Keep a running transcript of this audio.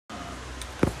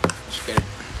scared.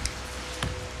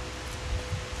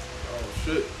 Oh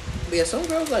shit. But yeah, some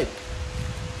girls like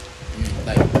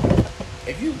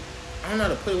if you, I don't know how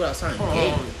to put it without sounding gay.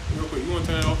 Hold on, real quick. You want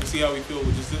to turn it off and see how we feel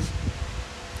with just this?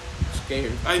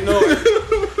 Scared. I know.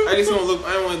 I just don't look.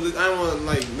 I don't want to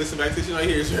like listen back to shit I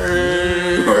hear.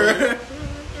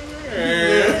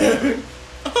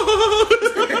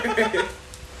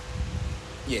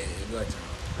 Yeah, go ahead.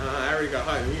 I already got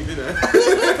hot when you did that.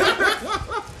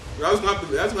 I was gonna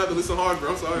have to listen hard,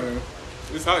 bro. I'm sorry.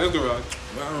 It's hot. It's garage.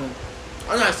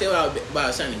 I'm not saying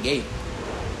about sounding gay.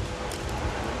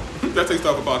 That takes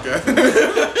talk a podcast.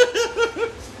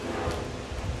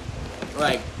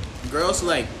 Like girls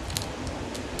like,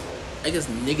 I guess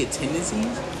nigga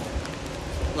tendencies.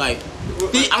 Like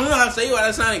I don't know how to say it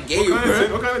without sounding gay.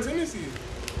 What kind of tendencies?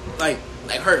 Like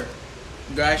her.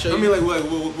 Girl, I show you. I mean, like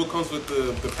what comes with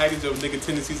the package of nigga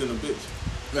tendencies in a bitch?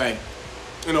 Right.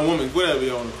 In a woman, whatever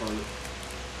y'all want to call it.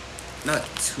 Not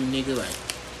too nigga, like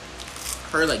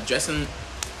her like dressing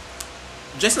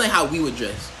like how we would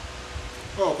dress.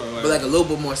 Oh, okay. But like a little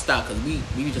bit more style, cause we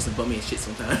be just a bummy and shit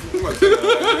sometimes. I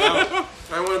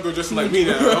don't want to go dressing like me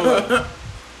now.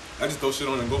 I just throw shit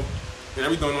on and go. And I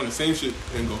be throwing on the same shit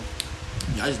and go.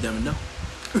 Y'all just never know.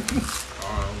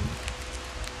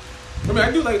 I mean,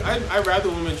 I do like, I'd rather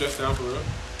women dress down for real.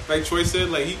 Like Troy said,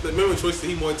 like, remember when Troy said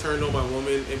he more turned on my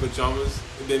woman in pajamas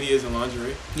than he is in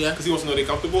lingerie? Yeah. Because he wants to know they're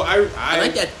comfortable. I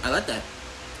like that. I like that.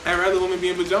 I'd rather women be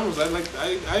in pajamas. I'd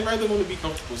rather women be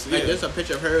comfortable. So, like, yeah. there's a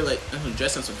picture of her, like,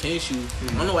 dressed in some tennis shoes.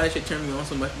 I don't know why that shit turned me on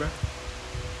so much, bro.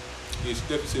 Yeah, she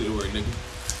definitely said the word, nigga.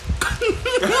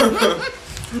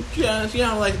 She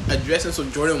had, like, a dress in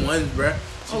some Jordan 1s, bro.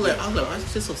 I was like, why is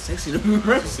this shit so sexy to me,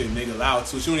 bro? She said nigga loud,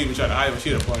 too. She wouldn't even try to hide when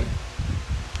she at a party.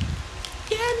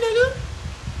 Yeah, nigga.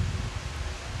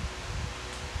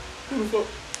 Who the fuck?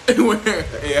 Where?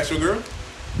 Hey, that's your girl?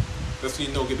 That's when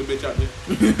you know, get the bitch out there.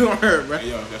 Her, bro. Hey,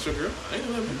 yo, that's your girl? I ain't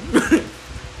know that, man.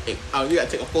 Hey, oh, you gotta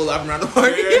take a full off around the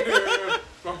party. Yeah.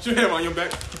 Put your hand on your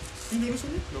back. You know this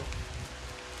woman? No.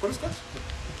 What is that?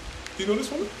 Do you know this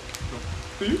woman? No.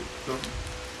 Do you? No.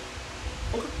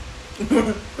 Okay.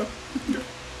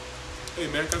 Hey,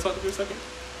 man, can I talk to you a second?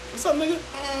 What's up, nigga?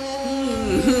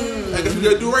 I guess we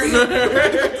gotta do right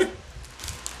here.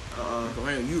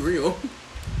 Man, you real.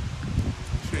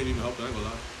 She ain't even helping, I ain't gonna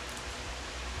lie.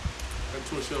 I got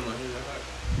too much shit on my hair, that hot.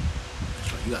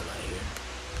 You got a lot of hair.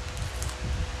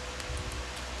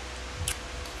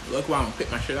 Look why I'm gonna pick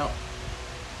my shit out.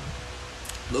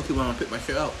 Look why I'm gonna pick my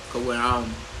shit out. Cause when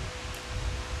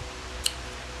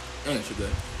ain't shit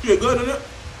good. You good on it?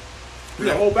 We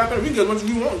got whole back on it. We can get as much as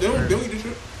you want. They don't eat this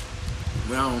shit.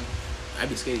 Well, I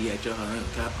be scared to eat at your house. I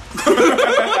ain't cap.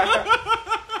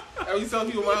 I be telling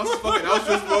people my house is fucking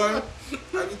Auschwitz, boy.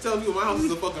 I be telling people my house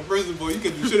is a fucking prison, boy. You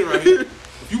can do shit around here.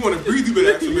 If you want to breathe, you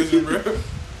better ask permission, bro.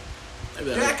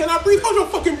 Yeah, can I breathe? Hold your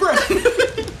fucking breath.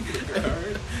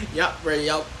 Yup, bro,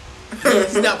 yup.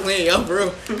 Stop playing, yo,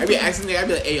 bro. I be asking nigga, I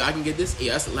be like, hey, I can get this? Hey,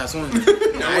 that's the last one.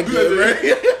 Nah, I do get it, bro.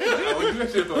 I wouldn't do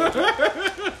that shit, though.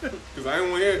 Because I ain't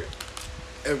want to hear it.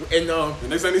 And the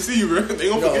next time they see you, bro, they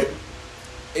gonna forget.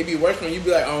 It be worse when you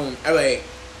be like, I be like,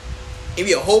 it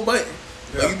be a whole bunch.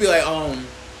 Yeah. But you be like,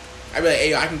 I be like,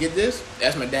 hey, I can get this?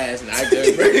 That's my dad's, and I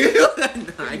good, bro.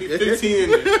 I good. 15 in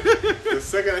there. The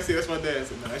second I say that's my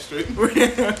dad's, and nah, straight.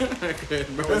 I good,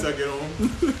 bro. Once I get home.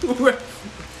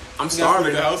 I'm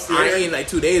starving. I ain't eating like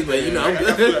 2 days, but you know, I'm good. I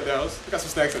got food at the house. I got some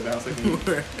snacks at the house I can eat.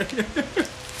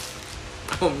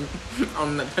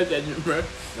 I'm not touching that shit, bro.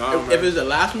 Nah, if it's the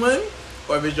last one,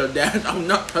 or if it's your dad's, I'm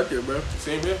not touching it, bro.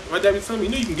 Same here. My dad be telling me,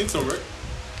 you know you can get some, right?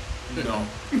 No.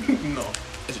 No.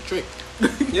 It's a trick.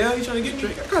 Yeah, you trying to get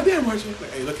me? God damn, Marcia.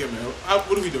 Like, hey, look here, man.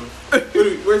 What are we doing?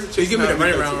 Where's the chase? You give me the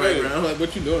money round right now. Like,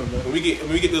 what you doing, bro? When we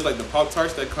get those like the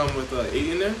Pop-Tarts that come with 8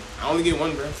 in there, I only get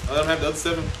 1, bro. I don't have the other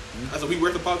 7. That's a week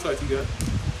worth of Pop-Tarts you got.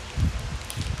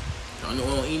 Y'all know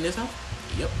what I'm eating this house?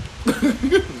 Yep.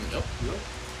 Yep.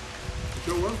 It's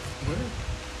your world.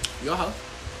 Your house.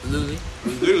 Literally.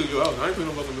 It's literally your house. I ain't paying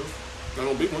no fucking bill. Not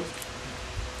no big ones.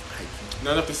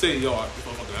 Not enough to say, yo, it's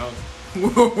my fucking house.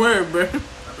 Where, bro? I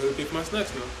better pay for my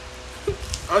snacks now.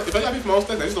 If I gotta pay for my own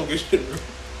snacks, I just don't get shit, bro.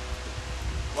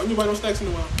 Why don't you buy no snacks in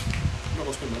a while? I'm not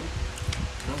gonna spend money.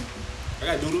 I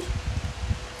got doodles.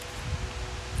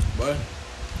 Boy,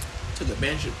 took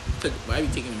advantage. I be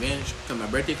taking advantage. Cause my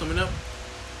birthday coming up.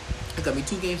 I got me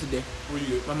 2 games today. What you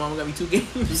get? My mama got me 2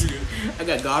 games. What you get? I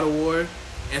got God of War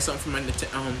and something for my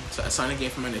a Sonic game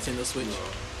for my Nintendo Switch.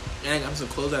 And I got some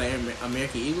clothes that I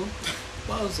American Eagle.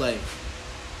 Well, I was like,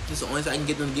 this is the only time I can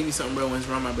get them to give me something, bro, when it's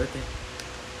around my birthday.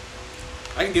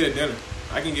 I can get a dinner.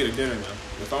 I can get a dinner now.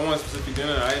 If I want a specific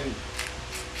dinner,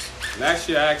 Last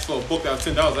year I asked for a book that was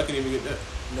 $10. I couldn't even get that.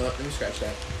 No, let me scratch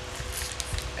that.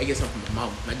 I get something from my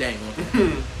mom. My dad ain't going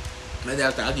to. My dad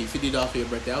was like, I'll give you $50 for your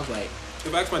birthday. I was like,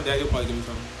 if I ask my dad, he'll probably give me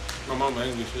something. My mom, I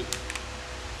ain't get shit.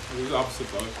 It was the opposite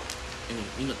though. and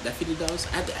you know that $50.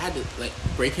 I had to like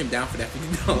break him down for that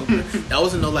 $50. That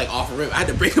wasn't no like off rip. I had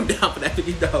to break him down for that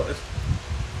 $50.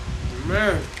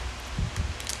 Man.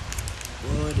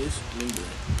 What is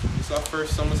England? It's our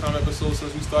first summertime episode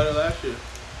since we started last year.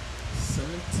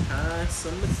 Summertime. It's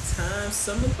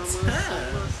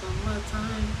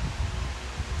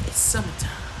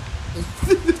summertime.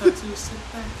 Time to sit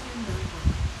back and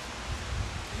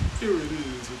here it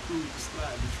is, a cruise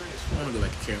slide and transform. I want to go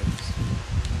back to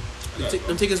Carol's.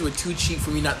 Them tickets were too cheap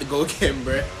for me not to go again,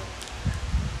 bruh.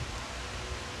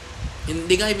 And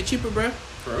they got even cheaper, bruh.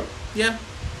 Bro? Yeah.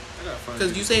 I gotta find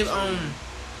because you save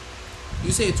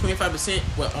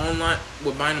 25% with online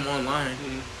with buying them online.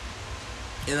 Mm-hmm.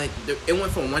 And like it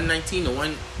went from 119 to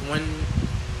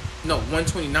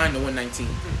 129 to 119.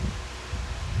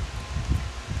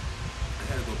 I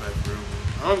gotta go back for real,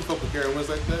 man. I don't fuck with Carol's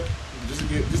like that.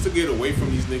 Just to get away from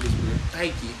these niggas, bro.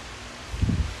 Thank you.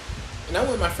 And I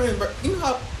went with my friends, bro. You know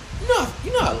how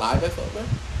alive I felt, bro.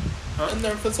 Huh? I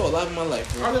never felt so alive in my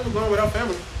life, bro. I've never gone without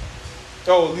family.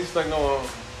 Oh, at least like no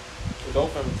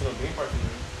adult family to no game party.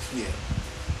 Yeah.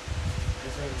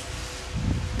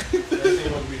 That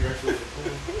ain't want to be directly.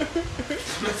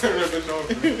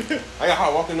 I got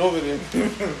hot walking over there.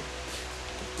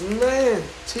 Man,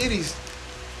 titties.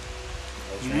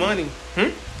 Money.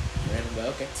 Random, but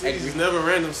okay. Titties is never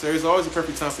random, sir. It's always a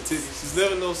perfect time for titties. There's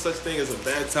never no such thing as a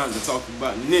bad time to talk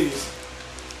about ninnies.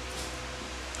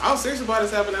 I was serious about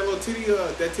us having that little titty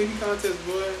contest,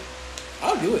 boy.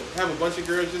 I'll do it. Have a bunch of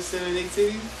girls just sending their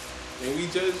titties, and we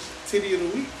judge titty of the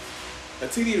week. A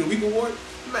titty of the week award,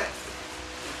 man.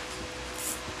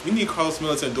 We need Carlos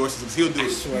Miller to endorse us because he'll do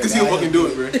it. Because he'll fucking do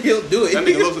it, bro. He'll do it. That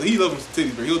nigga loves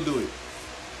titties, bro. He'll do it.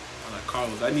 I'm like,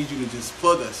 Carlos, I need you to just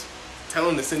plug us. Tell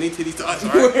them to send their titties to us,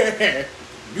 alright?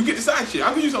 You get the side shit.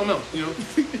 I'll give you something else, you know?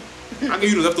 I'll give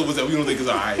you the leftovers that we don't think is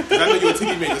alright. Because I know you're a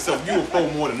titty maker, so you a pro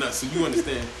more than us, so you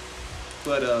understand.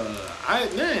 But, yeah.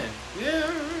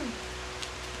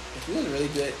 If you was really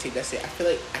good at titties, that's it. I feel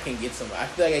like I can get some. I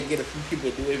feel like I can get a few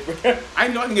people to do it, bro. I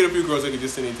know I can get a few girls that can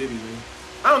just send their titties, man.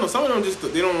 I don't know. Some of them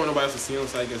they don't want nobody else to see them,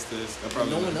 so I guess that's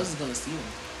probably. No one else is gonna see them,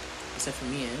 except for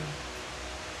me and him.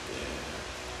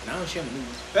 And I don't share my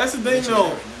news. That's the thing,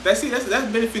 though.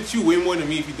 That benefits you way more than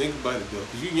me if you think about it, though.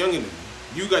 Because you're younger than me.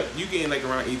 You getting like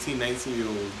around 18,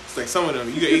 19-year-olds. It's like some of them.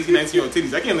 You got 18, 19-year-old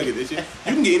titties. I can't look at this shit.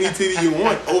 You can get any titty you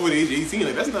want over the age of 18.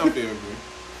 Like, that's not fair, bro.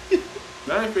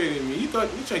 Not fair to me. You trying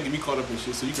to get me caught up in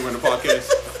shit so you can run a podcast.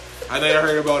 I know you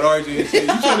heard about RJ and shit.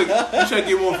 You trying to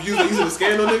get more views like he's in a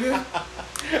scandal, nigga?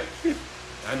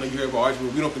 I know you heard about RJ,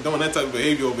 but we don't condone that type of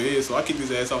behavior over here, so I kick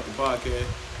his ass off the podcast.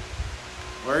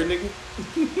 Word, nigga?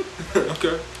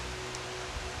 Okay.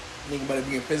 Nigga better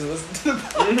be in prison listening to the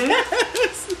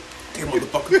podcast. Hey,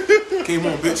 motherfucker. Came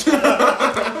on, bitch.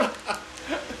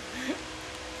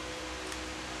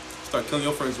 Start killing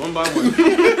your friends one by one.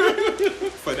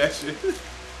 For that shit.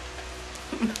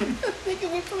 Nigga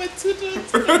went from a 2 to a 10.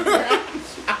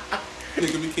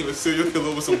 Nigga became a serial killer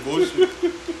over some bullshit.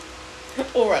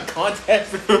 Or a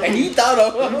contest that he thought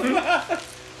of.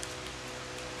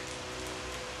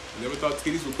 Never thought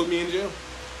titties would put me in jail.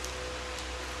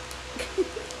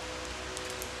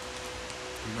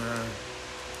 Man.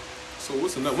 So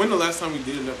when the last time we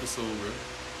did an episode, bro?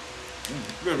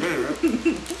 It's been a minute, right? I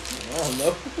don't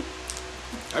know.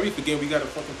 I be forgetting we got a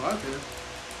fucking podcast.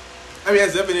 I mean,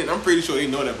 that's evident. I'm pretty sure they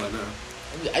know that by now.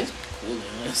 I just cooling,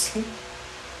 honestly.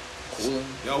 Cooling.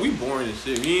 Yo, we boring as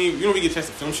shit. We don't even get a chance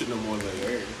to film shit no more. Like,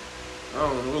 Word. I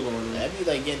don't know what's going on. I'd be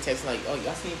like getting texts like, oh,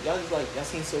 y'all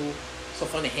seem so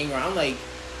fun to hang around. Like,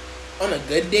 on a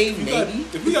good day, maybe.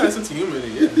 If we got a sense of humor,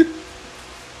 then yeah.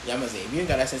 Yeah, I'm gonna say, if you ain't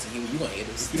got that sense of humor, you gonna hate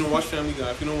us. If you don't watch Family Guy,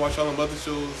 if you don't watch all them other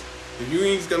shows, if you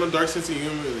ain't got no dark sense of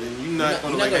humor, then you're not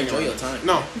gonna enjoy your time.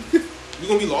 No. You're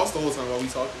gonna be lost the whole time while we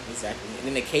talking. Exactly. And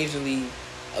then occasionally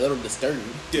a little disturbed.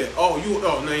 Yeah. No,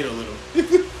 ain't a little.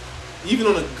 Even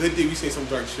on a good day, we say some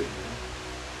dark shit, man.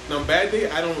 Now, on a bad day,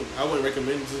 I wouldn't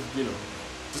recommend just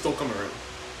don't come around.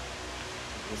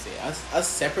 Us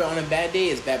separate on a bad day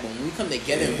is bad, but when we come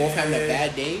together and both having a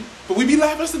bad day. But we be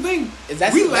laughing. That's the thing.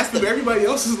 We laugh, but everybody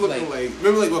else is looking like.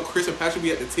 Remember, like, what Chris and Patrick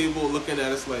be at the table looking at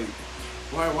us like,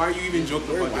 why are you even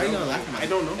joking about that? Why are you gonna laugh at me? I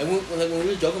don't know. And when we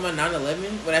was joking about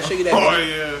 9/11, when I show you that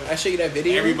I show you that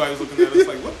video. Everybody was looking at us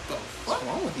like, what the fuck? What's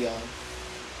wrong with y'all?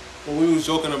 When we was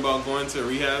joking about going to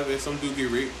rehab and some dude get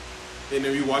raped, and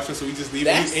then we watch him, so we just leave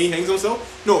and he hangs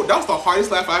himself. No, that was the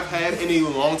hardest laugh I've had in a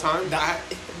long time.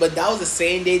 But that was the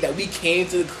same day that we came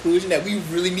to the conclusion that we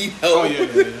really need help. Oh yeah.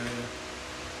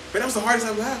 But that was the hardest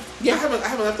I've laughed. Yeah, I haven't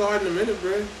laughed that hard in a minute,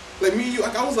 bro. Like me and you,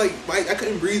 like I was like, I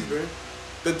couldn't breathe, bro.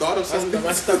 The thought of something,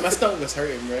 my stomach was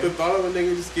hurting, bro. The thought of a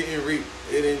nigga just getting raped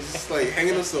and then just like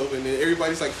hanging himself, and then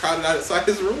everybody's like crowded outside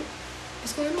his room.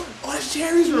 What's going on? Oh, that's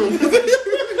Jerry's room.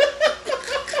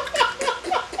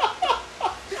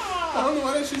 I don't know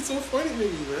why that shit's so funny to me,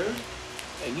 man.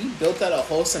 Like, we built out a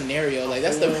whole scenario. Like,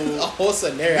 that's a whole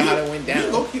scenario how it went down. I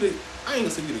ain't gonna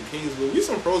say we the kings, but we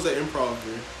some pros at improv,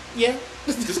 bro. Yeah.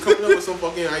 Just coming up with some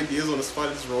fucking ideas on the spot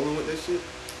and just rolling with that shit.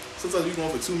 Sometimes we go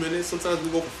for 2 minutes, sometimes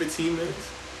we go for 15 minutes.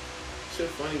 Shit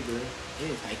funny, bro. It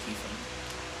is high-key funny.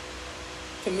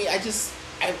 To me, I'm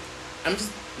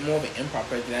just more of an improv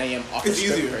person than I am off the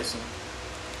script person.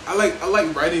 I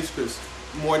like writing scripts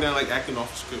more than I like acting off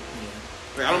the script. Yeah.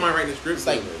 Like, I don't mind writing scripts. It's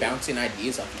like bouncing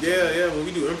ideas off each other. Yeah, when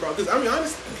we do improv. Because, I mean,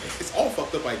 honestly, it's all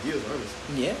fucked up ideas,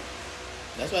 honestly. Yeah.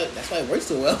 That's why it works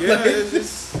so well. Yeah, it's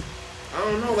just, I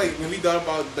don't know, like, when we thought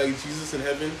about, like, Jesus in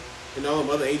heaven, and all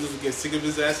the other angels would get sick of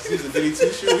his ass because he was a goody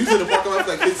two-shoe. We was in the parking lot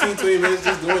for like 15, 20 minutes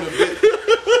just doing a bit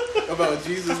about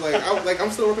Jesus. I'm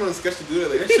still working on a sketch to do that.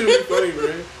 Like, that shit would be funny,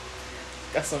 man.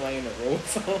 Got somebody in the robe.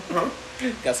 Huh?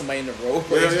 Got somebody in the robe.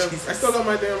 Yeah. I still got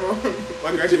my damn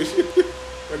my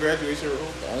graduation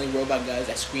robe. The only robe I got is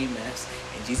that screen mask,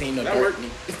 and Jesus ain't no that dark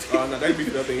nigga. Oh, no, that'd be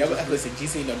nothing. Yeah, but listen,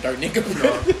 Jesus ain't no dark nigga.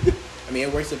 No. I mean,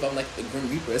 it works if I'm like the Grim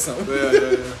Reaper or something.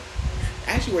 Yeah. It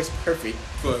actually works perfect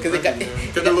because it got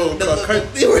the little cut.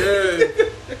 Yeah.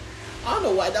 I don't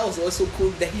know why that was always so cool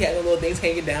that he had the little things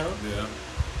hanging down. Yeah.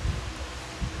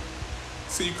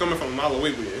 See you coming from a mile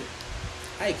away, but yeah.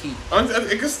 I keep.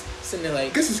 I guess sitting there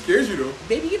like. I guess it scares you though.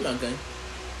 Baby, get my gun.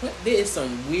 What? There is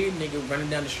some weird nigga running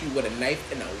down the street with a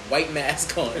knife and a white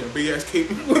mask on. And a big ass cape.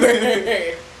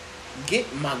 Get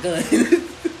my gun.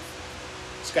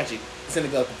 Scratch it. It's in the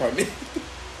glove compartment.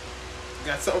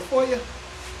 Got something for you.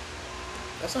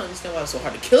 That's why I understand why it's so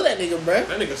hard to kill that nigga, bro.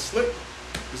 That nigga slick.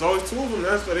 There's always two of them.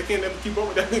 That's why they can't never keep up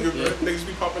with that nigga, bro. Yeah. Niggas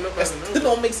be popping up. That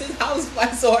don't make sense. How is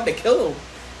it so hard to kill him?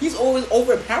 He's always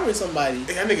overpowering somebody.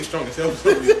 Hey, that nigga strong as hell.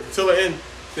 Till the end.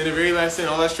 Then the very last thing,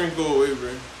 all that strength go away,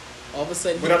 bro. All of a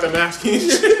sudden, without the mask and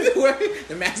shit.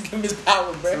 The mask give him his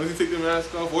power, bro. So once he take the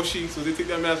mask off, or she, so they take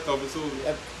that mask off, it's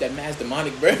over. That mask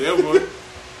demonic, bro. Yeah, boy.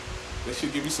 That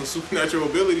should give you some supernatural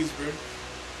abilities, bro.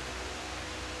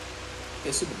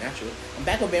 It's supernatural. I'm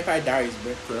back on Vampire Diaries,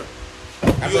 bro. Bro.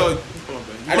 I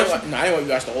didn't want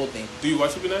you watch the whole thing. Do you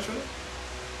watch Supernatural?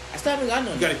 I still haven't gotten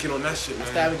on. You gotta get on that shit, man. I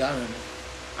still haven't gotten on.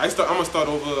 I'm gonna start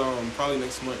over probably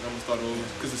next month. I'm gonna start over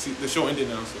because the show ended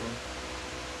now, so.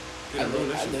 I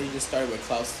literally just started with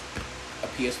Klaus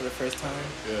appears for the first time.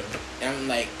 Yeah. And I'm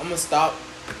like, I'm gonna stop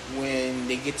when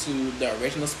they get to the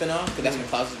original spinoff because that's when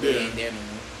Klaus is really ain't there no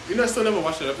more. You know, I still never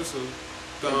watched that episode.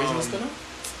 The original spinoff?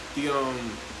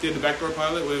 The backdoor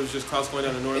pilot where it was just Klaus going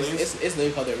down to New Orleans. It's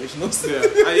literally called the originals. Yeah,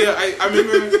 I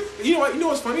remember. You know what? You know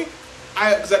what's funny?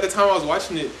 Because at the time I was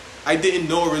watching it, I didn't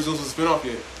know Originals was a spinoff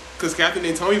yet. Because Catherine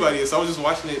didn't tell me about it, so I was just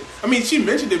watching it. I mean, she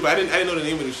mentioned it, but I didn't know the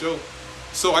name of the show.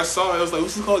 So I saw it. I was like,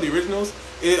 "What's this called? The Originals?"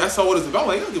 And I saw what it's about. I'm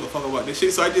like, I don't give a fuck about this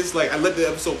shit. So I just I let the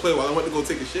episode play while I went to go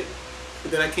take a shit.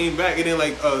 But then I came back, and then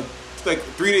like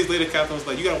 3 days later, Catherine was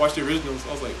like, "You gotta watch the Originals."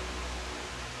 I was like,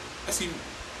 I see.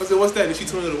 I said, "What's that?" And she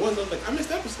told me what it was. I was like, "I missed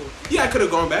the episode." Yeah, I could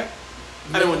have gone back.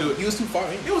 I didn't want to do it. He was too far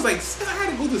in. It was like I had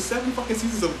to go through 7 fucking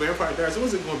seasons of Vampire Diaries. I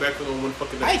wasn't going back for no one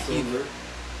fucking episode.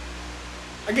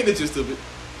 I get the gist of it.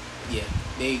 Yeah,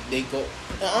 they go.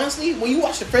 And honestly, when you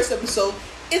watch the first episode,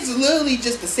 it's literally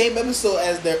just the same episode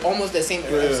as almost the same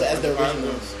episode as the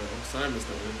originals. I missed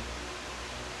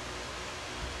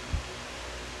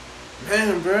that,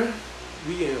 man, bro.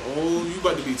 We getting old. You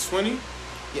about to be 20?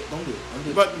 Yeah, don't do it.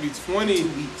 You about to be 20. 2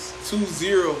 weeks.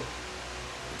 2-0.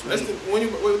 When you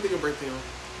think your birthday on?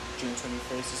 June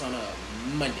 21st. It's on a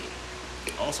Monday.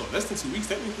 Also, less than 2 weeks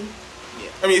technically.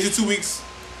 Yeah. I mean, is it 2 weeks?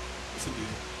 It's a deal.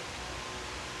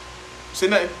 Say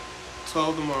nothing.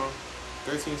 12 tomorrow.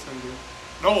 13 Sunday.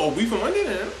 No, a week from Monday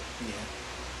then. Yeah.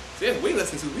 So yeah, way less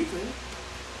than 2 weeks, man.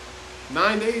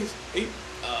 9 days. 8.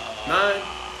 9.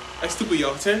 That's stupid,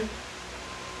 y'all. 10.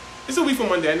 It's a week from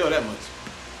Monday. I know that much.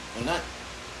 Well, not.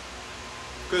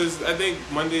 Because I think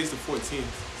Monday is the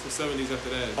 14th. So 7 days after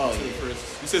that. Oh, 21st.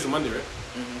 Yeah. You said it's a Monday, right?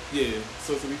 Mm-hmm. Yeah.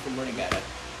 So it's a week from Monday. Got it.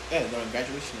 Yeah, they're on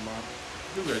graduation tomorrow.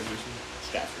 Who's graduation?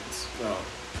 Stratford's. Oh.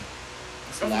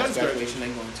 It's the last graduation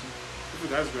I'm going to.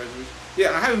 That's graduation.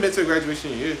 Yeah, I haven't been to a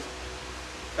graduation in years.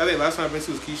 I think last time I've been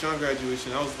to was Keyshawn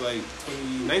graduation. I was like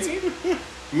 2019.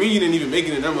 Me and you didn't even make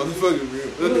it in that motherfucker,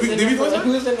 bro. Did we go there?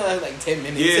 We was in there like 10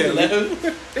 minutes. Yeah.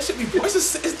 That should be,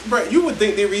 bro, you would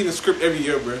think they read the script every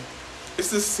year, bro. It's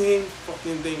the same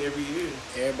fucking thing every year.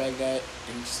 Everybody's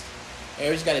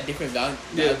got a different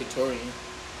valedictorian.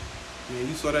 Man,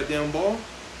 you saw that damn ball?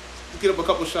 You get up a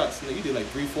couple shots, and you did like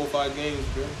 3, 4, 5 games,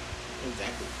 bro.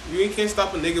 Exactly. You can't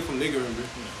stop a nigga from niggering, bro.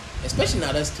 No. Especially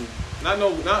not us two. Not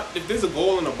if there's a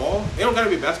goal in the ball, it don't gotta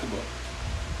be basketball.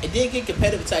 It did get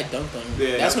competitive until I dunked on him.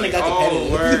 Yeah, that's when like, it got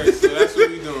competitive. Oh, word. So that's what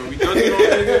we doing. We dunking on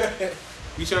niggas.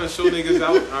 We trying to show niggas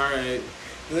out. All right.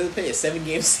 Let's play a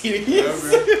 7-game series. Yeah,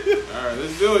 bro. All right,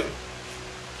 let's do it.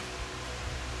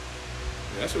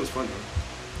 Yeah, that shit was fun, though.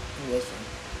 It was fun.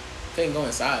 Couldn't go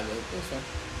inside, but it was fun.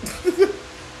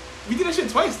 We did that shit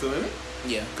twice, though, didn't we?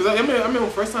 Yeah. Because I remember the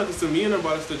first time, because me and them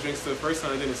bought us the drinks the first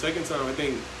time, and then the second time, I don't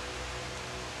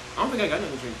think I got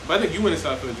nothing to drink. But I think you went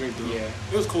inside for a drink, though. Yeah.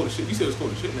 It was cold as shit. You said it was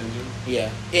cold as shit in that gym. Yeah.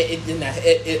 It did not.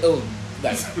 It was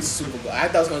like super cold. I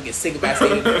thought I was going to get sick about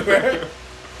saying it, bro.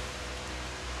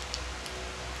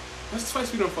 That's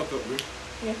twice we done fuck up, bro.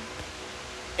 Yeah.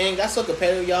 And got so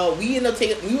competitive, y'all. We ended up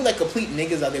we were like complete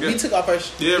niggas out there. Yeah. We took off our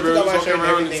yeah, bro. We was walking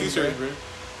around in the t-shirts, bro.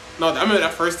 No, I remember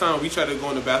that first time we tried to go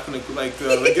in the bathroom to like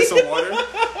get some water,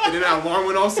 and then our alarm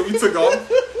went off, so we took off.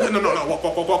 No,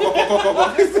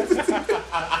 walk.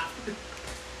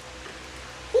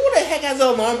 Who the heck has an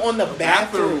alarm on the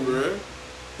bathroom, bro?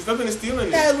 There's nothing to steal in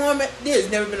there. That alarm, there's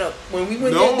never been a when we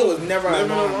went there was never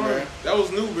an alarm, bro. That was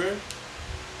new, bro.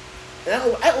 And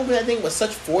I opened that thing with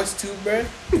such force too, bro.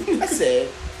 I said,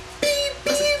 beep,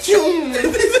 beep,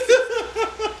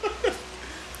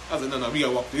 I was like, no, we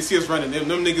gotta walk. They see us running. Them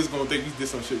niggas gonna think we did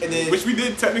some shit. Then, which we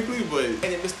did technically, but... And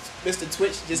then Mr.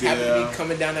 Twitch just happened to be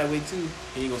coming down that way too.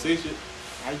 He ain't gonna say shit.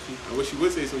 I wish he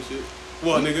would say some shit.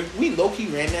 Well, nigga. We low-key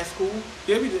ran that school.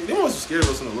 Yeah, we did. They was scared of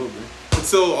us in a little bit.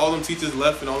 Until all them teachers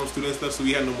left and all them students left, so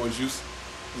we had no more juice.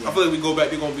 Yeah. I feel like we go back,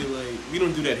 they're gonna be like, we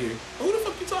don't do that here. Oh, who the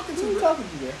fuck you talking to? Who you talking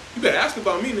to, bro? You better ask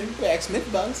about me, nigga. You better ask Smith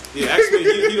about us. Yeah, ask Smith.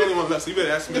 He the only one left, so you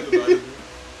better ask Smith about it.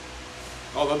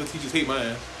 All the other teachers hate my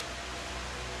ass.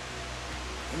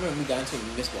 I remember we got into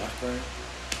Miss Washburn.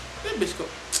 That bitch go.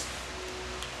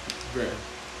 Bruh.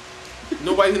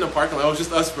 Nobody's in the parking lot. It was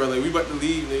just us, bro. Like, we about to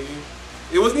leave, nigga.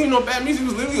 It wasn't even no bad music. It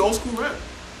was literally old school rap.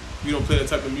 We don't play that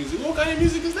type of music. What kind of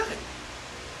music is that?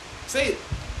 Say it.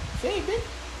 Say it, bitch.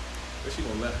 But she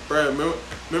gonna laugh. Bruh,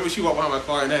 remember she walked behind my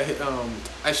car and that hit,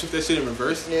 I shift that shit in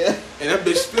reverse? Yeah. And that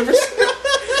bitch thought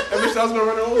I was gonna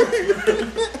run her over.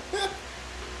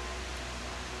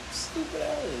 Stupid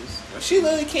ass. She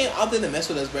literally came out there to mess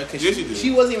with us, bro. Cause yeah, she did.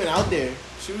 She wasn't even out there.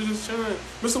 She was just chilling.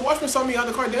 Mr. Washburn saw me out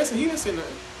the car dancing. He didn't say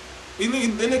nothing.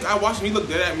 Then I watched him. He looked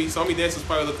dead at me. Saw me dancing. Was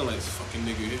probably looking like this fucking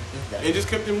nigga here. Exactly. And just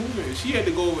kept it moving. She had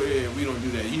to go over there. We don't do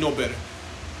that. You know better.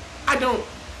 I don't.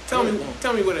 Tell me what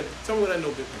I know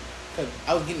better. Cause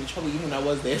I was getting in trouble even when I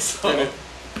was there. So. Yeah.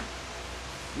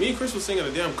 Me and Chris was singing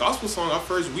a damn gospel song our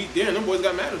first week there, and them boys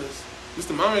got mad at us.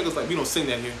 Mr. Mama was like, we don't sing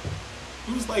that here.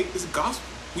 He was like, it's gospel.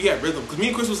 We had rhythm. Because me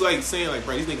and Chris was like saying, like,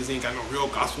 bro, these niggas ain't got no real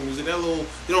gospel music. They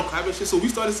don't clap and shit. So we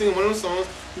started singing one of those songs.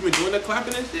 We've been doing that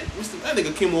clapping and shit. That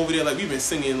nigga came over there like we've been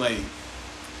singing like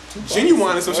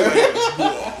Genuine or some shit like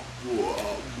that.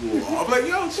 I'm like,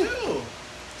 yo, chill.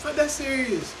 It's not that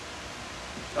serious.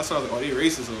 That sounds like, oh, they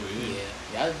racist over here.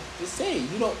 Yeah. Y'all just say,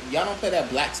 y'all don't play that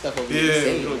black stuff over here.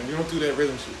 Yeah, you don't do that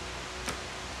rhythm shit.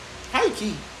 High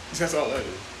key. That's all that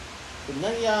is. But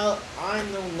none of y'all, I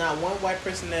know not one white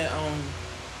person that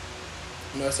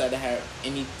Northside that have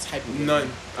any type of rhythm. None.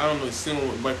 I don't know a single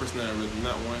white person that have rhythm.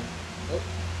 Not one. Nope.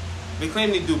 They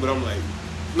claim they do, but I'm like,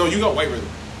 no, you got white rhythm.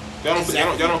 Y'all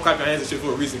don't clap your hands and shit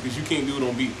for a reason because you can't do it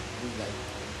on beat. Like,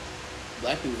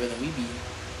 black people rhythm,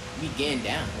 we getting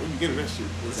down. We be getting that shit.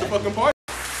 It's a fucking party.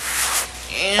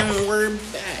 And we're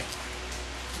back.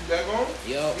 You back on?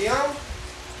 Yo. Yo?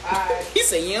 He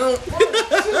said, yo. 1, 2,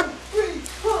 3,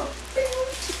 4.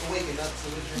 Waking up to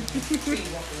the drink.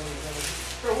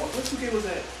 Bro, what 2K was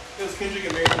that? It was Kendrick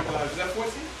and Mary J. Blige. Was that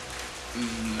 14?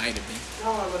 Might have been.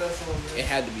 Oh, I love that song, man. It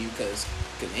had to be because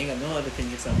they ain't got no other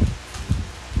Kendrick song.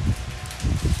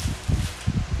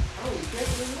 Oh, you can't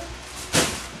believe that?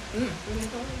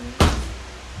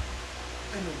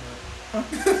 I know not.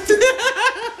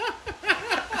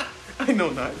 I know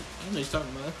not. I know what you're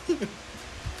talking about.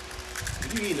 What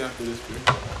you eating after this, bro? I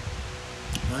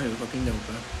don't even fucking know,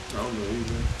 bro. I don't know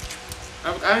either. I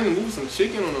even moved some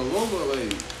chicken on the logo,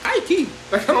 like high key.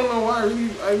 Like I don't know why. I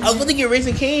was going to get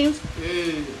Raising Cane's.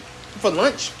 Yeah. For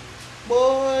lunch.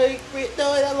 Boy,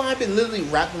 that line been literally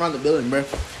wrapped around the building, bro.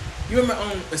 You remember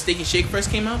a Steak and Shake first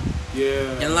came out?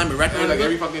 Yeah. And the line been wrapped around the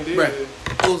building? Every fucking day. Bruh.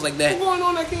 It was like that. What's going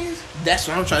on at King's? That's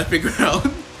what I'm trying to figure out.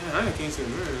 Man, I ain't King's in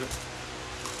there.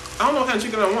 I don't know what kind of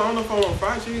chicken I want. I don't know if I want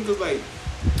fried chicken because like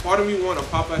part of me want a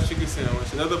Popeye chicken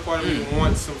sandwich, another part of me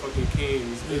wants some fucking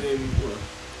King's, and then what?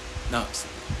 No,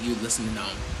 you listen to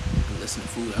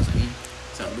food. I was like,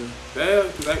 sound good. Yeah,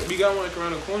 cause like we got one like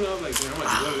around the corner. I was like, damn, I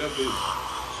might blow it up, bitch.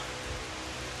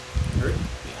 Hurt?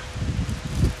 Yeah.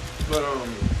 But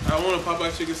I want a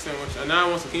Popeye chicken sandwich, and now I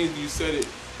want some King's. You said it.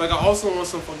 Like I also want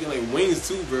some fucking like wings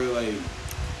too, bro. Like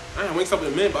I ain't Wingstop in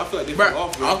a minute, but I feel like they fuck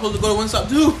off, bro. I was supposed to go to Wingstop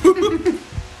too.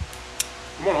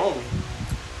 I'm on all of them.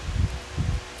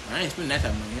 I ain't spending that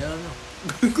type of money. Hell no.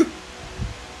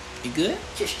 You good?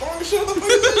 Shit strong as shit.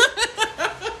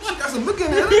 She got some look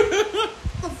in there.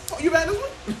 The fuck you had this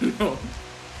one? No. What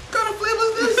kind of flavor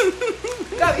is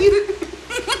this? Gotta eat it.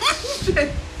 Shit.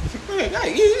 Hey, gotta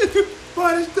eat it. Boy,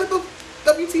 this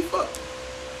WT fuck.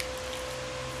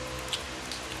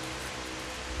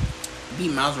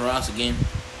 Beat Miles Morales again.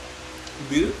 You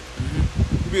beat it?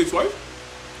 Mm-hmm. You beat it twice?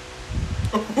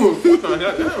 Oh, fourth time,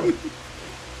 goddamn.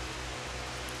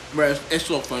 Bro, it's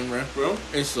so fun, bro. Bro?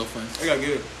 It's so fun. I gotta get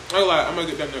it. I ain't gonna lie, I'm gonna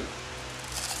get that next.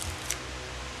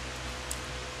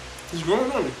 It's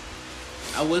growing on me.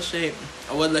 I would say,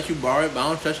 I would let you borrow it, but I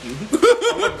don't trust you.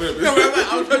 I'm not gonna No,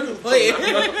 I'm trying to play it.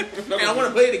 And I want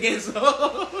to play it again, so.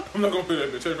 I'm not gonna play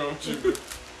that bitch. Check on you.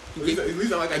 At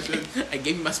least not like I should. I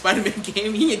gave you my Spider-Man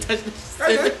game. He ain't touched this. I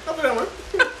play that one.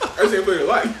 I just ain't played it a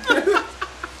lot.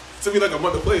 It took me like a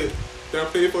month to play it. Then I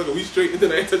played it for like a week straight, and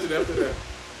then I ain't touched it after that.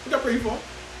 I got pretty far.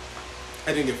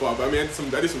 I didn't get far, but I mean, I did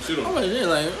some shit on it. I was there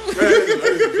like. I did some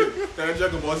shit. Now,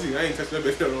 Dragon Ball Z, I ain't touched that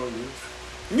bitch at all, man.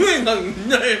 You ain't talking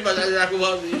nothing about that Dragon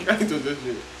Ball Z. I ain't touched that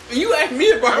shit. You asked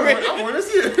me to borrow it. I want to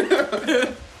see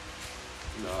it.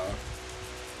 Nah.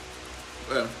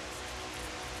 Well,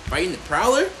 fighting the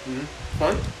Prowler. Mm-hmm.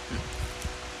 Fun.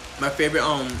 My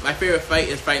favorite fight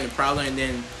is fighting the Prowler, and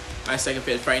then my second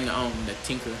favorite is fighting the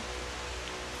Tinker.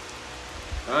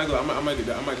 I ain't gonna, I might get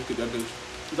that. I might just get that bitch.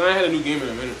 Cause I ain't had a new game in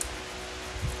a minute.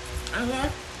 I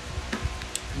lie.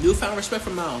 Newfound respect for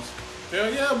Miles. Hell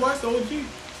yeah, boy, it's the OG. He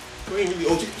ain't really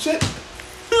OG. Shit.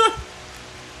 He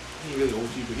ain't really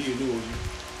OG, but he a new OG.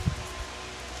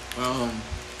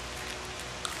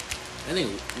 I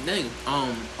think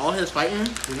all his fighting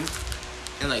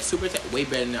Mm-hmm. and like super attack way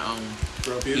better than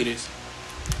Bro, Peter's.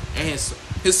 And his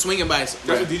swinging by his.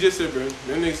 That's what DJ said, bro.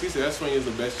 That nigga said that swing is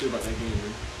the best shit about that game,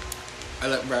 man. I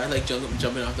like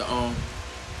jumping off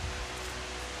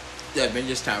the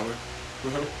Avengers Tower.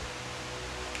 Uh-huh.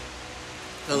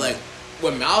 So like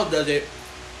when Miles does it,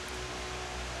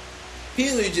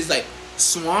 Peter just like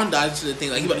swan dives to the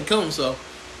thing like he about to kill himself.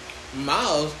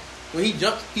 Miles, when he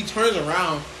jumps, he turns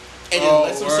around and just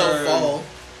lets himself fall.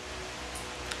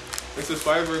 It's a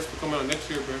Spider-Verse will come out next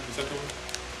year, bro. The second one.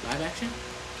 Live action?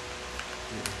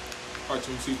 Yeah. Part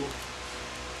 2 sequel.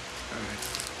 Alright.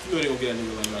 You know they gonna get that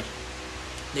nigga live action.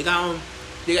 They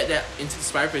got that Into the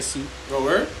Spider-Verse suit. Oh,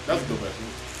 where? That's a dope ass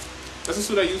suit. That's the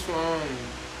suit I use for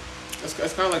That's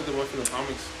kind of like the one from the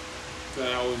comics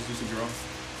that I always used to draw.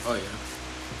 Oh yeah.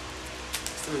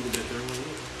 Still did that third one.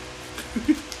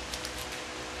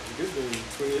 This been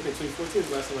 2014 is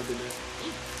the last time I did that.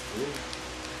 Yeah.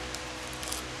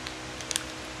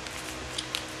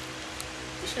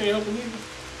 This shit ain't helping me.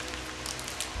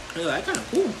 Yeah, that kind of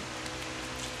cool.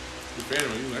 The fan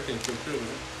on you, I can't feel good,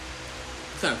 man.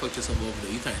 You kind of fucked yourself over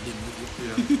though. You kind of did move it.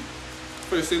 Yeah.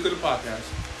 For the sake of the podcast.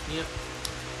 Yep.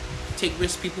 Take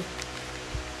risks, people.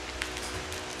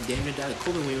 Damn near died of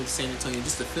COVID when we went to San Antonio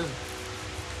just to film.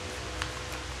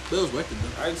 But it was worth it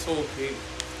though. I told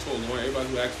Lauren, everybody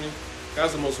who asked me, that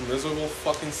was the most miserable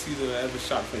fucking season I ever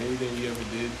shot for anything we ever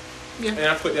did. Yeah. And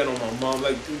I put that on my mom.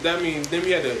 Like, that means then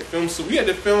we had to film. So we had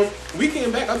to film. We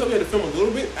came back. I thought we had to film a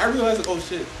little bit. I realized, like, oh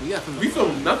shit. We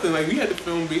filmed nothing. Like, we had to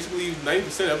film basically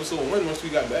 90% episode 1 once we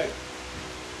got back.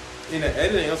 In the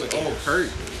editing, I was like, oh, it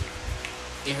hurt.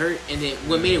 It hurt. And then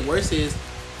what made it worse is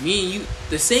me and you,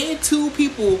 the same two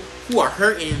people who are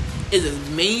hurting is the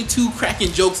main two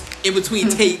cracking jokes in between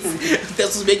takes.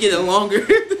 That's what's making it longer.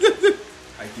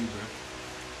 I do, bro.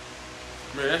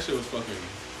 Man, that shit was fucking.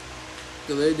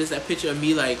 There's that picture of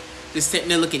me like just sitting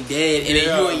there looking dead, and then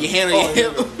you and your hand on your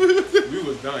hip. We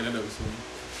was dying. I never seen.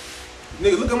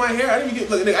 Nigga, look at my hair. I didn't even get.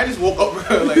 Look, nigga, I just woke up,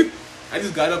 bro. Like, I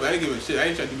just got up. I didn't give a shit. I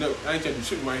ain't trying to do nothing. I ain't trying to do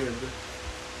shit with my hair, bro.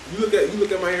 You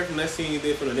look at my hair from that scene,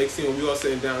 then from the next scene when we all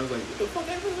sitting down. It's like, what the fuck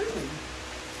happened?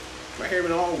 My hair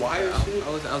been all wide and shit. I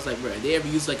was like, bro, they ever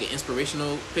use like an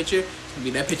inspirational picture? It's gonna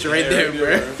be that picture right there,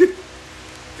 bro.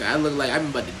 I look like I'm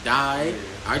about to die. Yeah.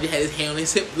 I already had his hand on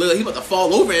his hip. Look like he about to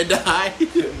fall over and die.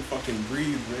 Couldn't fucking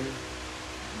breathe, man.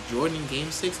 Jordan in Game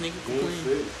 6, nigga. Game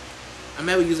 6. I'm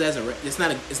never use that as a. It's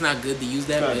not good to use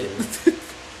that. But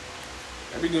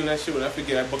I be doing that shit when I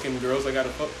forget I booking girls I gotta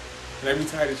fuck, and I be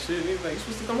tired of shit. And he's like, "You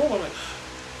supposed to come over?" I'm like,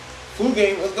 "Food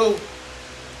game, let's go."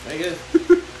 I guess.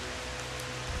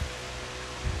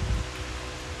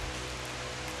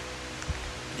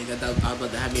 I thought I was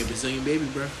about to have me a Brazilian baby,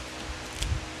 bro.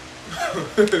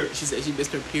 She said she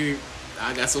missed her period.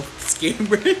 I got so scared,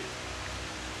 bro. You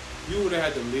would have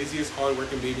had the laziest,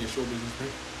 hard-working baby in show business, man.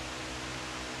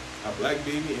 A black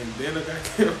baby and then a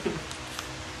goddamn.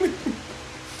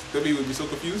 That baby would be so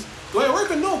confused. Do I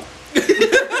work or no?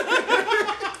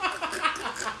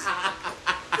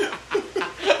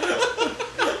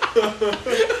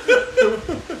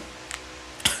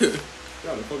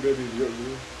 Y'all the fuck that baby up,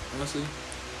 dude. Honestly,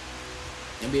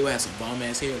 that baby has some bomb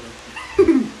ass hair though.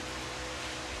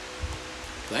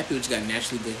 Black people just got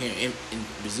naturally good hair. In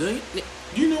Brazilian,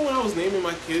 You know when I was naming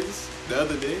my kids the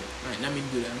other day? alright, not me to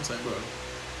do that. I'm sorry, Bro.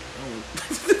 Oh.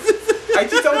 I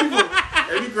just tell people,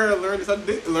 every girl learn this.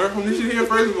 Learn from this shit here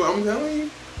first, but I'm telling you.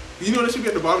 You know that should be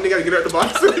at the bottom, they gotta get her at the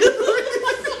bottom.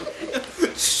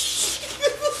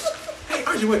 Hey,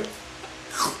 Archie, wait.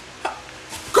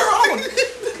 Girl!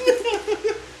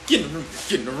 Get in the room.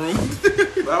 Get in the room.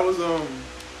 But I was,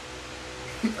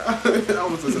 I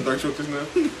almost listened to Dark Show just now.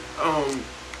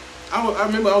 I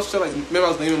remember I was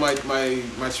naming my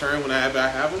churn when I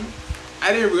have them.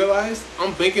 I didn't realize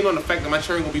I'm banking on the fact that my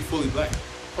churn gonna be fully black.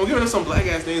 I'm giving them some black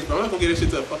ass names, but I'm not gonna give that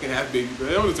shit to a fucking half baby, bro.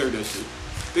 They don't deserve that shit.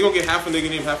 They gonna get half a nigga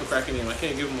name, half a cracker name. I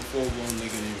can't give them a full blown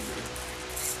nigga name, bro.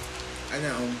 I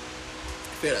know.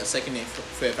 Feel a second name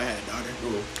for if I had a daughter.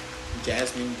 Ooh.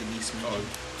 Jasmine Denise. Oh,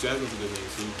 Jasmine's a good name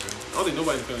too, bro. I don't think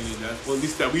nobody's calling you Jasmine. Well, at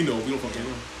least that we know. We don't fucking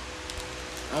know.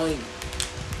 I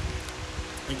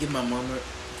give my mama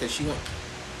because she was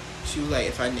like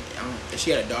if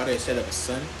she had a daughter instead of a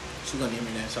son, she was gonna name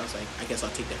her that. So I was like, I guess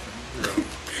I'll take that from her.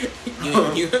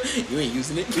 you ain't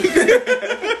using it.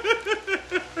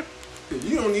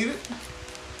 You don't need it.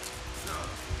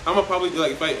 I'm gonna probably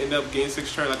like if I end up getting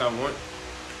 6 churn like I want.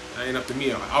 That ain't up to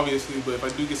me, obviously. But if I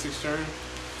do get 6 churn,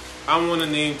 I want to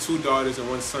name 2 daughters and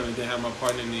 1 son, and then have my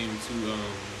partner name 2.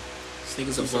 This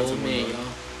nigga's a bold man, y'all.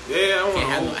 Yeah,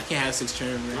 I can't have 6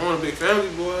 children, man. I want a big family,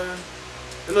 boy.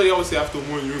 I know they always say after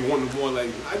 1 you want more.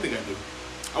 Like I think I do.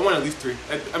 I want at least 3.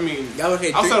 I mean, y'all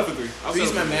okay? I'll settle for 3.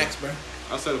 Three's my max, bro.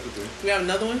 I'll settle for 3. Do we have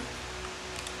another one?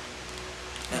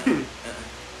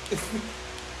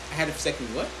 I had a second.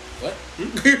 What?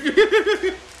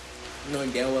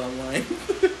 Knowing damn well I'm lying.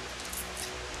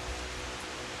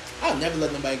 I'll never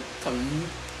let nobody come.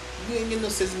 You ain't get no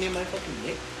scissors near my fucking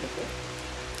neck before.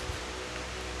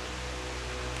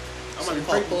 I might be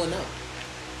called pulling up.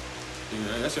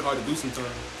 Yeah, that shit hard to do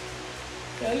sometimes.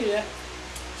 Hell yeah.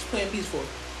 Just playing PS4.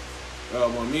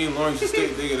 Well, me and Lauren used to stay,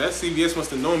 nigga, that CBS must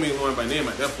have known me and Lauren by name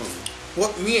at that point.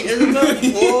 What? Me and Isabel?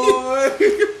 Boy.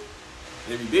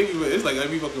 Every baby, it's like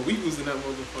every fucking week was in that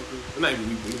motherfucker. Not even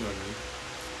week, but you know what I mean.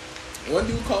 One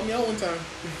dude called me out one time.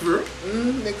 For real?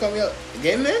 They called me out.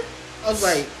 Again, man? I was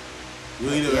like... You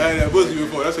ain't never had that pussy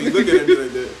before. That's why you looking at me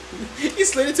like that. He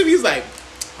slid it to me. He's like,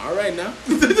 all right now.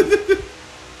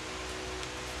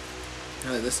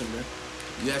 I'm like, listen, bro.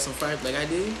 You had some fight like I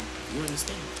did. You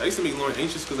understand? I used to make Lauren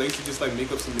anxious because I used to just like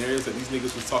make up scenarios that these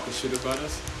niggas was talking shit about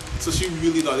us. So she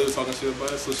really thought they were talking shit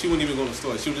about us. So she wouldn't even go to the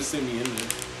store. She would just send me in there.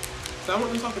 So I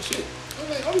want them talking shit. I was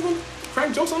like, are we gonna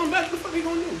crack jokes on them back? What the fuck they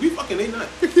gonna do? We fucking, they not.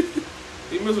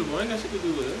 They miserable. I ain't got shit to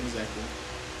do with it. Exactly.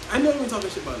 I know you been talking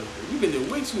shit about us, bro. You've been there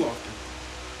way too often.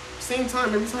 Same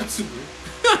time every time too, bro.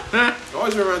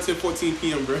 Always around 10-14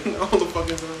 p.m., bro. All the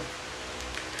fucking time.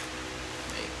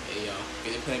 Hey, y'all.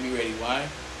 Get the plan be ready. Why?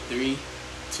 3,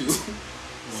 2, 1.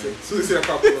 So they say I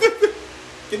pop up.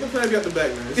 Get the plan be out the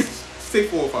back, man. Just take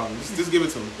 4 or 5. Just give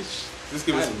it to him. Just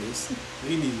give it to him.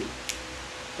 He needs it.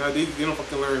 Nah, they don't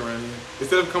fucking learn around here.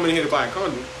 Instead of coming in here to buy a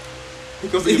condom, he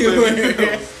comes to your plan.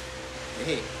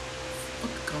 Hey,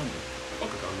 fuck a condom. Fuck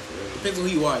a condom for real. Depends on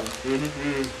who you are, though.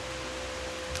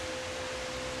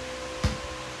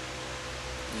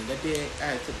 That day, I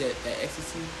took that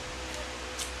ecstasy. I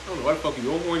don't know why the fuck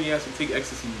you old horny ass would take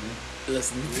ecstasy, man.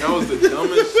 Listen, that was the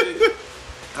dumbest shit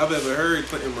I've ever heard.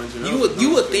 Clinton munching. You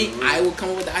would think I would come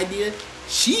up with the idea.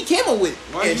 She came up with.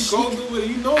 Why you go do it?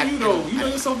 You know you though. You know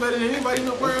yourself better than anybody in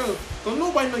the world. Don't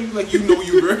nobody know you like you know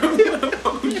you, bro. What the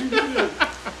fuck would you do that?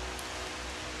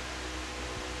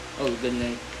 That was a good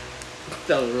night.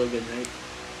 That was a real good night.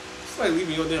 It's like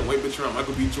leaving your damn white bitch around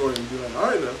Michael B. Jordan and be like, all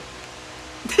right now.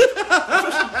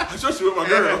 I trust you with my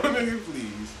girl.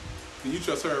 Please. Can you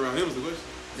trust her around him is the question.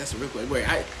 That's a real question. Wait,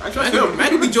 I trust him.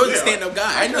 Michael B. Jordan's a stand-up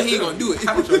guy. I know he ain't gonna do it.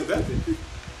 I don't trust that bitch.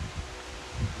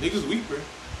 Niggas weak, bro.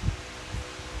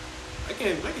 I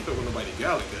can't fuck with nobody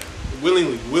gal like that.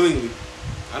 Willingly.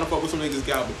 I don't fuck with some niggas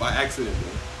gal, but by accident,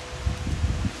 man.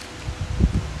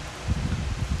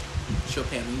 Show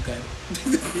panel, you got it.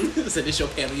 I said this show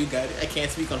panel, you got it. I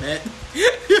can't speak on that.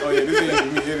 Oh yeah,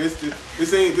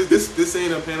 this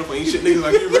ain't a panel for ain't shit niggas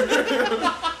like you, bro.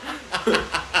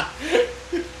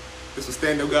 This was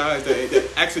stand up guys that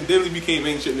accidentally became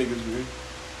ain't shit niggas, man.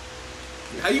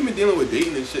 How you been dealing with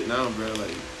dating and shit now, bro?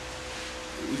 Like,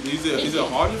 is it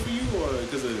harder for you or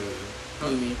because of? What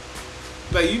do you mean?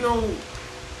 Like, you know,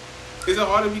 is it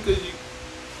harder because you?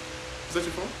 Is that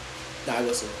your phone? Nah, I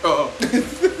whistle. Oh.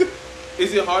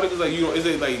 Is it harder because like you know? Is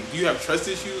it like do you have trust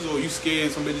issues or you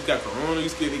scared somebody just got corona? You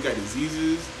scared they got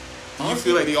diseases? Do you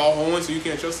feel like they all hoeing so you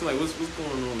can't trust them? Like what's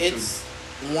going on? It's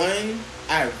one.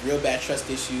 I have real bad trust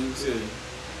issues. Yeah.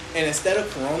 And instead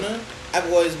of corona, I've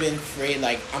always been afraid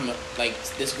like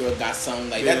this girl got something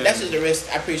like that. That's just the risk.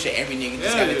 I pretty sure every nigga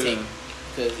just gotta take.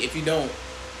 Because if you don't,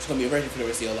 it's gonna be a virgin for the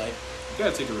rest of your life. You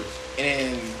gotta take a risk.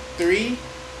 And then 3,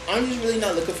 I'm just really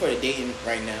not looking for the dating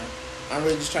right now. I'm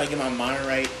really just trying to get my mind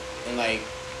right and like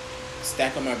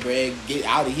stack on my bread, get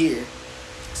out of here.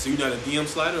 So you not a DM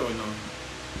slider or no?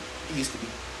 It used to be.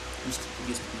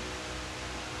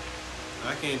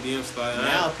 I can't DM slide.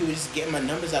 Now people just getting my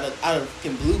numbers out of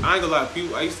fucking blue. I ain't gonna lie,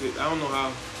 people. I don't know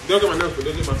how. They'll get my number, but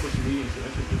they'll get my social media. So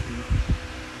that shit pisses me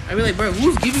off. I be like, bro,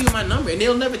 who's giving you my number? And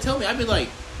they'll never tell me. I be like,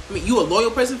 I mean, you a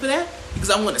loyal person for that? Because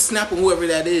I want to snap on whoever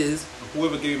that is.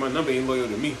 Whoever gave you my number ain't loyal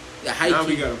to me. Yeah, how now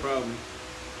we got a problem.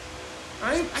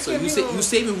 So you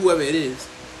saving whoever it is.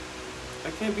 I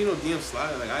can't be no DM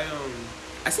slider. Like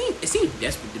it seems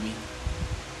desperate to me.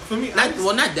 For me,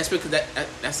 not desperate because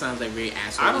that sounds like very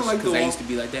asshole. I don't like because I used to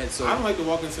be like that. So I don't like to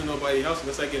walk into nobody's house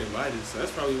unless I get invited. So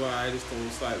that's probably why I just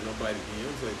don't slide with nobody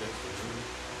DMs like that.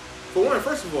 For one,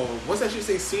 first of all, once that shit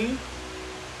say seen,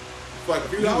 for like a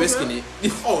few hours, risking it.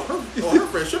 her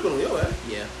friend tripping on your ass.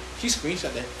 Yeah, she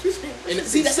screenshot that. And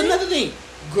see, that's another thing.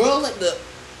 Girl, like the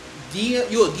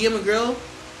DM, you'll DM a girl,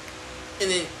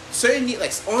 and then certain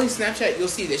like only Snapchat you'll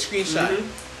see the screenshot.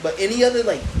 Mm-hmm. But any other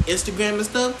like Instagram and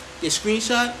stuff, they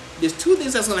screenshot. There's 2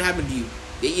 things that's gonna happen to you.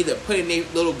 They either put in their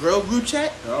little girl group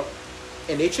chat,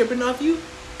 and they tripping off you.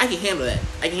 I can handle that.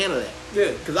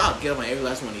 Yeah, because I'll get on every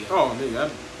last one of you. Oh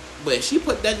nigga. But if she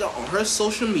put that on her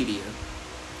social media.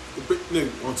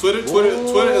 Nigga, on Twitter, Twitter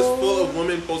is full of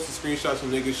women posting screenshots of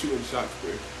niggas shooting shots,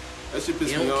 bro. That shit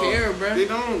pisses me off. They don't care, bro. They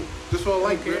don't. Just for a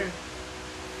like, bro.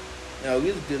 No,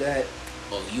 we just do that.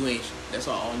 Oh, you ain't. That's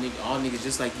all niggas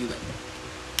just like you. Like,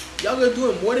 y'all gonna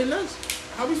do it more than us.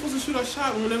 How we supposed to shoot our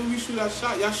shot whenever we shoot our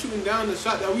shot? Y'all shooting down the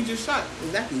shot that we just shot.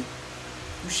 Exactly.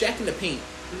 You shacking the paint.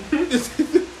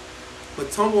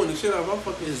 But tumbling the shit out of our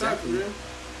fucking shot, man.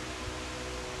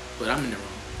 But I'm in the wrong.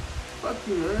 Fuck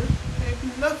you, man. Can't do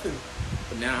nothing.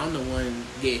 But now I'm the one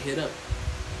getting hit up.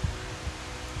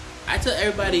 I tell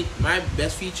everybody my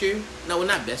best feature. No, well,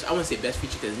 not best. I wouldn't say best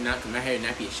feature because my hair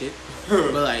nappy as shit.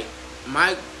 But like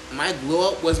my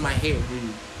glow up was my hair.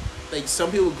 Mm-hmm. Like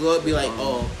some people glow up be like,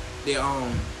 oh, they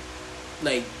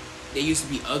like they used to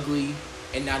be ugly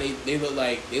and now they look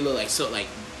like so like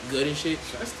good and shit.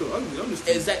 That's still ugly. I'm just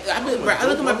exactly. I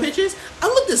look at my pictures. I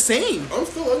look the same. I'm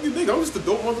still ugly, nigga. I'm just a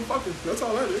dope motherfucker. That's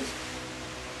all that is.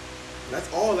 That's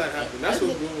all that happened.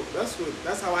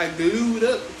 That's how I glued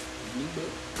up.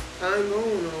 I ain't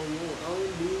going no more. I'm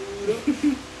glued up.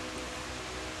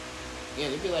 Yeah,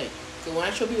 they be like, so when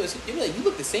I show people, they be like, you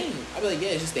look the same. I be like, yeah,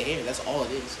 it's just the hair. That's all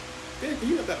it is. Yeah,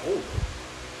 you're not that old, bro.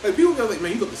 Like people go like,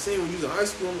 man, you look the same when you was in high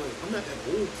school. I'm like, I'm not that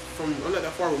old. I'm not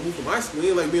that far removed from high school. It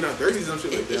ain't like being out 30s and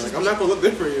shit like that. Like I'm not gonna look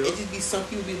different, you know. It just be some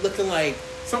people be looking like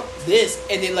this,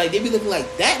 and then like they be looking like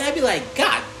that, and I be like,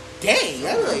 God dang!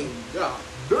 I'm like, God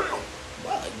damn!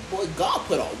 Wow, like, boy, God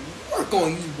put all work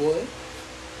on you, boy.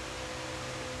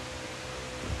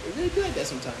 It really be like that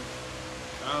sometimes.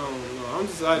 I don't know. I'm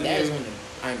just like that is one of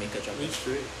the I ain't mean cut you off.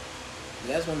 Straight.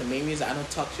 That's one of the main reasons I don't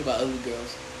talk shit about ugly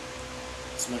girls.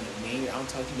 It's one of the main reasons I don't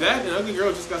talk to you about. That and ugly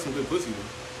girl just got some good pussy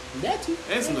though. That too.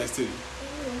 And some nice titties.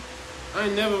 Yeah. I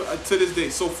ain't never to this day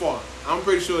so far. I'm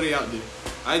pretty sure they out there.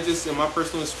 I just in my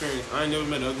personal experience, I ain't never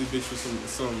met an ugly bitch with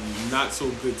some not so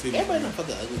good titties. Everybody don't fuck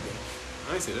an ugly girl.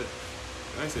 I ain't say that.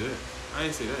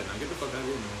 Now get the fuck out of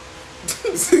here,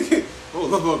 man.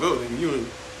 Oh, go. Then you.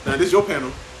 Now this your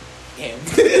panel. Yeah.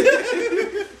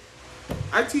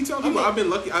 I teach y'all people. I've been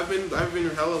lucky. I've been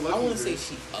hella lucky. I wouldn't say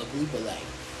she ugly, but like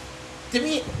to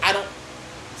me, I don't.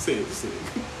 Say it.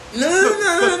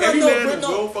 No. Every man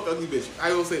will fuck ugly bitch.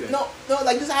 I will say that. No.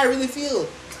 Like this is how I really feel.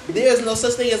 There's no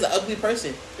such thing as an ugly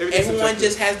person. Everyone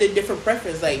just has their different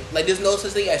preference. Like there's no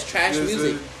such thing as trash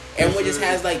music. Everyone just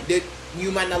has like you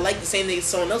might not like the same thing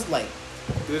someone else like.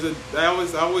 I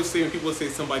always say when people say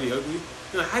somebody ugly,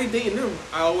 how you dating them?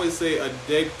 I always say a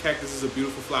dead cactus is a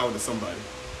beautiful flower to somebody.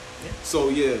 Yeah. So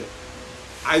yeah,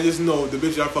 I just know the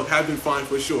bitch I fuck have been fine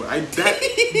for sure. That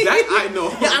I know.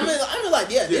 Yeah, I mean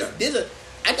like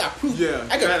I got proof. Yeah,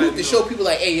 I got proof to show people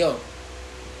like, hey yo,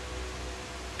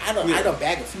 I don't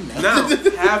bag a few now. Now,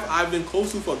 have I been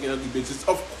close to fucking ugly bitches?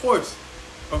 Of course.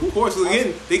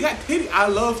 Again, they got titties. I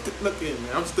love look at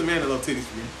man. I'm just a man that love titties,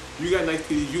 man. You got nice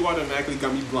titties. You automatically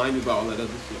got me blinded by all that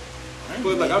other shit.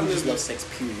 But like, I just love sex.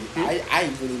 Period. I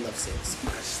really love sex.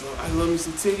 I love me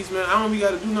some titties, man. I don't be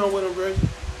gotta do nothing with them, bro.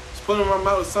 Just put them in my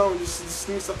mouth or something. Just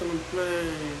give me something,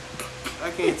 man.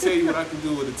 I can't tell you what I can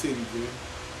do with a titty, bro.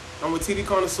 I'm a titty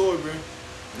connoisseur, bro.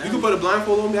 You can put a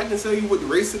blindfold on me. I can tell you what the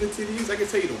race of the titty is. I can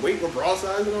tell you the weight, what bra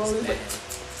size, and all this.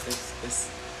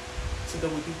 It's a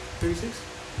double D, 36.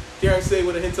 Dare I say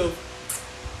with a hint of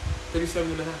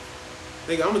 37 and a half.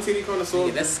 Nigga, I'm a titty connoisseur.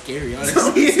 Yeah, that's scary, honestly.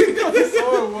 I'm a titty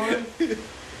connoisseur, boy.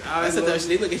 That's the shit.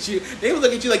 They look at you. They would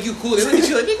look at you like you cool. They look at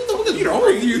you like, nigga, what the fuck is wrong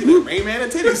with you? You Rain Man of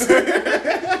Tiddays. I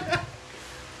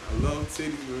love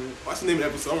titties, man. Watch the name of the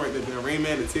episode. I'm right there, man. Rain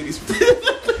Man of Tiddays.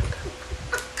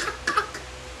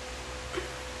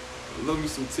 I love me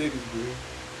some titties, bro.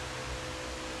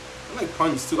 I like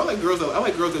puns too. I like girls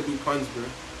that do puns, bro.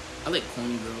 I like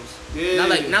corny girls. Yeah.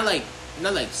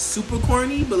 Not like super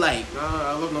corny, but like. Nah,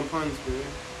 I love no puns, bro.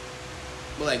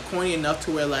 But like corny enough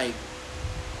to where like.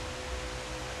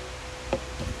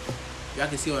 Y'all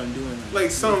can see what I'm doing. Like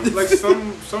some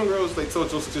girls like tell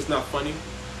jokes are just not funny,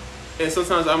 and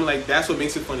sometimes I'm like that's what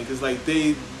makes it funny because like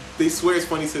they swear it's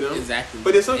funny to them. Exactly.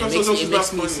 But then some girls tell jokes is not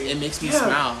funny. It makes me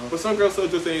smile. But some girls tell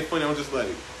jokes that ain't funny. I'm just like.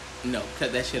 No,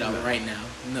 cut that shit out right now.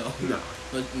 No.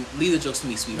 But leave the jokes to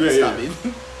me, sweetheart. Stop it.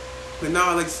 But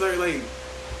nah, like, sorry, like,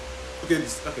 okay,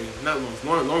 not Lawrence.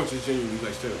 Lawrence is genuinely,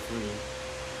 like, straight up funny.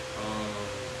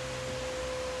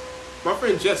 My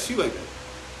friend Jess, she like that.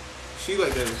 She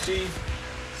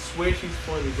swears she's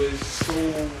funny, but it's so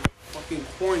fucking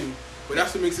corny. But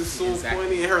that's what makes it so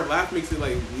funny, and her laugh makes it,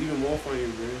 like, even more funny,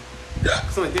 bro.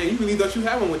 Cause I'm like, damn, you really thought you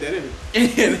had one with that, didn't you?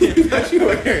 You thought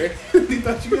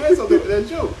you had something with that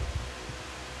joke.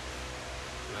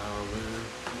 Nah,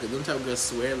 man. Them type of girls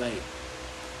swear, like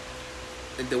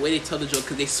the way they tell the joke,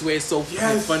 cause they swear it's so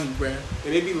fucking funny, bro. And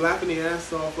they be laughing their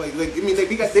ass off, like I mean, they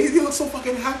look so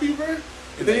fucking happy, bro. And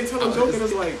then they tell a joke, and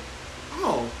it's like,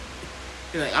 oh.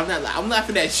 You're like, I'm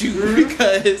laughing at you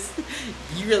because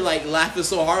you're like laughing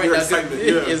so hard right now. Excitement,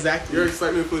 yeah. Exactly. Your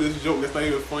excitement for this joke that's not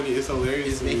even funny. It's hilarious.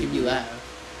 It's making me laugh.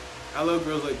 I love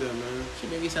girls like that, man. She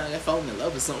made me sound like I fell in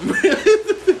love or something.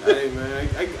 Hey, man,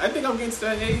 I think I'm getting to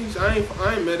that age. I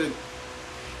ain't met a.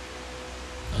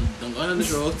 Don't go on the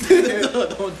road.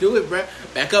 Don't do it, bro.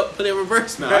 Back up, put it in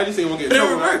reverse. Nah, I just ain't gonna get in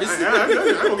trouble. I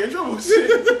don't get in trouble. Shit.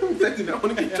 I don't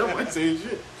want to get in trouble. I ain't saying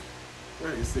shit.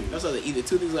 Right, you see. That's either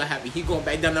two things gonna happen. He going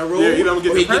back down that road. Yeah, you know, I'm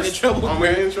getting in trouble. I'm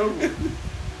getting in trouble.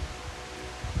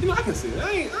 You know, I can see it.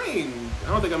 I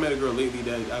don't think I met a girl lately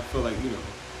that I feel like, you know.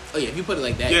 Oh yeah, if you put it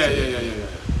like that. Yeah.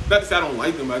 Not to say I don't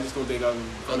like them, but I just don't think I'm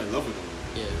in love with them.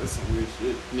 Yeah, that's some weird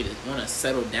shit. I mean, want to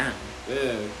settle down.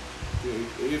 Yeah.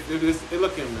 If it's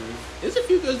looking, man. There's a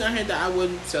few girls down here that I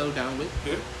wouldn't settle down with.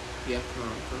 Yeah. Oh,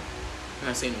 okay. I'm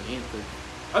not saying no names, but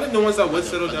I think the ones I would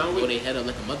settle down with. They head up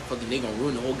like a motherfucker. They gonna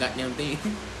ruin the whole goddamn thing.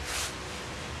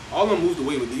 All of them moved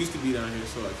away, but they used to be down here.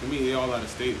 So like for me, they all out of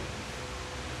state.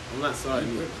 I'm not sorry.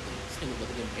 This nigga about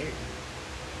to get married.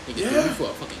 Nigga threw me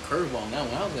for a fucking curveball now.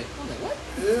 I was like, what?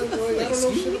 Yeah, boy, I don't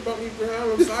know shit about me, bro. I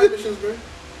don't side missions, bro.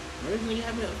 Remember you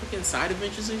having fucking side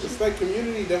adventures and shit? It's like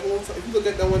Community. That whole time. If you look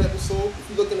at that one episode, if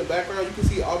you look in the background, you can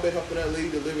see Abed helping that lady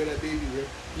deliver that baby, bro.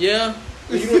 Yeah.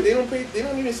 You know, they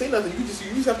don't even say nothing. You just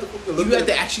have to look. You have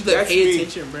to actually like pay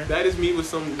attention, bro. That is me with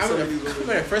some. I remember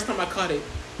the first time I caught it.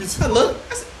 I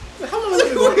looked. I said, how long was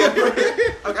it going on, bro?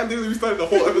 I literally started the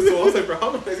whole episode. I was like, bro, how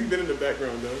long has he been in the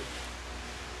background, though?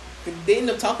 They end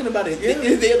up talking about it. Yeah.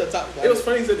 They end up talking about it. It was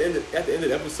funny at the end of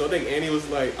the episode. I think Annie was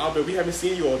like, Abed, we haven't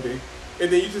seen you all day. And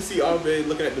then you just see Abed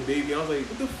looking at the baby. I was like,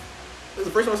 what the That's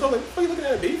the first time I saw it. Like, what are you looking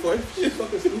at a baby for? She's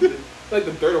fucking stupid. Like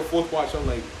the third or fourth watch, I'm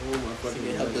like, oh my fucking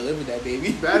god. Help deliver that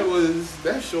baby. That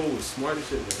show was smart as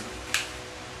shit, man.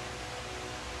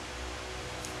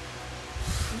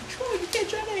 Troy, you can't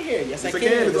drive out here. Yes, I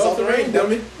can. It's all the rain,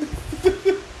 dummy.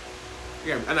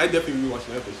 Yeah, and I definitely be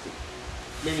watching that bitch too.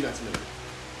 Maybe not tonight.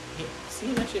 Yeah,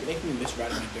 seeing that shit make me miss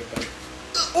riding my dirt bike.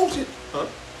 Oh shit! Huh?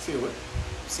 Seeing what?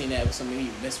 Seeing that with somebody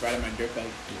you miss riding my dirt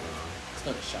bike. It's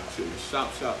not a shop.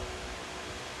 Shop.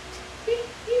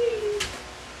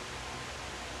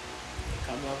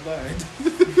 Come off guard.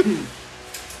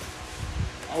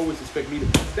 Always expect me to.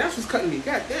 That's what's cutting me.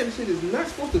 God damn, this shit is not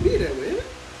supposed to be that way, isn't it?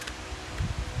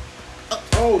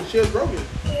 Oh, the chair's broken.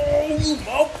 Oh, you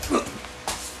mouth.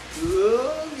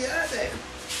 Oh, goddamn.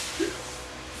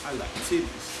 I like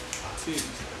titties.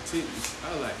 Titties.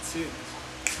 I like titties.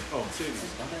 Oh,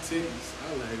 titties.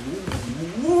 I like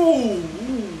woo.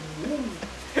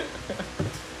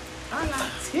 I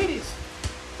like titties.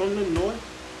 From the north,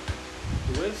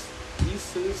 west,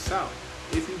 east, and south.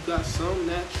 If you got some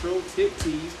natural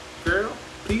titties, girl,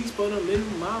 please put them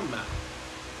in my mouth.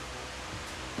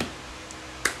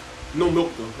 No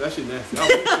milk though. That shit nasty. I'll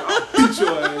beat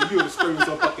your ass. You would scream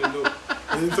some fucking milk.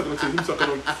 And him sucking on titties. Him sucking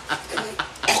on.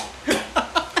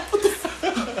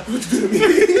 What you do to me?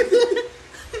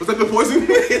 Was that the poison?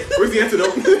 Where's the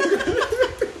antidote?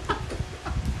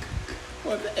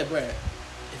 What that, bruh?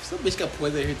 If some bitch got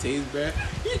poison in her taste, bruh,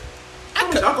 How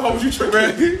much alcohol was you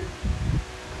drinking?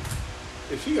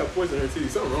 If she got poison in her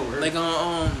titties, something wrong with her. like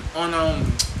on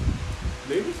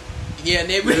Neighbors? yeah,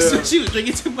 neighbors. Yeah. So she was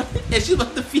drinking too much, and she was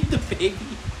about to feed the baby.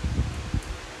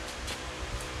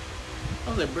 I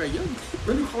was like, bruh, yo,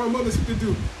 When you call my mother, what to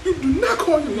do? You do not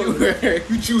call your mother.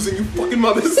 You choosing you fucking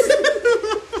mothers.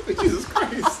 Jesus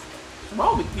Christ. what's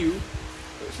wrong with you?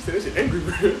 She said that shit angry,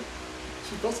 bro.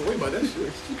 She felt some way about that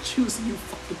shit. You choosing you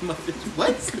fucking mother?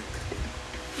 What?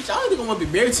 Bitch, I don't think I want to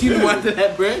be married to you after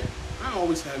that, bruh. I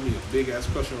always had me a big ass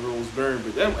crush on Rose Byrne,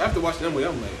 but then, after watching that movie,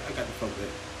 I'm like, I got to fuck that.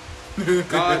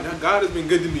 God has been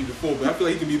good to me before, but I feel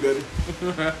like he can be better.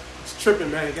 It's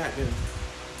tripping, man. Goddamn.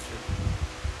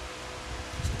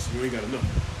 So you ain't got enough.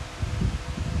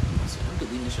 I'm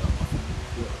deleting this shit off my phone.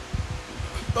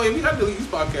 Oh yeah, we have to delete this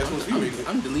podcast once we make it.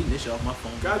 I'm deleting this shit off my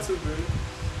phone. Got to, man.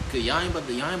 Cause y'all ain't about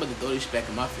to throw this shit back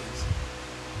in my face.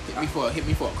 Hit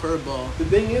me for a curveball. The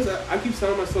thing is, I keep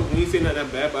telling myself when you say not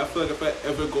that bad, but I feel like if I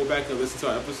ever go back and listen to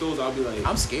our episodes, I'll be like,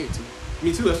 I'm scared too.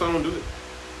 me too. That's why I don't do it.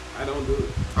 I don't do it.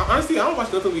 Honestly, I don't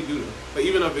watch nothing we do though. Like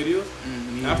even our videos.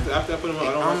 Yeah. After I put them on,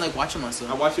 I don't watch, like watching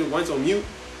myself. I watch it once on mute.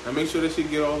 I make sure that shit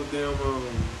get all the damn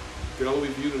get all the way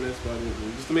viewed, and that's about it.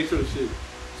 Man. Just to make sure the shit is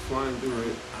flying through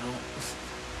right.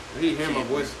 I hate hearing my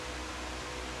voice.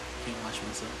 Can't watch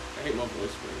myself. I hate my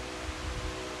voice, man.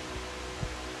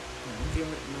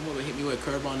 Remember hit me with a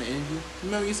curve on the interview?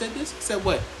 Remember you said this? You said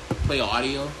what? Play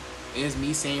audio. And it's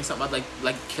me saying something about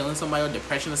like killing somebody or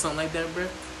depression or something like that, bro.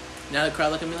 Now the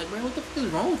crowd look at me like, bro, what the fuck is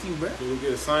wrong with you, bro? Can we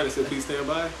get a sign that says please stand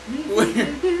by?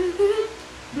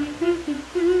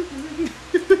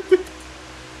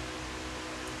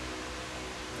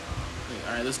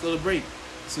 Alright, let's go to break.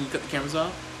 So we cut the cameras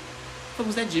off. What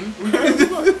was that, Jimmy? Let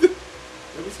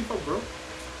me see, fuck, bro.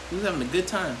 He was having a good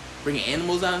time. Bringing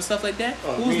animals out and stuff like that.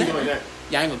 Oh, Who was we ain't that? doing that.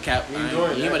 Yeah, I ain't gonna cap. We ain't doing You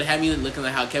that. ain't about to have me looking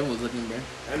like how Kevin was looking, bro.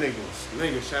 That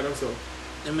nigga shot himself.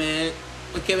 And man,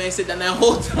 but Kevin ain't sit down that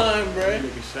whole time, bro. That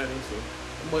nigga shot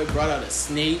himself. That boy brought out a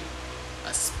snake,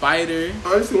 a spider.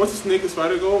 Honestly, once the snake and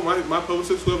spider go, my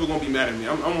publicist, whoever gonna be mad at me.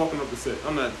 I'm walking up the set.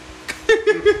 I'm not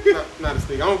not a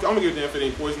snake. I'm gonna give a damn if it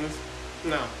ain't poisonous.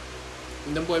 Nah.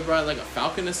 And then boy brought like a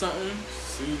falcon or something.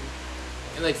 See.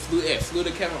 And like flew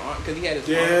to Kevin because he had his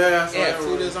Yeah, arm. I saw Yeah, that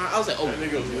flew to his arm. I was like, oh, That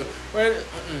nigga was good. Right?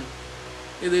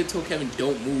 They literally told Kevin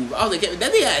don't move. I was like, Kevin,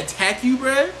 that nigga attack you,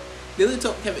 bro. They literally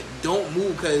told Kevin don't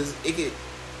move because it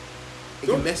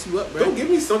can mess you up, bro. Don't give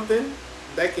me something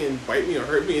that can bite me or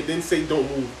hurt me and then say don't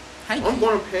move. I'm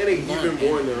going to panic even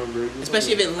more now, bro.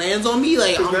 Especially if it lands on me,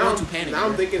 like I'm now, going to panic. Now I'm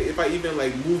bro. thinking if I even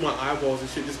like move my eyeballs and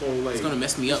shit, just gonna like It's gonna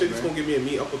mess me up, shit bro. just gonna give me a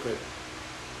mean uppercut.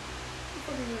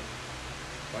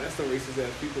 Wow, that's some racist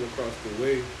ass people across the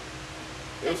way.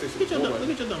 They don't say shit to nobody.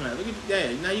 Look at your dumb ass.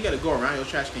 Yeah, now you gotta go around your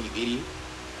trash can, you idiot.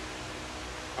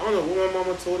 I don't know what my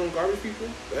mama told them garbage people,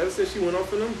 but ever since she went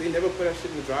off on them, they never put that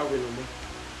shit in the driveway no more.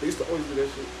 They used to always do that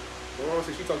shit. My mama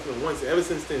said she talked to them once, and ever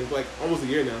since then, it's like almost a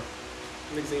year now.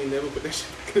 Niggas ain't never put that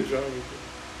shit back in the driveway.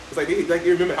 It's like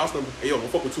they remember the house number. Hey yo, don't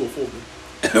fuck with 204,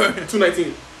 man.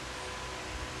 219.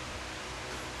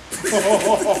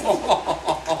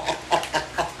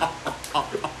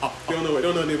 They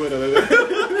don't know anybody like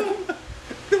that.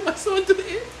 My son do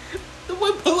it. The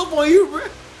boy pull up on you, bro.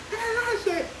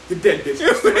 You're dead, bitch.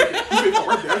 You stay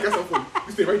right there. I got something for you.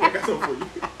 You stay right there. I got something for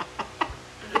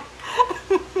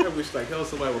you. I wish like hell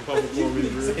somebody would pop up for me.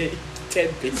 Dead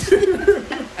bitch.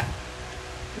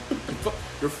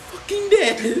 You're fucking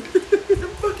dead. You're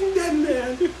fucking dead,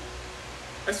 man.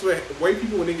 I swear, white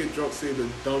people when they get drunk say the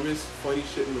dumbest, funny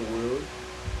shit in the world.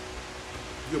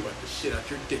 You're about to shit out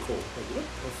your dick hole. Like, what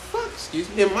the fuck? Excuse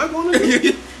me? Am I going to do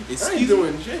it? I Excuse ain't me?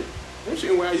 doing shit. I'm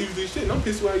shitting where I usually shit, and I'm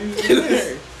pissed where I usually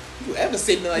piss. You ever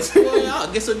say me like, boy,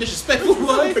 I'll get so disrespectful,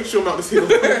 I'll boy. picture him out to see the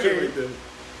shit right there.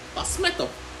 I'll smack the boy.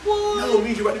 No, it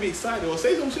means you're about to be excited. Or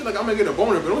say some shit like I'm gonna get a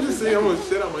boner, but don't just say I'm gonna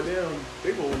shit out my damn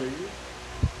dick hole, nigga.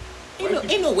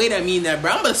 Ain't no way that mean that,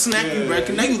 bro. I'm gonna smack you, bro.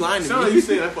 Cause now you lying to sound me. Like you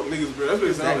saying I fuck niggas, bro. That's what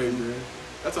it sound like, bro.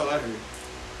 That's all I heard.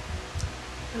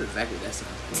 That's exactly what that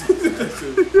sounds like.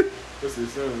 That's what it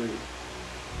sounds like.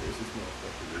 It's just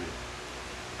motherfucker, bro.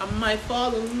 I might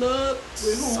fall in love.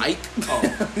 Psych. Oh.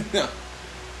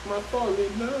 Might fall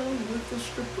in love with the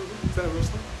stripper. Is that a real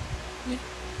song? Yeah.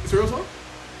 It's a real song?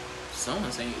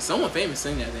 Someone famous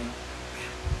sang that thing.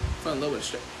 Fell in love with a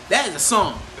stripper. That is a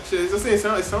song. Shit, it's just saying,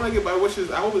 it sound like it by wishes.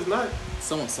 I hope it's not.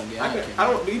 Someone sung it. I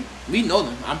don't be. We know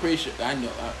them. I'm pretty sure. I know.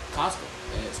 Costco.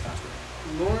 Yeah, it's Costco.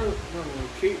 Lauren, no,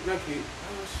 Kate, not Kate.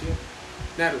 Oh shit.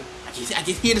 Natalie. I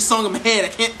just hear the song in my head. I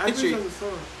can't picture it. The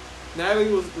song.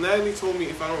 Natalie told me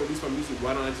if I don't release my music,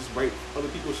 why don't I just write other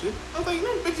people's shit? I was like,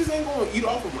 no, bitches ain't gonna eat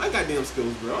off of my goddamn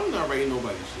skills, bro. I'm not writing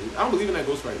nobody's shit. I don't believe in that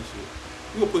ghostwriting shit.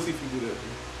 You a pussy if you do that,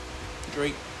 bro.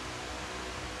 Drake.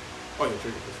 Oh yeah,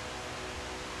 Drake.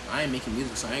 I ain't making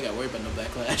music, so I ain't gotta worry about no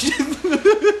backlash.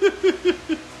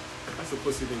 That's a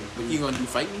pussy thing. But you gonna do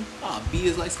fight me? Oh, beat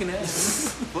his light skin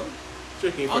ass.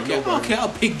 Drake ain't fight nobody. Okay, I'll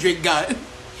pick Drake got.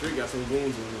 Drake got some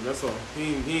goons on him. That's all.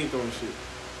 He ain't throwing shit.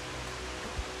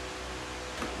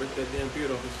 Rip that damn beard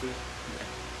off his shit.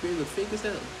 Beard look fake as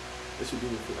hell. That should be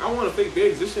fake. I want a fake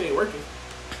beard because this shit ain't working.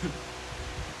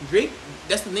 Drake,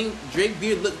 that's the thing. Drake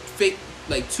beard look fake,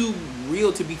 like too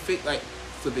real to be fake. Like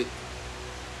flip it.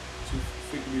 Too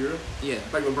fake to be real? Yeah.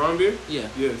 Like LeBron beard? Yeah.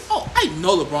 Yes. Oh, I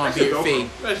know LeBron beard fake.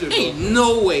 That shit ain't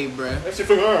no way, bruh. That shit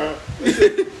from her.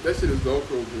 That shit is GoPro,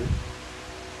 bro.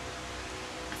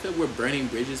 I feel like we're burning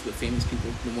bridges with famous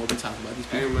people the more we talk about these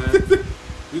people. Hey man,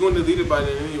 we gonna delete it by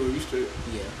then anyway. We straight.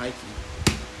 Yeah, high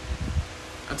key.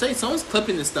 I'm telling you, someone's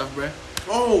clipping this stuff, bruh.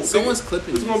 Oh, someone's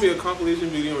clipping this. This is gonna be a compilation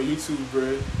video on YouTube,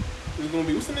 bruh. This is gonna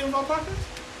be, what's the name of our podcast?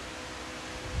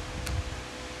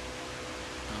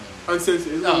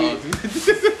 Uncensored.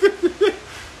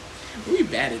 We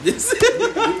bad at this.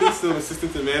 we need some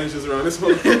assistants and managers around this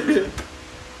motherfucker.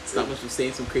 Stop us from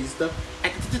saying some crazy stuff.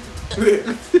 Cut it.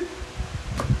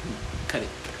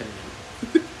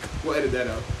 We'll edit that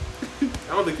out.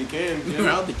 I don't think you can.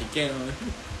 I don't think you can.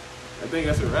 I think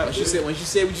that's a wrap. Once you say what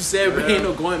you said, but ain't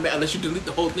no going back unless you delete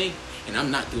the whole thing. And I'm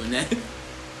not doing that.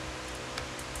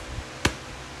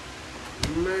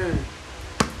 Man,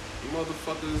 you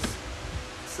motherfuckers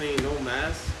saying no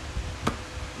mask.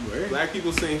 Where? Black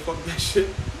people saying fuck that shit.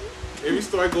 Every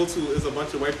store I go to is a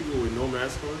bunch of white people with no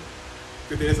mask on.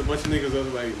 But then there's a bunch of niggas that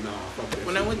was like, nah, fuck that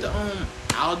when shit. I went to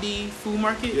Aldi food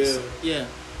market, yeah,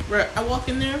 bro, I walk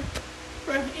in there,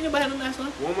 bro, ain't nobody have no mask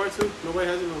on. Walmart too, nobody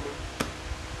has it no more.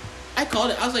 I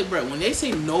called it. I was like, bro, when they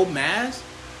say no mask,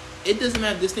 it doesn't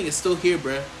matter if this thing is still here,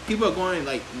 bro. People are going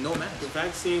like no mask. The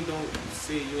vaccine don't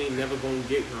say you ain't never gonna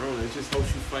get corona. It just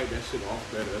helps you fight that shit off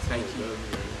better. That's how it does,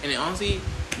 man. And honestly,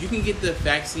 you can get the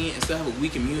vaccine and still have a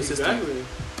weak immune system.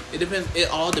 It depends. It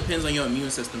all depends on your immune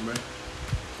system, bro.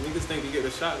 Niggas think you get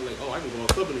a shot like, oh, I can go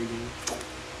clubbing again.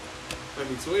 Like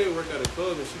Victoria worked at a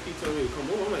club and she keep telling me to come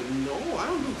over. I'm like, no, I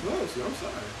don't do clubs. I'm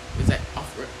sorry. It's like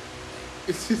off rip. I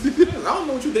don't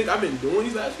know what you think I've been doing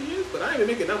these last few years, but I ain't been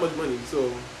making that much money.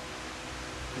 So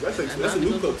that's a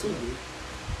new club too, dude.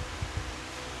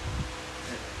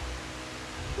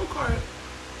 What car?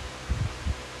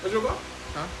 That's your car?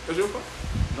 Huh? That's your car?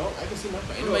 No, I can see my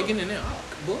car. Ain't nobody getting in there. Oh,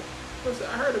 boy.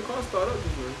 I heard the car start up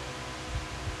this morning.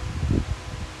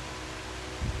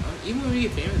 Even when we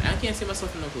get famous, I can't see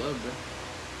myself in no club, bro.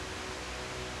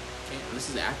 Can't. This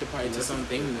is the after party to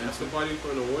something. After party for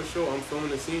an award show. I'm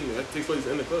filming the scene that takes place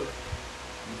in the club.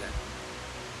 Exactly.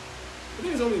 I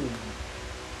think there's only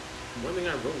one thing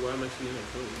I wrote while I'm actually in that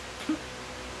club.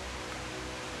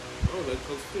 I don't like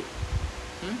close fit.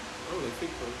 I don't like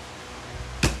fake clothes.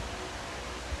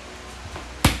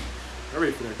 I'm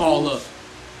ready for that. Ball cruise. up.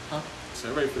 Huh? So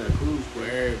I'm ready for that cruise, bro.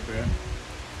 Word, bro.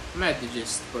 I'm gonna have to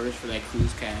just splurge for that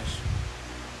cruise cash.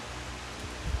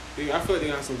 I feel like they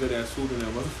got some good ass food in that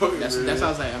motherfucker. That's how I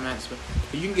was like, I'm at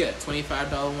to you can get a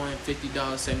 $25 one, $50,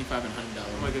 $75, and $100.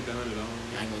 I might get the $100.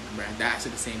 Yeah, I ain't gonna brand. That's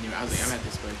at the same year. I was like, I'm at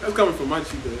this splurge. That's coming from my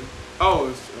cheap ass. Oh,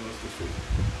 it's the street.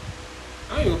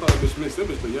 I ain't gonna call it bitch mix. That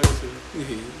bitch the youngest.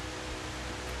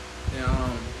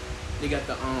 And they got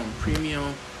the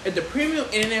premium. If the premium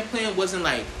internet plan wasn't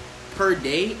like per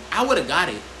day, I would have got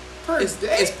it.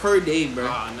 It's per day, bro.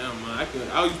 Ah, no, man.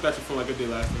 I'll use Spectrum phone like I did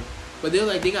last time. But they're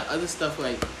like, they got other stuff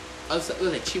like, it was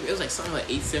like cheap. It was like something like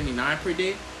 $8.79 per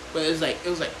day. But it was like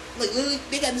literally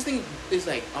they got this thing. It's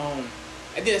like I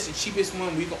think that's the cheapest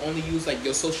one. We can only use like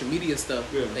your social media stuff,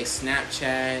 like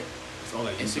Snapchat, all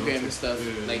like Instagram and stuff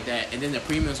like that. And then the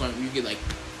premium one, you get like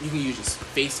you can use just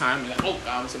FaceTime. Like, oh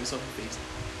God, I'm sending myself a face.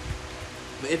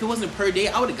 But if it wasn't per day,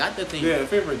 I would have got that thing. Yeah,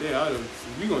 if it per day, I would have.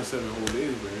 We going 7 whole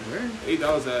days, bro.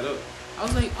 $8 add up. I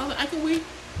was like, I can wait.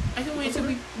 I can wait until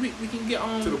we can get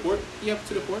on To the port? Yep,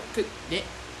 to the port.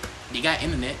 They got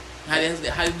internet. How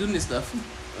they doing this stuff?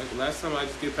 Like last time I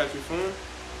just get past your phone,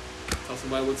 tell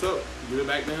somebody what's up, give it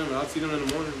back to him, and I'll see them in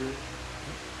the morning, man.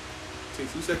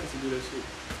 Take 2 seconds to do that shit.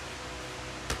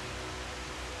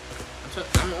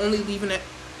 I'm only leaving that.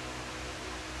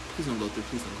 Please don't go through.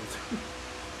 Please don't go through.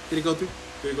 Did it go through?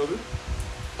 Did it go through?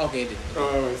 Okay, it did.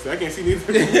 Oh, so I can't see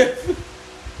neither. I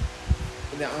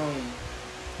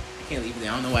can't leave it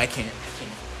there. I don't know why I can't.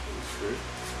 Sure.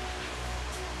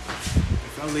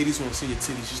 If y'all ladies want to see your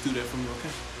titties, just do that for me,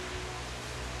 okay?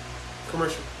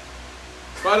 Commercial.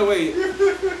 By the way,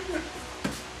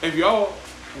 if y'all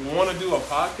want to do a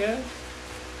podcast,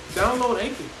 download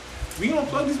Anchor. We don't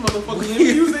plug these motherfuckers in.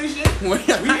 We use their shit. We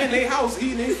in their house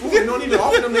eating their food. We don't even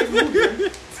offer them their food,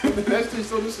 man. That's just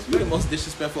so disrespectful. We're the most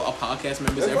disrespectful of podcast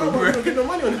members That's ever, why we bro. don't get no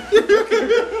money on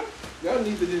it. Y'all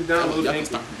need to just download Y'all can Anchor.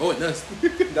 start promoting us.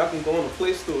 Y'all can go on the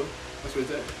Play Store. That's where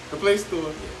it's at. The Play Store.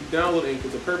 You download Anchor.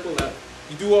 It's a purple app.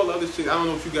 You do all the other shit. I don't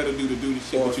know what you got to do this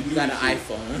shit, Or but you do got an this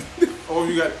shit. iPhone. Or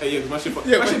you got, yeah, 'cause my shit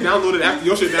downloaded after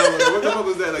your shit downloaded. What the fuck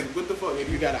was that? Like, what the fuck?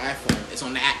 You got an iPhone. It's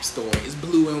on the App Store. It's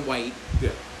blue and white.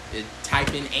 Yeah.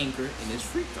 Type in Anchor and it's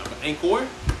free. Anchor,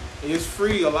 and it's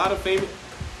free. A lot of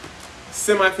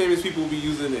semi-famous people will be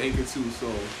using the Anchor too,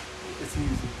 so it's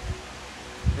easy.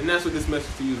 And that's what this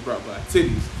message to you is brought by.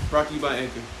 Tiddies, brought to you by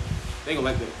Anchor. They ain't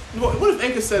gonna like that. What if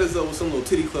Anchor set us up with some little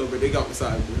titty club where they got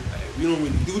beside me? Like, we don't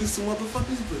really do this to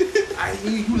motherfuckers, but I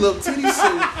hear you love titties,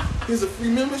 so here's a free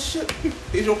membership.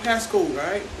 Here's your passcode,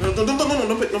 alright? No, don't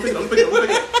pick it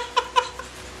up.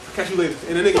 Catch you later.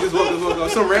 And the nigga just walk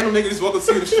up. Some random nigga just walk up to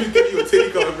you in the street, give you a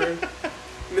titty cover, bro.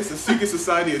 And it's a secret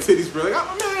society of titties, bro. Like,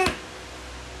 oh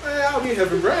man, I'll be in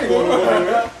heaven, bro. I ain't going nowhere,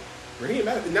 man. Raheem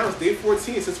Adams, now it's day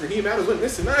 14 since Raheem Adams went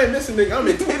missing. I ain't missing, nigga. I'm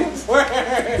in titties.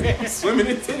 I'm swimming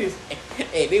in titties.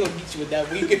 Hey, they gonna get you with that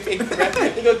when you get paid for that.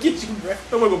 They gonna get you, bro.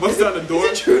 Someone gonna bust out the door.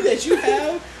 Is it true that you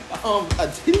have a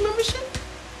titty membership?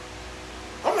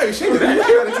 I'm not ashamed of that. I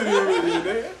got a titty membership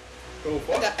today.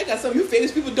 I got some of you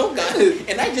famous people don't got it,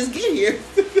 and I just get here.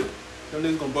 Them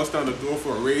niggas gonna bust down the door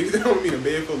for a raise. They don't mean a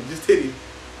bed full of just titties.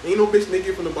 Ain't no bitch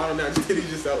naked from the bottom now, just titties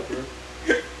just out, bro.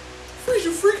 Freeze,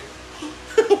 you freak.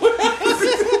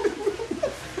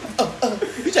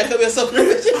 You try to cover yourself.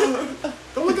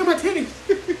 Don't look at my titties.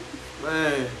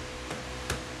 Man.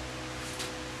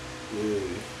 Yeah.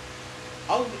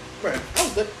 I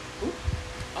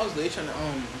was really trying to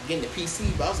get into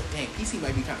PC, but I was like, dang, PC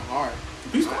might be kind of hard.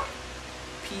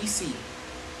 PC,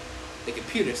 the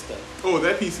computer stuff. Oh,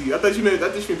 that PC. I thought you meant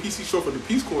PC short for the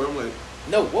Peace Corps. I'm like,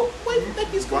 no, what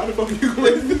that Peace Corps? why the fuck are you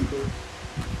going to Peace Corps?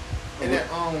 And then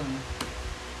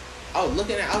I was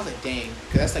looking at, I was like, dang,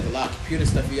 because that's like a lot of computer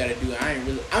stuff you gotta do.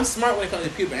 I'm smart when it comes to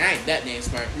computer, but I ain't that damn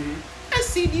smart. Mm-hmm. I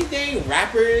see these dang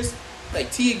rappers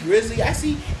like T Grizzly. I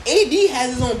see AD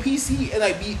has his own PC and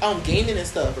like be gaming and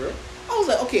stuff, bro. I was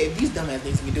like, okay, if these dumbass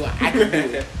things can do it, I can do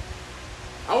it.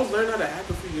 I was learning how to hack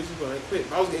a few years ago. I quit.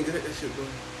 I was getting good at that shit, bro.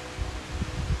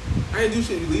 I didn't do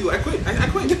shit illegal. I quit. I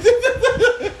quit.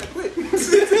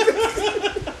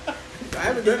 I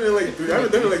haven't done it in like 3 years,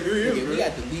 Okay, bro. we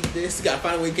got to delete this. We got to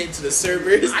find a way to get into the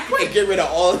servers and get rid of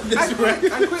all of this. I quit. I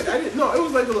didn't. No, it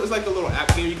was like it's like a little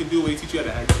app game you can do where you teach you how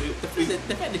to hack shit.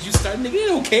 The fact that you started, nigga, they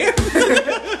don't care.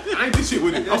 I ain't did shit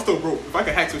with it. I'm still broke. If I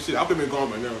could hack some shit, I've been gone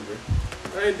by now,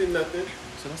 bro. I ain't did nothing.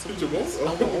 So that's Did you both?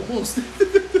 almost.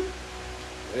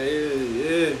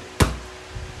 Yeah.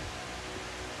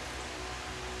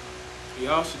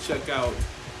 Y'all should check out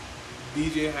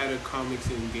DJ Hatter Comics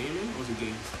and Gaming. Or was it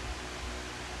games?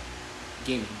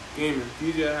 Gaming.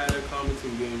 DJ Hatter Comics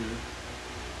and Gaming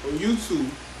on YouTube,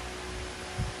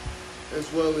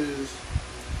 as well as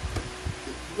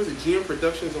was it GM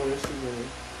Productions on Instagram.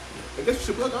 I guess we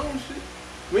should plug our own shit.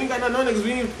 We ain't got nothing on it because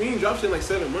we ain't dropped shit in like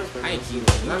 7 months. Right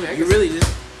now, You really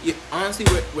just honestly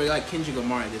we're like Kendrick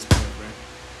Lamar at this point, bro.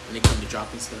 When it comes to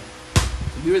dropping stuff,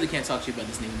 we really can't talk to you about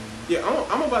this nigga no more. Yeah,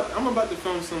 I'm about to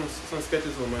film some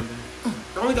sketches on Monday.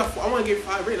 I want to get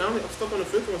 5 right now. I'm stuck on the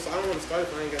 5th one, so I don't want to start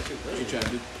if I ain't got shit done. What you trying to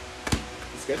do?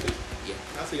 The sketches? Yeah.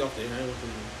 I'll see y'all there. I ain't want to.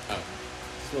 Oh.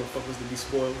 These motherfuckers to be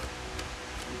spoiled.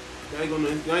 Y'all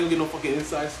ain't gonna get no fucking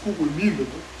inside scoop with me,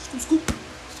 nigga. Scoop.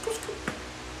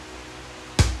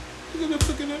 You gonna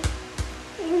fucking that?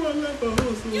 Oh, I love a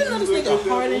hustle. You know this nigga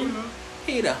Harden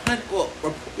paid $100.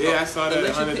 Well, yeah, I saw that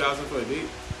allegedly 100,000 for a date.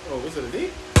 Oh, was it a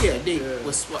date? Yeah, they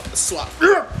was swap.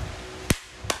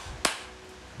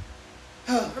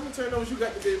 Let me turn on what you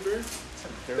got today, bro.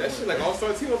 That shit like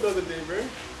all-star team up the other day, bro.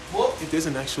 What? If there's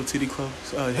an actual titty club,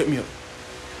 hit me up.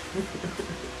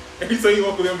 Every time you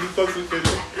walk with them, you fuck some shit.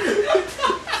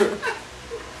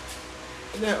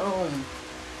 that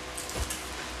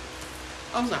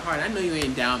I was like, Hard, I know you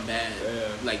ain't down bad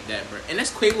like that, bro. And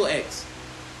that's Quavo X.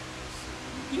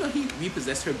 You know he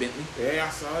repossessed her Bentley. Yeah, I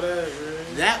saw that,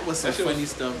 man. That was some funny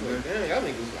stuff, bro. Damn, y'all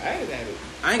niggas bad at it.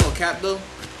 I ain't gonna cap though.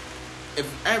 If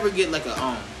I ever get like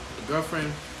a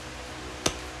girlfriend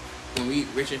when we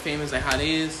rich and famous like how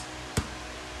they is,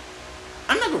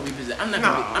 I'm not gonna repossess. I'm not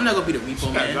gonna be the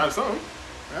repo man. Drive something.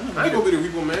 I ain't gonna be the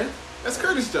repo man. That's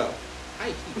Curtis' job.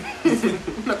 I'm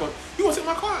not gonna. You want to take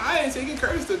my car? I ain't taking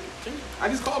Curtis to. I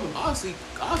just called him.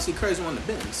 Obviously, Curtis wanted the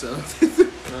Bentley, so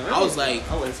I was like,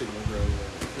 I wouldn't take my girl.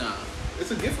 Nah.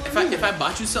 It's a gift for if I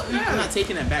bought you something, I'm not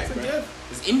taking that back, bro.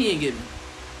 It's Indian giving.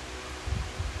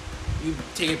 You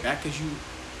take it back because you.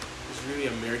 It's really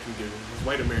American giving. It's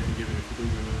white American giving. If you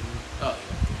believe it or not. Oh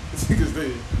yeah. It's because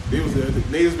they was there. The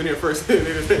natives been here first.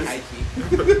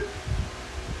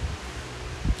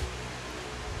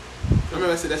 I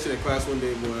remember I said that shit in class one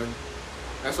day, boy.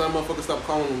 That's why motherfuckers stopped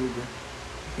calling me, bro.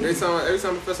 Every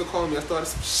time the professor called me, I started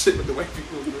some shit with the white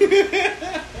people, bro.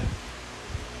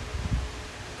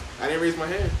 I didn't raise my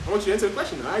hand. I want you to answer the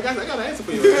question. I got an answer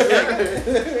for you.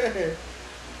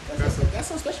 That's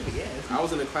so special, but yeah. I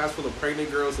was in a class full of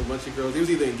pregnant girls, a bunch of girls. They was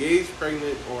either engaged,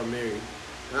 pregnant, or married.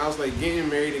 And I was like, getting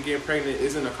married and getting pregnant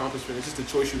isn't an accomplishment. It's just a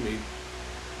choice you made.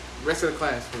 The rest of the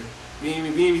class, bro. We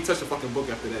didn't even touch a fucking book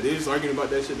after that. They just arguing about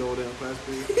that shit the whole damn class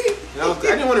period. And I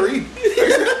didn't want to read.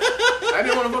 I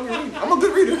didn't want to fucking read. I'm a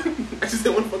good reader. I just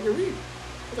didn't want to fucking read.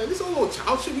 I was like, this old little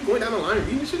child shit, you going down the line and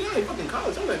reading shit? I ain't fucking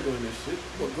college. I'm not doing this shit.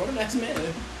 Well, grown ass man.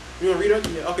 You want to read up?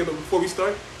 Yeah. Okay, but before we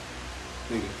start,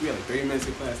 nigga, we had like 30 minutes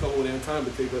in class. The whole damn time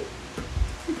to take up.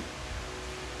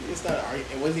 It's not an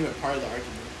argument. It wasn't even part of the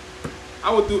argument.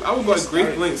 I would go at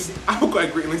great lengths. I would go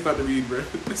at great lengths not to read, bro.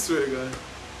 I swear to God.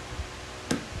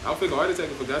 I'll fake a heart attack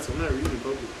if I got to. I'm not reading in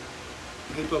public.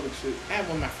 I hate public shit. I had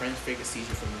one of my friends fake a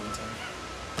seizure from me one time.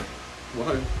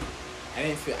 Why?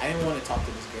 I didn't want to talk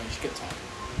to this girl and she kept talking.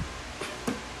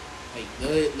 Like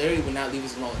literally would not leave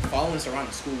us alone. Following us around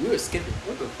the school. We were skipping.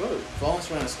 What the fuck? Following us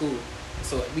around the school.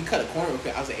 So we cut a corner real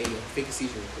quick. I was like, hey yo, fake a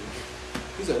seizure real quick.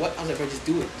 He was like, what? I was like, bro, just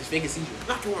do it. Just fake a seizure.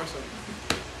 Knock your arse out.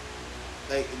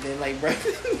 Like, then like, bro,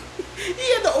 he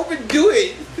had to overdo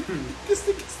it. This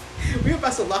nigga, we were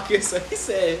about to lock yourself. So he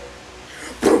said,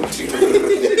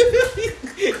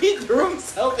 he threw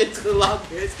himself into the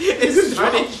lockers and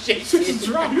started shaking. Just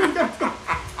drop. You ain't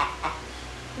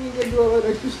gotta do all that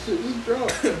extra shit. Just drop.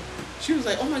 She was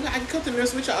like, oh my God, I can cut the mirror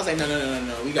switch. I was like, no.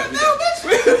 We got.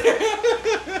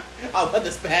 bitch. I'll let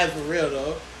this spaz for real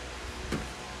though.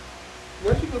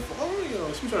 Why she been following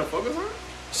you? She was trying to focus on?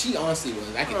 She honestly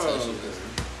was. I can tell she was.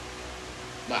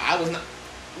 But I was not.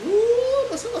 Ooh,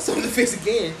 let's open the face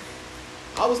again.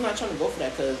 I was not trying to go for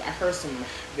that because I heard some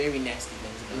very nasty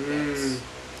things about that.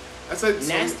 That's like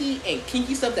nasty and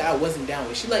kinky stuff that I wasn't down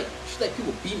with. She like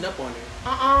people beating up on her.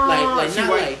 Like not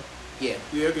white. like yeah.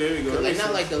 Yeah, okay, there you go. Like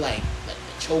not like the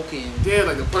choking. Yeah,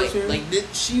 like the punching.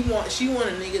 She want a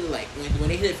nigga to like when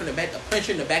they hit it from the back, to punch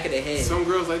her in the back of the head. Some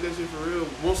girls like that shit for real.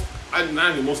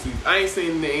 I ain't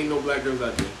saying there ain't no black girls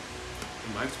out there.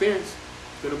 In my experience,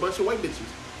 there's a bunch of white bitches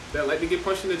that like to get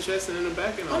punched in the chest and in the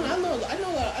back and all. I know a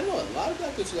lot of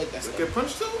black bitches like that stuff. Get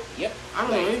punched too? Yep. I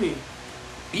don't know any.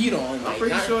 Beat on. I'm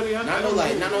pretty sure they. Not no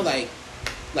like.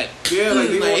 Yeah, like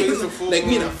they want like, like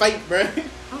we in a fight, bro. I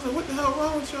was like, what the hell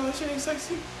wrong with y'all? That shit ain't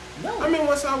sexy. No. I mean,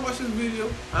 once I watched this video,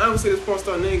 I don't say this porn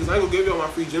star name because I ain't gonna give y'all my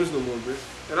free gems no more, bro.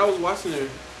 And I was watching her,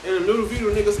 and in the middle of the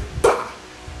video, niggas, bah!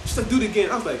 She's like, do it again.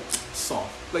 I was like,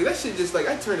 soft. Like, that shit just, like,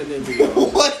 I turned it in video.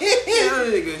 What? Yeah,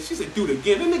 nigga, she said, do it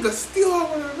again. That nigga still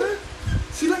out on her, man.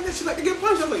 She like that. She like to get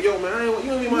punched. I was like, yo, man,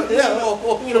 you don't need my,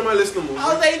 you know my list no more.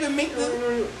 How was I even make this?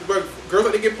 But girls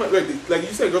like to get punched. Like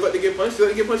you said, girls like to get punched. They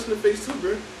like to get punched in the face too,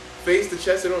 bro. Face, the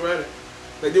chest, it don't matter.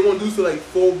 Like, they won't do so, like,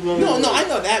 full blown. No, I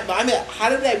know that, but I mean, how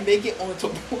did that make it onto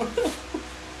porno?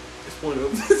 It's porno.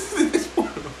 It's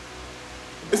porno.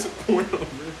 It's a porno,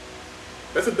 man.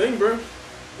 That's a thing, bro.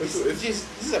 It's just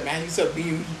imagine yourself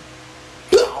being.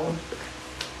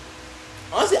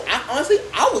 Honestly,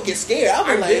 I would get scared. I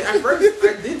would like. At first,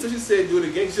 I did until she said do it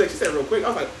again. She said it real quick. I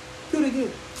was like, do it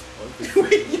again.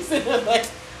 You said that like.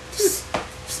 It's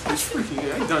freaky.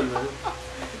 I ain't done, man.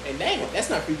 And that's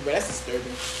not freaky, but that's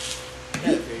disturbing.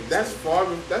 That's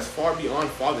far beyond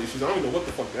father issues. I don't even know what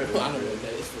the fuck that is. I don't know what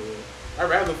that is for real. I'd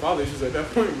rather father issues at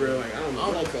that point, bro. Like, I don't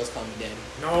like girls call me daddy.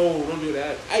 No, don't do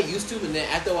that. I used to, but then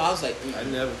after a while, I was like, I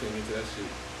never came into that shit.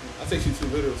 I take you too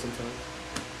literal sometimes.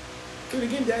 Do it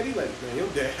again, daddy. Like, man, your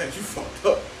dad had you fucked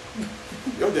up.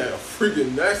 Your dad a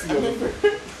freaking nasty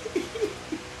motherfucker.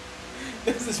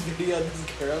 There's this video of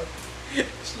this girl.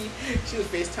 She was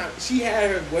FaceTime. She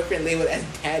had her boyfriend labeled as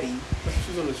daddy.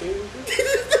 She was on the chain.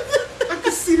 I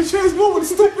could see the chains moving.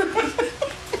 Stupid.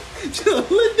 She's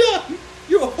like, Linda,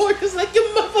 you're a whore just like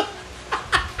your mother.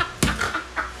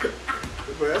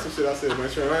 But that's the shit I said, my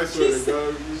friend. I swear to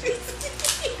God.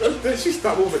 Then she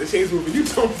stopped moving. The chains moving. You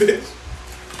dumb bitch.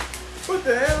 What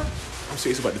the hell? I'm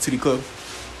serious about the titty club.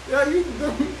 Yeah, you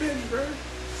dumb bitch, bro.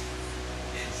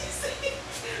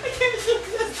 I can't do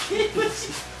that.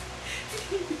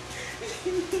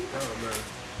 Oh man.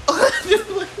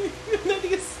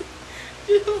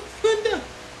 Linda,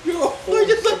 you're a whore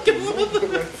just like your mother.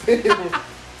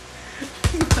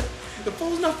 The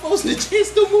phone's not frozen. The chain's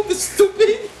still moving.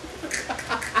 Stupid.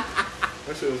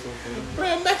 That shit was so funny. Bro,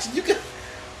 imagine you can.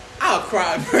 I'll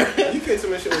cry, bro. You can't tell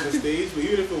me that shit was a stage, but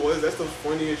even if it was, that's the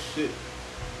funniest shit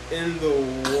in the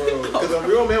world. Because a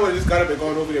real man would have just got up and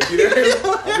gone over there. A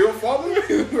real father? A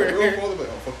real father, but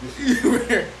oh, fuck this.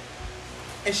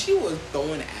 And she was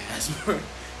throwing ass, bro.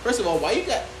 First of all, why you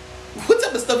got. What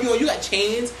type of stuff you on? You got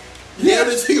chains nailed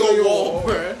into your wall,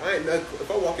 bro.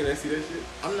 If I walk in and see that shit,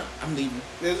 I'm leaving.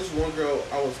 There's this one girl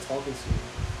I was talking to.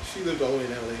 She lived all the way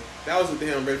in LA. That was the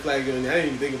damn red flag on there. I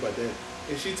didn't even think about that.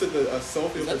 And she took a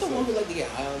selfie Is of that the herself. one who like to get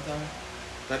high all the time?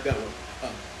 Not that one.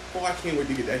 Oh, I can't wait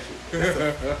to get that shit.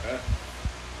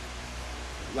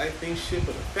 Life ain't shit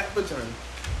but a fat vagina.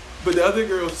 But the other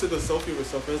girl took a selfie of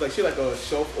herself. And it was like she had like a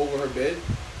shelf over her bed.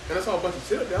 And I saw a bunch of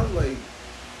shit up there. I was like,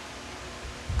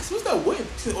 what's that wood?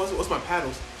 She said, what's my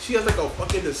paddles? She has like a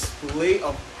fucking display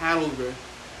of paddles, bro.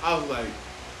 I was like,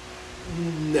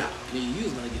 nah. Yeah, you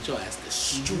was gonna get your ass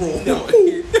destroyed. No.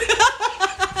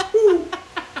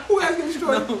 Who asked me to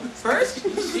destroy? No, first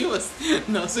she was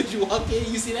no. So you walk in,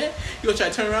 you see that? You gonna try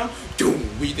to turn around? Doom.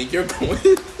 Where you think you're going?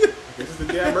 This is the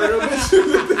day I murder a bitch.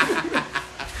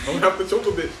 I'm gonna have to choke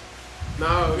a bitch.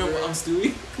 Nah, remember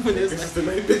Stewie? When there's like the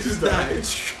night bitches died.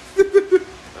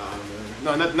 Nah,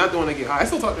 man. No, not the one that get high. I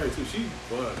still talk to her too. She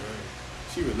blood, man.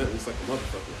 She relentless like a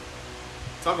motherfucker.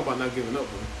 Talk about not giving up,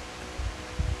 man.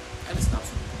 I just stopped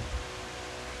something.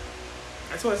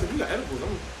 That's why I said you got edibles.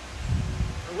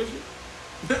 I'm with you.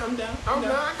 I'm down. I'm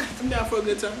down for a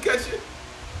good time. Catch it.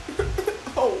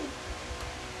 Oh.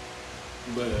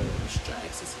 But try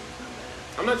ecstasy.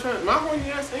 I'm not trying. My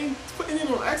horny ass ain't putting in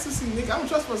on ecstasy, nigga. I don't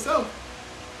trust myself.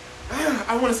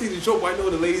 I want to say the joke, but I know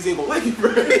the ladies ain't gonna like it,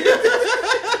 bro. I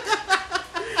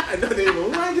know they ain't gonna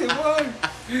like it, boy.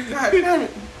 God damn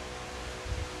it.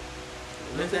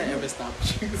 When's that ever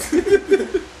stopped you?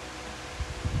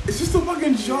 It's just a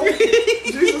fucking joke.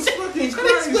 Jesus fucking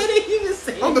Christ.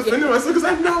 I'm defending myself because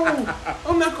I know.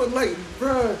 I'm not gonna like,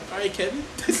 bruh. Alright, Kevin.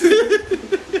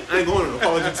 I ain't going to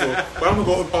apologize to him, but I'm gonna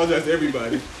go apologize to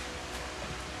everybody.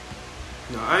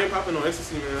 No, I ain't popping no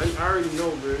ecstasy, man. I already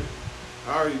know, bro. I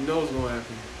already know what's gonna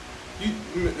happen.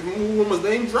 When my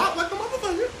name dropped like a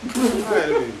motherfucker. I had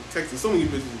to be texting so many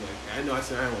bitches like, I know I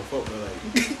said I don't want to fuck, but like,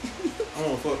 I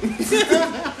want to fuck.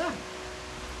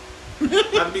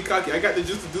 Not to be cocky, I got the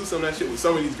juice to do some of that shit with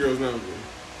some of these girls now, bro.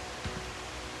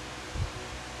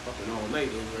 Fucking all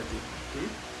night, though, right there.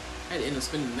 I had to end up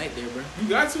spending the night there, bro. You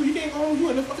got to. You can't go home. You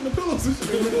in the fucking the pillows.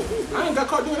 I ain't got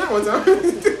caught doing that one time.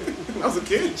 I was a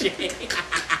kid.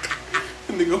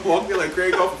 Nigga walked in like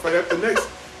Craig off right after next.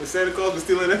 When Santa Claus was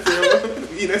stealing that film,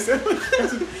 eating that sandwich.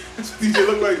 That's what DJ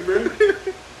looked like, bro.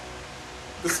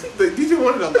 The DJ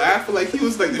wanted to laugh, but like he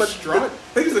was like distraught.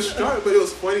 Like he was distraught, but it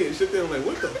was funny and shit. There, I'm like,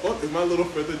 what the fuck is my little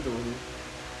brother doing?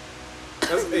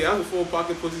 Hey, I was before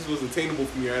pocket pussies was attainable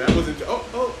for me, right? I wasn't. I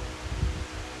don't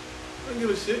give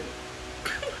a shit.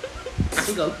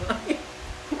 I'm gonna lie.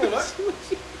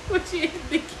 What you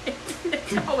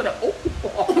thinking? I would have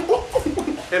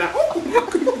and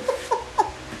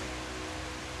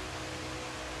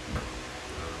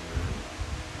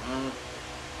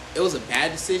it was a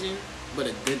bad decision, but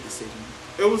a good decision.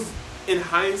 It was, in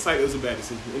hindsight, it was a bad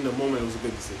decision. In the moment, it was a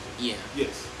good decision. Yeah.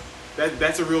 Yes.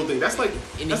 That's a real thing. That's like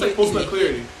post-nut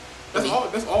clarity. That's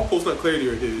all post-nut clarity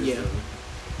right there. Yeah.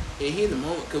 And here in the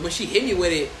moment, because when she hit me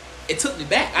with it, it took me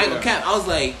back. I ain't gonna cap. I was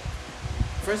like,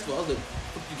 first of all, I was like,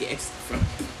 where you get ecstasy from?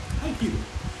 I get it.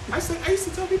 I used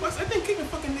to tell people, I think kicking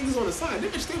fucking niggas on the side. They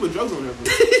bitch stay with drugs on her, bro.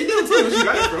 She never tell me where she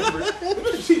got it from, bro. That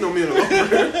bitch was cheating on me in the long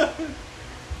run.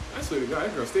 I swear to God,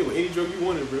 that girl stay with any drug you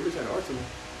wanted, bro. Bitch had an arsenal.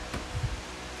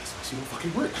 That's why she don't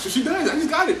fucking work. That's what she does. I just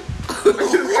got it.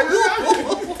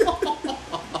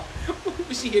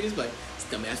 When she hit this, like, this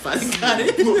dumbass finally got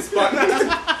it. Little spot.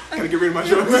 Gotta get rid of my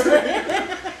drugs.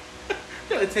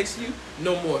 Gotta text you.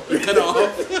 No more. Cut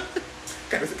off.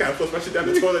 Gotta flush my shit down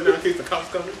the toilet now in case the cops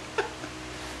coming.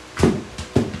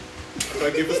 I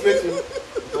give a snitching.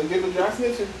 I give a dry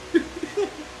snitching.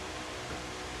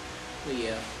 But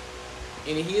yeah.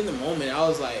 in the heat of the moment, I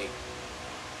was like,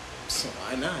 so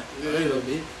why not? Yeah. A little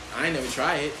bit. I ain't never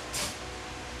tried it.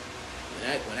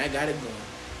 When I got it going,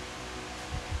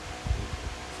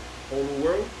 Whole new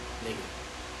world. nigga.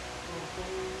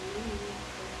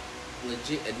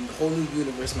 Legit, a whole new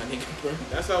universe, my nigga, bro.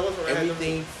 That's how it was when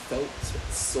Everything felt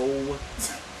so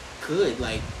good.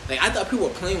 Like I thought people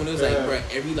were playing when it was like, bro,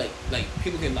 every like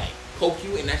people can like poke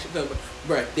you and that shit.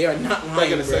 Bro, they are not lying.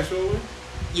 Like in a bro. sexual way.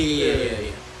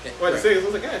 Yeah. Well, I say, I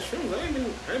was like, shrooms. I ain't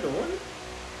been wanting.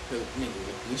 Nigga,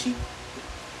 Gucci.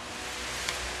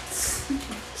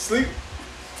 Sleep.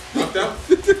 Knocked out.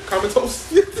 Comatose.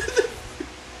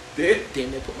 Dead.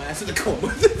 Damn, they put my ass in the coma.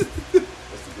 That's the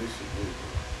good shit, dude.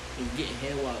 You getting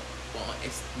head while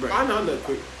bro. I know that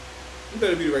quick. You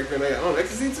better be the right kind of guy. On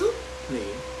ecstasy too?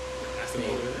 Nigga. That's the Nigga.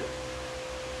 moment.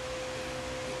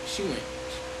 She went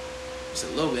just a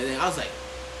little bit, and I was like,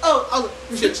 oh,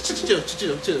 chill.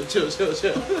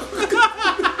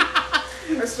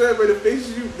 I swear, bro, the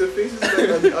faces like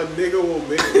a nigga will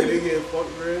make when they get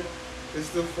fucked, bro. It's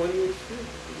the funniest shit.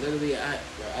 Literally, I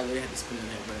literally had to spin in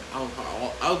that, bro.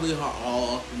 I was with her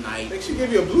all night. Like she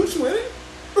gave you a blue chew in it?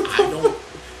 I don't.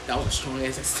 That was a strong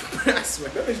ass extent, I swear.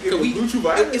 That bitch gave you a blue chew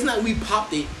vibe. It's not we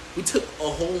popped it. We took a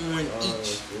whole one each.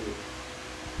 Shit.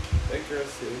 That girl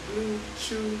said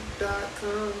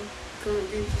bluechew.com. Come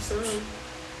get you some.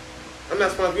 I'm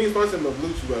not sponsored. We ain't sponsored by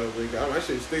Blue Chew, by the way. My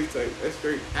shit stay tight. That's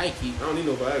great. I keep. I don't need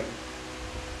no Viagra.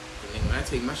 Nigga, when I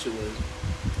take my shit was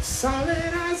solid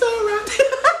as a rock.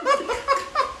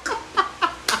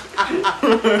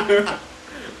 Nigga,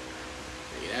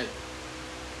 that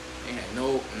they had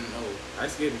no. I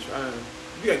scared to try them.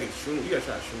 You gotta get shroom. You gotta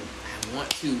try shroom. I want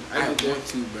to,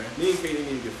 bro. Me and Kate didn't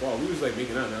even get far. We was like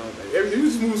making out now. Like everything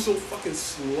was moving so fucking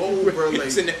slow, bro.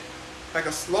 Like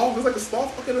a sloth. It's like a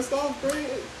sloth fucking a sloth, bro.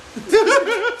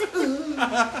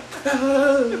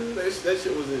 that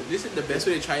shit was it. This is the best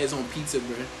way to try it is on pizza,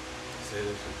 bro.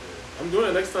 I'm doing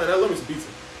it next time. I love me some pizza.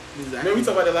 Exactly. Remember we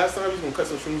talked about that last time? We was gonna cut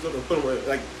some shrooms up and put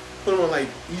them on like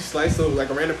each slice of like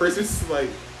a random person. It's like,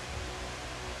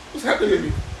 what's happening to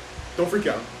me? Don't freak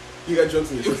out. You got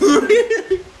drugs in your system.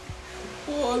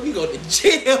 Boy, we go to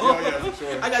jail. Yeah, for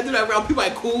sure. I gotta do that around people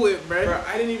I cool with, bro. Bro,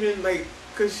 I didn't even like,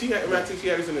 cause she had. I think she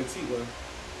had this in the tea, bro.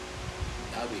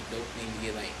 That would be a dope thing to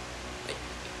get like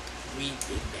 3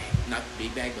 big bags, not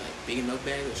big bag, but like big enough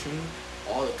bags of shroom.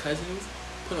 All the cousins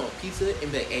put on pizza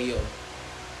and be like, "Hey yo,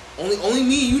 only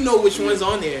me, you know which one's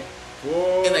on there."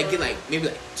 Whoa. And like get like maybe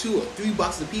like 2 or 3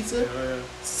 boxes of pizza. Yeah.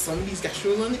 Some of these got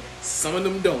shrooms on it, some of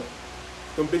them don't.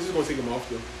 Them bitches gonna take them off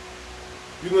though.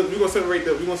 We gonna separate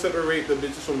the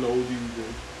bitches from the OGs.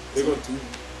 They're gonna do.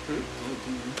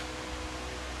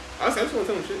 I just wanna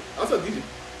tell them shit. I'll tell DJ.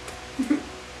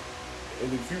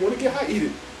 And if you wanna get high, eat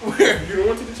it. If you don't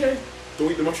want to take the chance, don't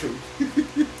eat the mushrooms.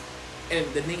 And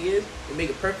the thing is, to make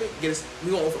it perfect, we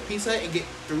gonna offer pizza and get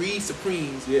 3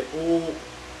 Supremes. Yeah. Oh.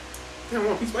 Damn, I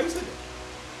want pizza. Why you said that?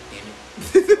 Damn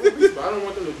it. But I don't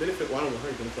want them to benefit. Well, I don't want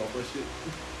her to benefit off that shit.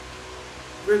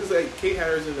 Because like Kate had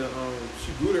hers in the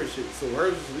she brewed her shit, so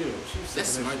hers was, you know, she was that's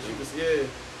smart. She was, yeah.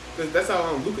 Because that's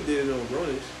how Luca did it on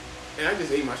Grownish. And I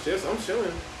just ate my shit, so I'm chilling.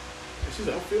 And she's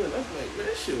like, I'm feeling. I'm like, man,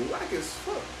 that shit whack as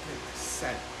fuck. And I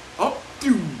sat up,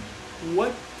 dude.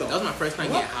 What the? That was my first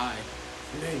time getting high.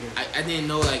 Nigga. I didn't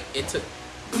know like it took.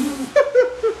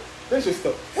 That's just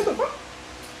stuff. What the fuck?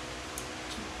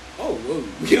 Oh whoa,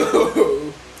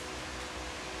 yo.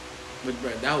 But bro,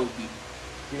 that would be.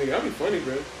 Nigga, that'd be funny,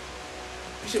 bro.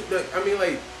 Shit, like, I mean,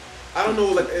 like, I don't know,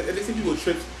 like, at least people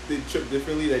trip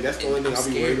differently. Like, that's the only thing I'll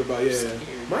be worried about. Yeah,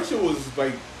 my shit was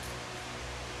like,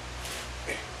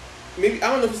 maybe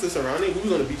I don't know if it's the surrounding. We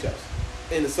was on the beach house,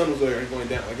 and the sun was already going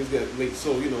down. Like, it's getting late,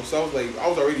 so you know, so I was like, I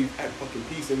was already at fucking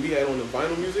peace, and we had on the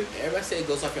vinyl music. Everybody say it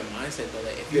goes off your mindset though.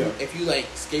 Like, if you like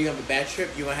scare you have a bad trip,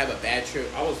 you gonna have a bad trip.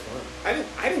 I was fine.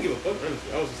 I didn't give a fuck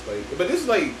honestly. I was just like, but this is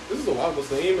a while ago,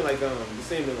 so even like the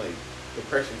same in like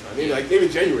depression time. Maybe like maybe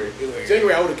January.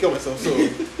 January I would have killed myself. So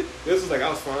this was like I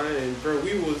was fine, and bro,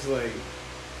 we was like.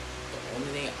 The only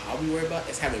thing I'll be worried about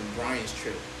is having Brian's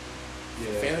trip.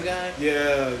 Yeah. Family Guy.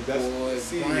 Yeah, that's. Boy,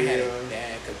 Brian had it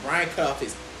bad because Brian cut off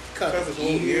his whole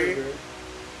ear. Bro.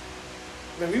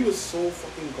 Man, we was so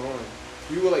fucking gone.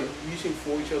 We were like reaching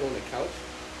for each other on the couch.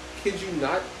 Kid you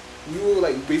not? We were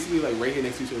like basically like right here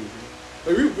next to each other.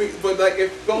 Like but like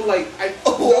it felt like I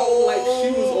felt like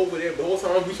she was over there the whole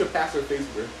time. We should pass her face,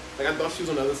 bro. Like I thought she was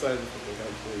on the other side of the fucking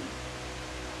couch. Like,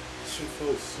 she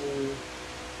felt so.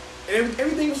 And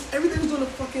everything was doing a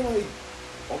fucking like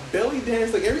a belly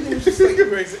dance. Like everything was just like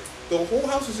the whole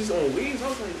house was just on waves. I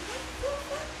was like,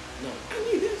 no, I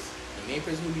need this. The main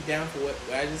person who be down for what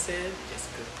I just said,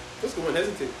 Jessica. Jessica wouldn't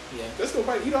hesitate. Yeah. Jessica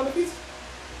probably eat all the pizza.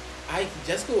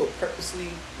 Jessica will purposely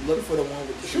look for the one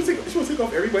with the She'll take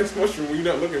off everybody's mushroom when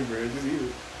you're not looking, bro. Just eat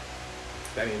it.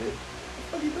 That ain't it.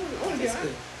 What the fuck you doing? I want to get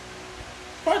high.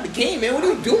 Part of the game, man. What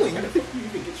are you doing? How the fuck do you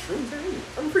even get shrooms?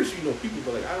 I'm pretty sure you know people,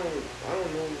 but like I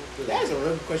don't know. That's a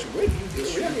real question. Where do you get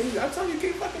shrooms? I'm telling you, you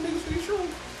can't fucking niggas for these shrooms.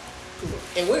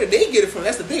 And where did they get it from?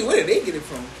 That's the thing. Where did they get it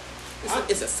from?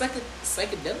 It's a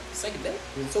psychedelic. Psychedelic.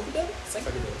 That's a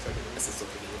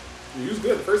psychedelic. You was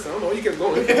good the first time. I don't know. You kept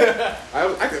going. I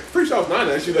pretty sure I was 9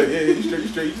 that shit. Like, yeah, you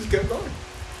straight. You just kept going.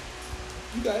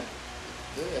 You got it.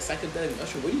 Yeah, psychedelic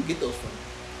mushroom. Where do you get those from?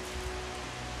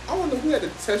 I wonder who had to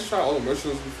test try all the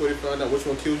mushrooms before they found out which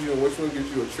one kills you and which one gives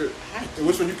you a trip. And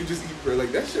which one you can just eat, bro.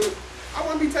 Like, that shit. I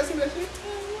want to be testing that shit.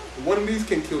 One of these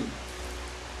can kill you.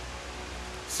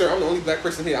 Sir, I'm the only black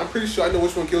person here. I'm pretty sure I know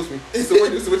which one kills me. So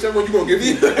whichever one you going to give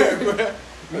me.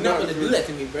 You're not going to do that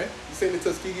to me, bro. This ain't the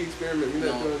Tuskegee experiment. You're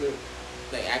not doing that.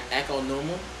 Like, act all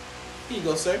normal. Here you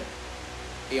go, sir.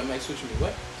 Hey, I'm like, switch me.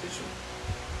 What? Switch me.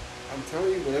 I'm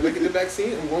telling you, whenever I get the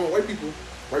vaccine, I'm going with white people.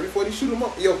 Right before they shoot him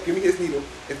up, yo, give me his needle.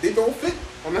 If they don't fit,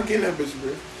 I'm not getting that bitch,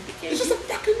 bro. It's just a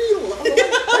fucking needle. Why you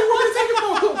want me to take it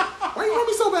for? Why you want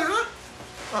me so bad, huh?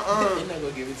 They're not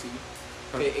gonna give it to you.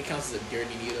 It counts as a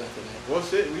dirty needle after that. Well,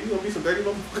 shit, we gonna be some dirty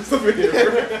motherfuckers up in here,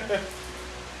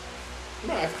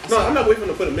 bro. No, I'm not waiting for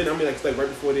them to put them in. I mean, like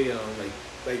right before they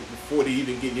like before they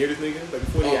even get near this nigga, like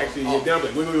before they actually get down,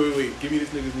 like wait, give me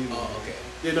this nigga's needle. Oh, okay.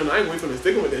 Yeah, no, I ain't waiting for them to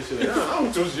stick him with that shit. Like, nah, I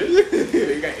don't want your shit.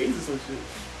 They got AIDS or some shit.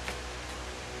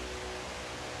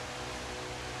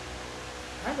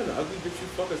 Having an ugly bitch you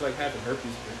fuck is like having herpes,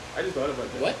 man. I just thought about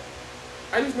that. What?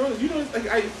 I just noticed, like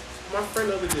my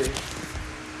friend the other day,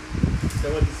 I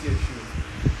went to see a shoe.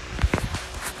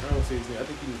 I don't say his name. I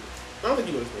don't think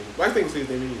he knows his name. But I think he say his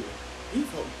name anyway. He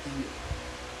felt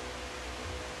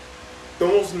the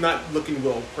most not looking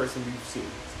well person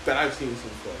that I've seen so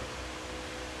far.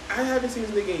 I haven't seen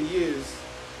this nigga in years,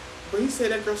 but he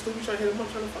said that girl still be trying to hit him up,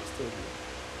 trying to fuck still.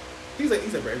 He's like,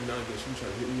 every now and then she be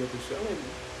trying to hit me up and shit. I'm like,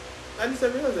 I just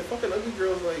realized that fucking ugly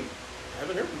girls like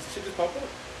having herpes. Shit just pop up.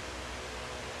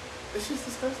 It's just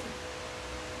disgusting.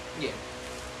 Yeah.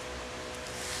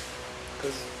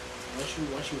 Because once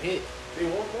you hit, they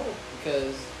want more.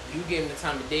 Because you gave them the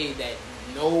time of day that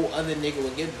no other nigga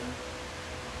would give them.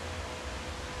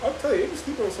 I'll tell you, they be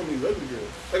sleeping on some of these ugly girls.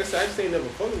 Like I said, I just ain't never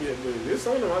fucked them yet, but there's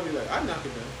some of them I'll be like, I'd knock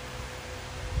it down.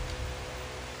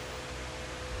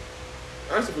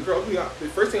 Honestly, for girls, the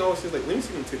first thing I always say is like, let me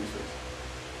see them titties first.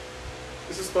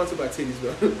 This is sponsored by Tiddies,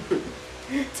 bro.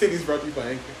 Tiddies brought to you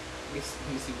by Anchor. Let me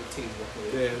see what titties work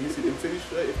with. Yeah, let me see them titties.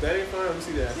 If that ain't fine, let me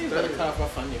see that. Titties gotta cut off our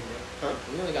funding, bro. Huh?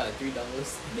 We only got like $3.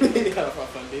 They cut off our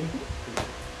funding.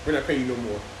 We're not paying you no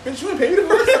more. Bitch, you ain't paying me the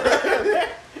first time.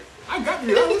 I got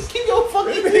you. Keep your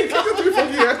fucking keep your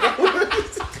fucking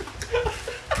ass.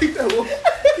 Keep that one.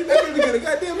 Keep that baby get a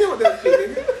goddamn meal with that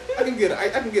shit, nigga. I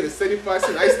can get a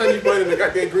 75-cent iced honey bun and a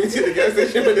goddamn green tea at the gas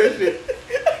station with that shit.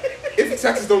 If the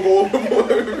taxes don't go over more.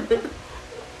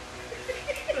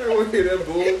 I don't want to hear that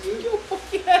bullshit. Yo,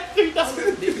 fucking ass $3,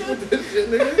 nigga. With that shit,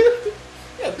 nigga.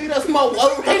 Yeah, $3 my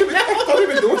wallet right now. I thought you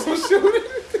been doing some shit with it.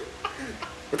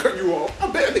 I cut you off. I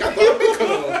thought I'd been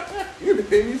cut off. You didn't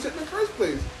pay me shit in the first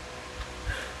place.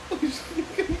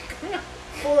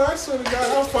 Oh, I swear to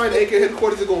God, I'll find Anchor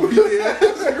headquarters are gonna beat their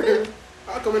ass.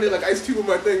 I'll come in there like Ice Cube with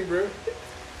my thing, bro.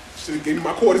 Should've gave me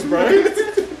my quarters, Brian.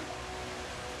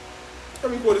 How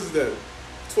many quarters is that?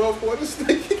 12 quarters?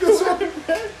 Keep your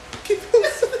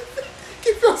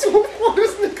 12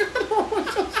 quarters, nigga. I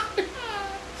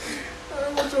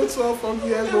don't want your 12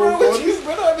 funky ass little quarters.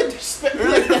 Bro, don't even disrespect me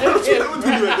like that. She never do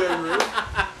you like that, bro.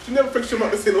 She never picture him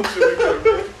out to say no shit like that,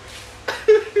 bro.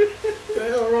 What the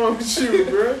hell wrong with you,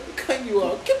 bro? Cut you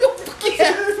off. Keep your fucking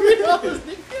ass $3,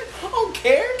 nigga. I don't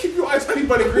care. Keep your ice honey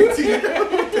bunny green tea,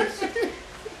 nigga.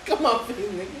 Come on, please,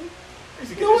 nigga.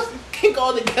 You know what? Kink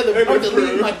all together, bro.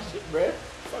 Delete my shit, bro.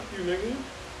 Fuck you, nigga.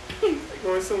 They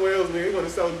going somewhere else, nigga. They going to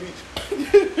South Beach.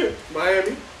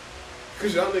 Miami.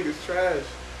 Cause y'all niggas trash.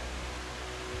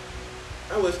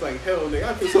 I was like, hell, nigga.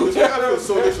 I feel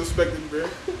so disrespected, bro.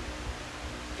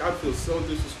 I feel so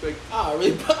disrespected. I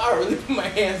really put my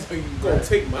hands on you, bro. You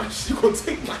gonna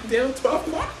take my damn 12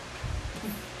 quarters?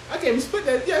 I can't even split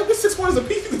that. Yeah, it was 6 quarters a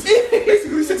piece.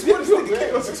 Basically 6 quarters. Nigga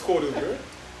can't go 6 quarters, bro.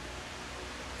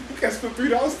 You can't split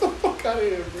 $3. The fuck out of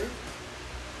here, bro.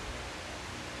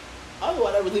 I don't know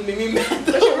why that really made me mad.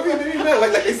 That shit really made me mad.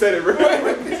 Like they said it, bro.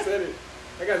 Like they said it.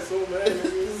 I got so mad, nigga.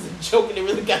 This is a joke and it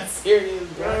really got serious,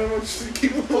 bro. I don't want you to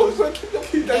keep it.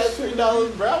 Keep that shit.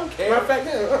 $3, bro. I don't care. Matter of fact,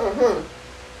 yeah,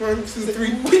 1, 2, 3.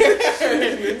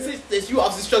 Since you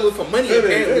obviously struggling for money,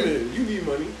 apparently. You need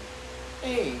money.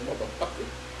 Hey, motherfucker.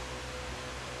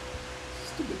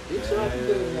 stupid bitch. You don't have to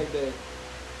do it like that.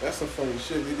 That's some funny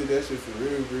shit. They did that shit for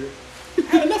real, bro. I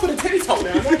had enough of the teddy talk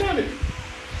now. I'm not done it.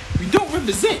 We don't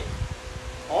represent.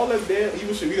 All that damn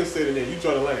evil shit we done said in there. You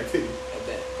draw the line at titties. Like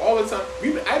that. All the time.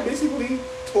 I basically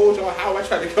told y'all how I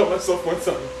tried to kill myself one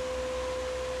time.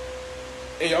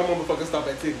 And y'all motherfuckers stop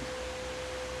at titties.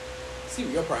 See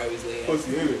where your priorities lay at.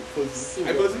 Pussy, innit? Pussy.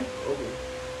 Hey, pussy? Okay.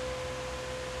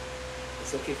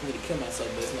 It's okay for me to kill myself,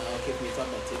 but it's not okay for me to talk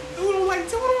about titties. Dude don't like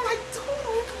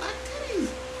titties.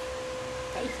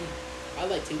 I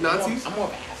like titties. Nazis? I'm more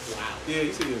of an ass. Wow. Yeah,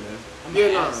 you said you're an ass. I'm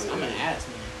an ass. I'm an ass,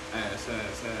 man. Ass.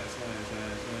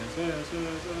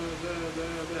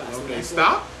 Okay, That's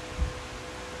stop.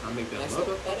 I'll make that That's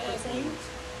mother. that ass on you.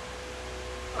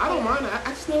 I don't mind. I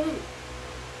just never.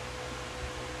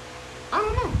 I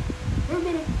don't know.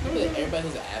 Everybody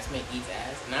who's an ass man eats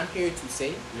ass, and I'm here to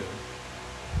say,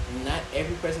 not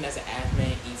every person that's an ass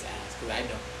man eats ass, because I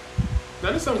don't.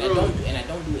 Now there's some and girls. I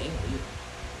don't do anal either.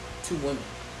 To women.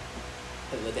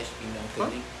 Let that should be known.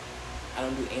 Cause I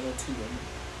don't do anal to women.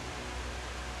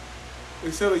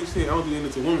 It sounds like you saying I don't do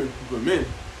anal to women, but men.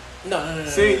 No.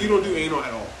 Saying you don't do anal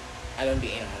at all. I don't do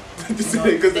anal at all. Because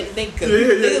niggas like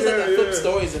to flip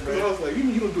stories and I was like,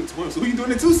 you don't do it to women, so who you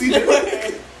doing it to,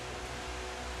 CJ?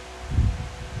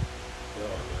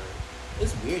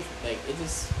 It's weird. Like, it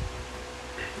just...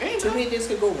 Ain't to me, this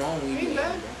could go wrong when you do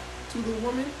that. anal, bro. To the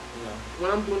woman? No.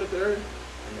 When I'm doing it to her? No.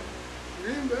 It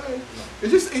ain't bad. No.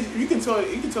 It's just, you can tell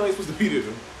you're supposed to beat it,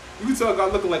 though. You can tell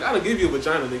God looking like, I done give you a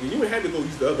vagina, nigga. You ain't had to go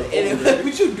use the other hole.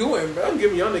 What you doing, bro? I'm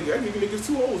giving y'all niggas, I give you niggas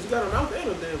 2 holes. You got a mouth and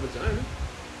a damn vagina.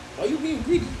 Why you being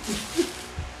greedy?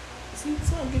 See, that's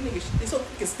why I'm getting niggas. They so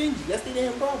fucking stingy. That's the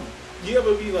damn problem. You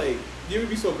ever be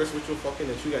so aggressive with your fucking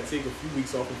that you gotta take a few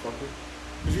weeks off and fucking?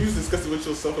 Because you was disgusted with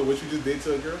yourself and what you just did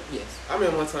to a girl? Yes. I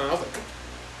remember one time, I was like,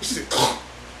 she said,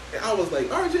 and I was like,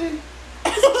 RJ. I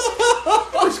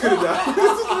wish could have died. RJ,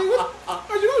 why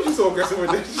was you so aggressive with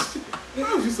that shit?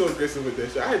 Why was you so aggressive with that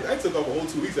shit? I took off a whole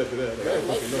 2 weeks after that. Like, I didn't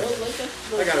fucking know.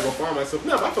 I gotta go find myself.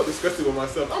 No, but I felt disgusted with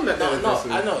myself. I'm not that aggressive.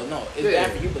 No, I know, no. It's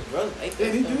bad for you, but girls like that.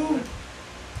 Yeah, they do.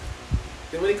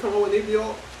 Then when they come over, they be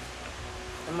all.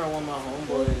 I remember one of my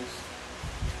homeboys.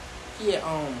 He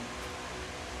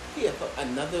had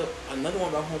another one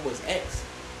of my homeboys' ex.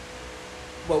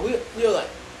 But we were like,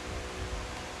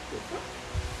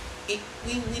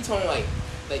 we told him like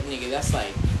nigga, that's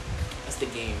the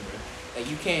game, bro. Like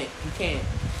you can't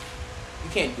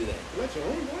do that. Let your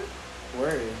own boy.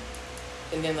 Word.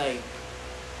 And then like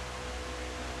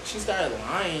she started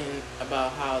lying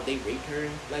about how they raped her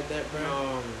like that,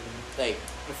 bro. Like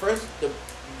the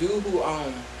dude who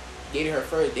dated her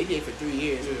first, they dated for 3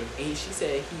 years, and she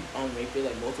said he raped her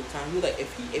like multiple times. He was like,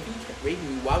 if he raped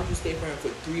me, why would you stay for him for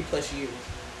 3+ years?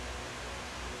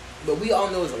 But we all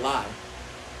know it's a lie.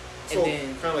 So and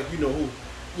then kind of like you know who?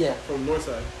 Yeah, from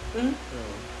Northside. Mm-hmm.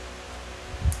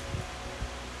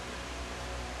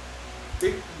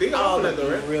 They got off on that though,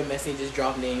 right? Real messy, just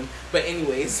drop name. But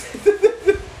anyways,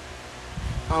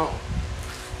 damn,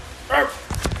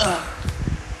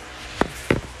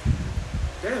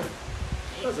 that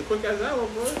was a quick ass hour,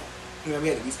 bro. You know, we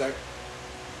had to restart.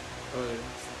 Oh yeah.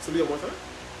 So we got more time?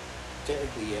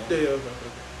 Technically, yeah. Yeah,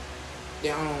 okay.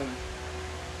 Yeah,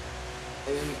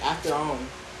 and then after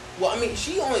well, I mean,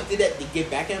 she only did that to get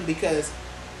back at him because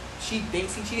she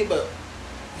thinks he cheated, but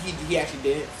he actually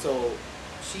didn't. So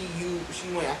she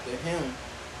went after him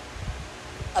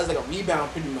as like a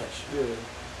rebound, pretty much. Yeah.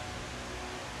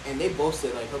 And they both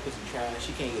said like her pussy trash.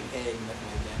 She can't get head and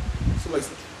nothing like that. So like.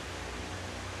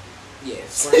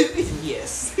 Yes. Right.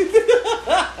 Yes. I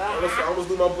almost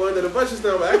do my blend of the bunch just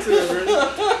now by accident, bro.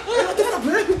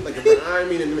 Like, I ain't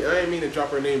mean to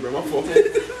drop her name, bro. My fault.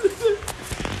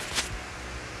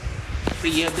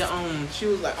 But yeah, she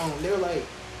was like, they were like,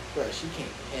 bro, she can't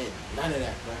get head, none of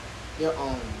that, bro.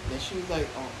 Then she was like,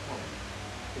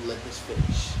 let this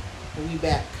finish. We'll be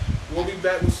back. We'll be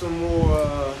back with some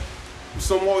more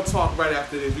talk right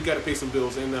after this. We gotta pay some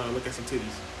bills and look at some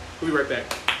titties. We'll be right back.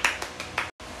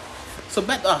 So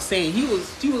back to us saying she was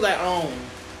like,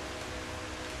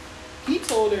 he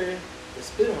told her to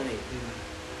spit on it,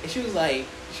 and she was like,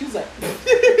 I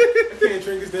can't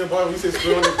drink this damn bottle when you say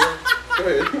spit on it, bro. Go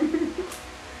ahead.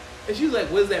 And she was like,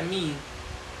 what does that mean?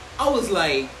 I was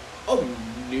like, oh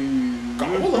no.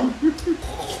 Hold on. Spit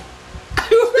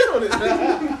on it.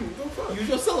 Use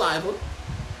your saliva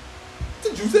to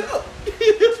juice it up.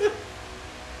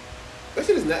 That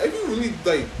shit is not. If you really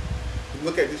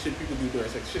look at this shit people do during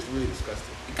sex, shit's really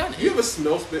disgusting. It kinda you ever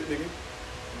smell spit, nigga?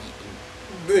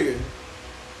 Nigga.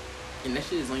 And that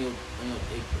shit is on your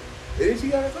dick, bro. Ain't she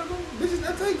got something? Bitches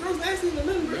not tell you girls nasty or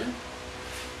nothing, bro.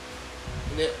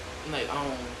 Yeah. Like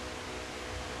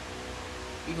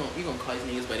you gonna call these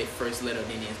niggas by their first letter of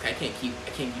their names. I can't keep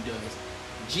doing this.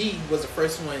 G was the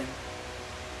first one.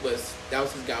 That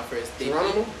was his guy first.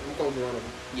 Geronimo? I'm calling Geronimo.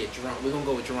 Yeah, Geronimo. We're gonna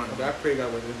go with Geronimo. Okay, I pray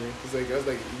God went his name. Cause like I was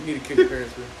like, you need to kill your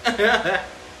parents, bro. And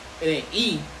then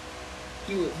E,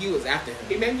 he was after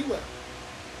him. Emmanuel.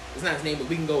 It's not his name, but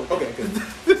we can go with okay, good.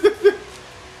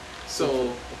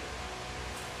 So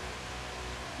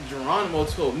Geronimo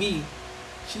told me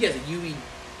she has a UID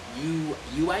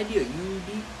or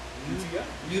UD? UTI?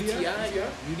 UDI?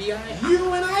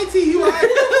 UNIT. You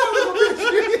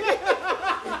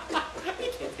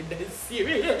can't take that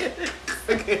serious.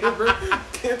 Okay, bro.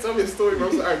 Can't tell me a story, bro.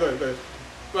 Alright, go ahead.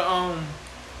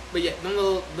 But yeah, them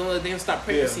little things stop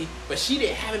pregnancy. Yeah. But she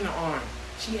didn't have it in her arm.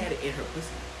 She had it in her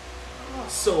pussy.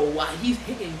 So while he's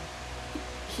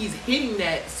hitting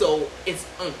that, so it's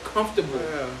uncomfortable.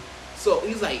 Yeah. So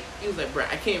he was like, bro,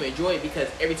 I can't even enjoy it because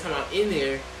every time I'm in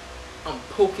there, I'm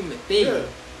poking the thing. Yeah.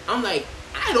 I'm like,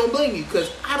 I don't blame you because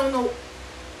I don't know.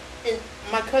 And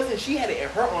my cousin, she had it in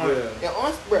her arm. Yeah. And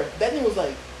honestly, bro, that thing was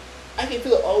like, I can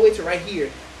feel it all the way to right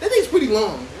here. That thing's pretty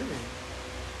long.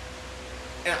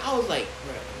 And I was like,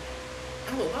 bro, I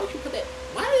don't know, why would you put that?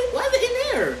 Why is it in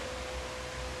there?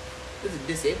 Does it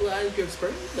disabilize your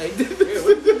sperm? Like, Does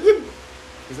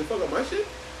it fuck up my shit?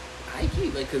 I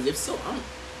keep like, cause if so,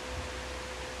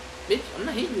 bitch, I'm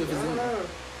not hitting you if it's in there.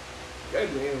 Gotta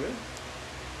do it, man.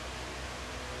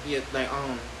 Yeah, like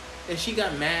and she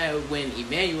got mad when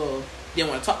Emmanuel didn't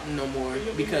want to talk to him no more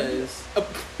because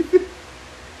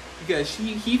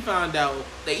he found out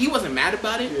that he wasn't mad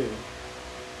about it,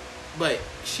 but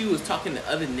she was talking to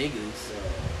other niggas.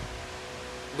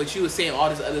 But she was saying all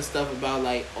this other stuff about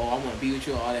like, oh, I want to be with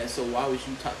you and all that. So why would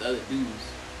you talk to other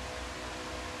dudes?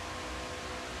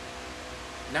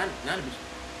 Not a bitch.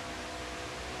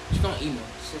 She gonna email.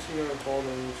 So she gonna call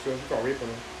them. She gonna rape them.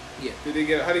 Yeah. How did they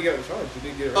get on charge? Did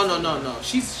they get? Oh no.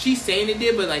 She's saying it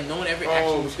did, but like no one ever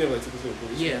actually. Oh, she never like took it to the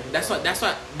police. Yeah, that's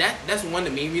one of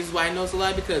the main reasons why I know it's a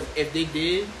lie because if they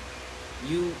did,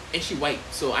 and she white,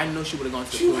 so I know she would have gone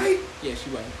to the She police. white? Yeah, she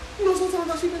white. You know sometimes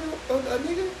that she been a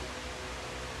nigga?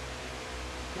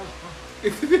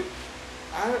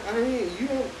 I mean, you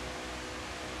don't.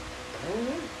 I don't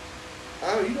know.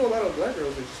 You know a lot of black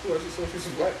girls that she's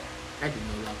black. I do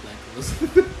know a lot of black girls.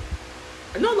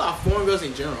 I know a lot of foreign girls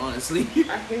in general, honestly.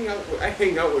 I hang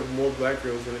out with more black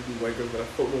girls than I do white girls, but I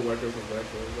fuck more white girls than black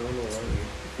girls. I don't know why.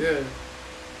 Yeah.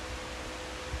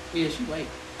 Yeah, she white.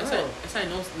 That's how I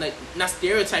know. Like, not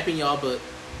stereotyping y'all, but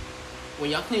when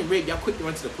y'all claim rape, y'all quick to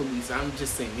run to the police. I'm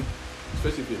just saying.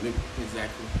 Especially if you're a nigga.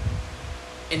 Exactly.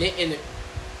 And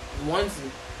one's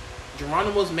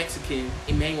Geronimo's Mexican,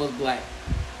 Emmanuel's black.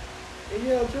 And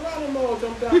yeah, Geronimo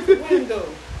jumped out the window.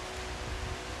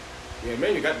 Yeah,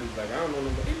 Emmanuel got to be black. I don't know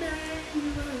nobody.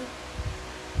 Emmanuel.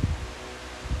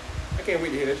 I can't wait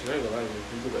to hear that shit. I ain't gonna lie to you.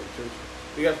 You look like the church.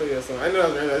 They gotta play that song. I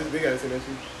know they gotta say that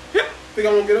shit. Think I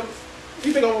won't get up?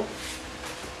 You think I won't?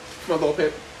 My little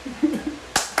pet.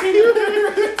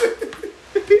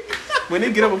 When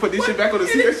they get up and put this shit back on the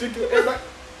seat, that shit get everybody.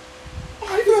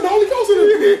 Oh, you got the Holy Ghost in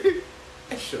it.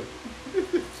 Hey, chill.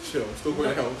 Chill. I'm still going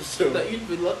to hell. Just chill. Like, you'll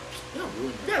ruin it. You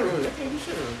gotta ruin it. I can't do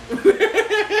shit.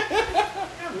 I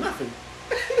have nothing.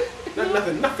 Not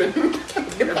nothing. Nothing.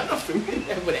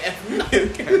 With an F,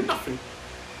 nothing. Nothing.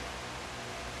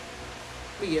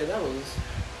 But yeah,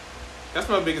 That's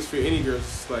my biggest fear. Any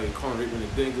girls like calling rape when they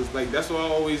didn't. Cause like that's why I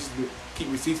always keep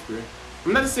receipts for it.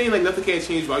 I'm not just saying like nothing can't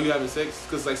change while you having sex.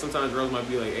 Cause like sometimes girls might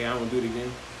be like, hey, I won't do it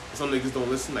again. And some niggas don't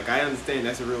listen. Like I understand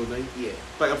that's a real thing. Yeah.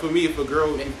 Like for me, if a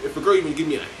girl even give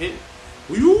me a hint,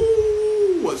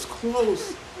 you was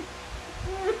close.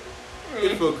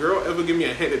 If a girl ever give me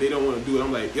a hint that they don't want to do it,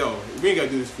 I'm like, yo, we ain't gotta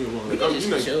do this for you long. Like, I'm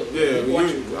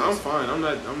fine. I'm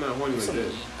not horny like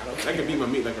that. I can beat my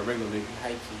meat like a regular nigga.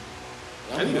 High key.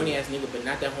 I'm a horny ass nigga, but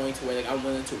not that horny to where like I'm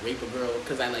willing to rape a girl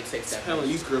because I like sex. I'm telling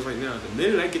these girls right now, the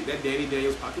minute I get that Danny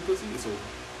Daniels pocket pussy, it's over.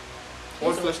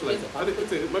 Or a fleshlight.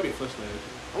 It might be a fleshlight.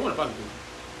 I want a pocket pussy.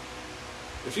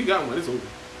 If she got one, it's over.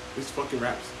 It's fucking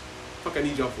raps. Fuck, I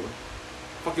need y'all for.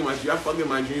 I'm fucking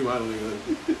my dream out of nigga.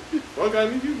 Fuck, I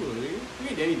need you for, nigga. You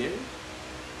ain't Danny Daniels.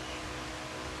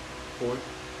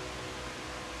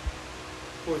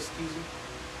 Or excuse me.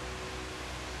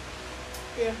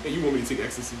 Yeah. And you want me to take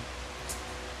ecstasy?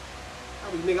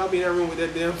 I'll be in that room with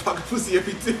that damn pocket pussy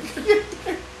every day.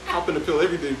 Hop in the pill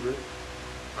every day, bro.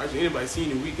 Actually, anybody seen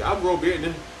you week? I'll grow a beard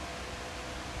then.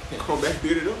 Come back,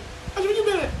 bearded up. How's where you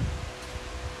been at?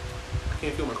 I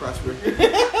can't feel my crotch, bro. I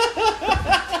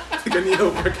think I need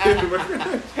help. I can't feel my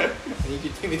crotch. I need you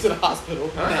to take me to the hospital.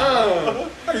 How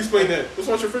do you explain that? What's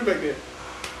wrong with your friend back there?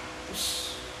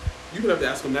 You gonna have to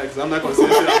ask him that because I'm not gonna say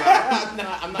that shit out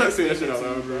loud. I'm not not saying that shit out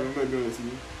loud, bro. I'm not doing it to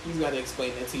you. He's got to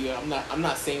explain that to you. I'm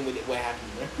not saying what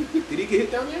happened, bro. Did he get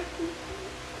hit down there?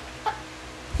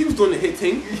 He was doing the hit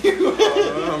thing.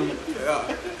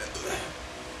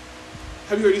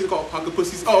 Have you heard these called pocket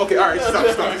pussies? Oh, okay, all right, stop.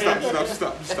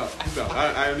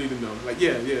 I don't need to know. Like,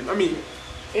 yeah. I mean,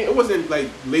 it wasn't like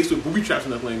laced with booby traps or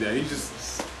nothing like that. He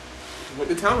just went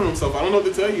to town on himself. I don't know what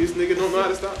to tell you. This nigga don't know how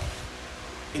to stop.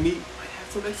 And he might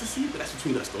have some ecstasy, but that's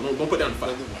between us, though. Don't put down the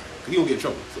fight. Because he gonna get in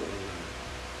trouble. So,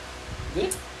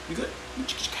 good? You good?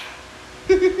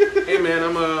 Hey, man,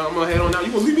 I'm gonna head on out.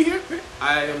 You gonna leave me here?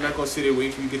 I am not gonna sit here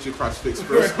waiting for you to get your crotch fixed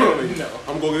first. No.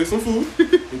 I'm gonna go get some food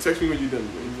and text me when you're done.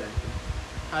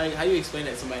 Exactly. How you explain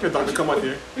that to somebody? The doctor come out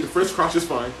there. The first crotch is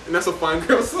fine, and that's a fine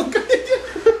girl. So that's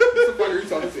a fine girl you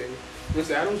talking to.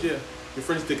 Mr. Adams, yeah, your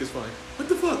friend's dick is fine. What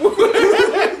the fuck? What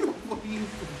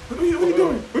are you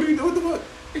doing? What the fuck?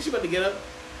 Is she about to get up?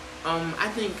 I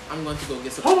think I'm going to go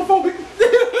get some. Homophobic.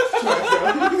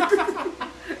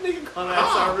 Nigga call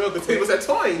that sound real good. Was that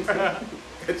toying?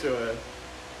 Get your ass.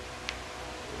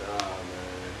 Nah,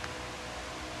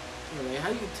 man. How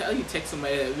you text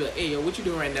somebody that be like, hey, yo, what you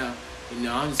doing right now? You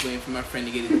know, I'm just waiting for my friend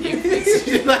to get his dick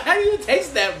fixed. Like, how do you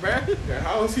text that, bro? Yeah,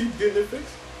 how is he getting it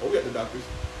fixed? Oh, we got the doctors.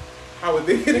 How are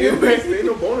they getting it fixed? There ain't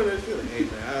no bone in that shit. Like, hey,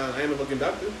 man, I ain't no fucking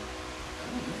doctor.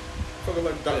 Fucking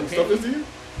like doctor stuff this to you? I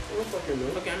don't fucking know.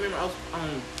 Okay, I remember I was,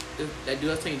 that dude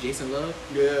I was telling you, Jason Love.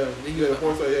 Yeah. He was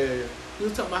porn star, yeah. He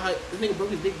was talking about how this nigga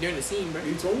broke his dick during the scene, bro.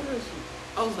 He told me that shit.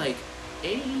 I was like,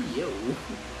 hey, yo.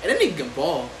 And that nigga can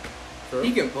ball. Sure.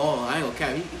 He can ball. I ain't gonna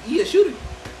cap. He a shooter.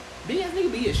 Big ass nigga,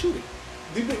 but he a shooter.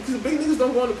 Because the big niggas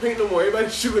don't go in the paint no more.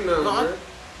 Everybody's shooting now, bro.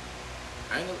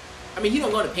 I mean, he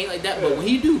don't go in the paint like that, but when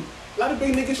he do. A lot of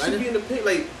big niggas should be in the paint.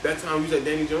 Like, that time we was at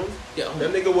Danny Jones. Yeah.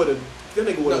 That nigga would've went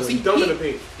dumb in the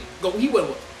paint. He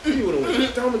would've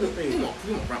went dumb in the paint. Come on,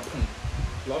 bro.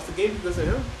 Lost the game because of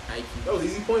him. That was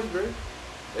easy points, bro.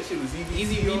 That shit was easy.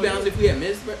 Easy rebounds if we had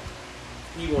missed, bro.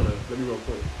 He wanna let me run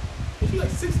point. Is he like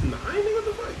 6'9", nigga? What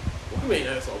the fuck? Well, he ain't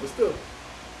asshole, but still.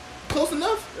 Close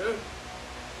enough. Yeah.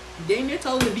 Dang near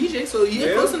taller than DJ, so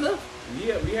yeah, close enough.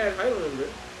 Yeah, we had height on him, bro.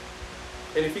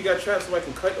 And if he got trapped so I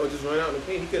can cut or just run out in the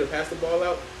paint, he could have passed the ball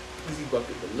out. Easy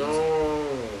bucket. But no.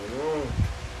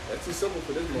 That's too simple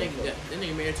for this motherfucker. That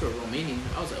nigga married to a Romanian.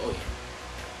 I was like, oh yeah.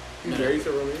 You married to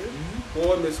a Romanian? Mm-hmm.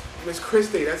 Boy, Miss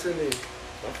Christie, that's her name.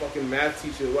 My fucking math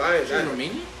teacher. Well, She's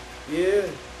Romanian? Yeah.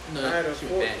 No, I had a she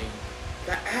was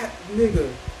bad. Nigga.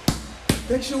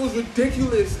 That shit was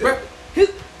ridiculous. Bro,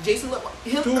 Jason Love,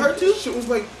 her too? Shit was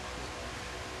like,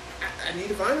 I need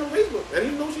to find her on Facebook. I didn't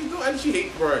even know what she was doing. She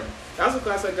hate Brian. That was a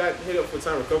class I got hit up for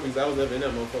time recovery because I was never in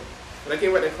that motherfucker. When I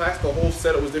came back to class, the whole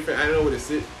setup was different. I didn't know where to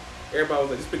sit. Everybody was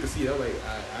like, just pick a seat. I'm like,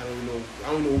 I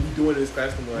don't know what we doing in this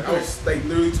class anymore. Like, I was like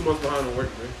literally 2 months behind on work,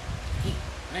 man.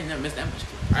 I ain't never missed that much.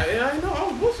 I know, I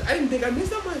was bullshit. I didn't think I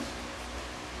missed that much.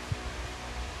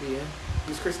 Yeah.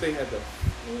 Miss Christie had a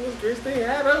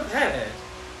fat ass.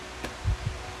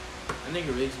 I think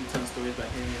really just be telling stories about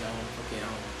him and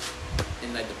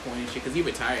in like the porn and shit, cause he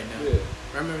retired now. Yeah.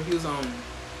 I remember he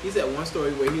said one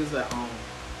story where he was like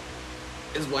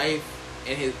his wife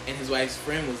and his wife's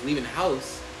friend was leaving the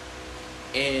house,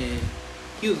 and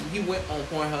he went on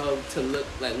Pornhub to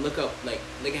look up at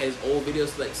his old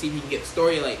videos to like see if he can get the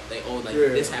story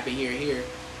this happened here and here,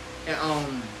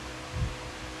 and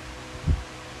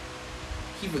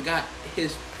he forgot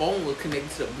his phone was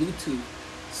connected to the Bluetooth.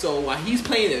 So while he's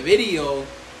playing the video,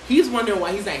 he's wondering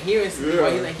why he's not hearing something.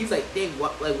 Yeah. He's like, dang,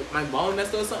 what? Like my volume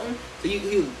messed up or something. So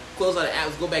he close all the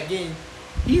apps, go back in.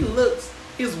 He looks.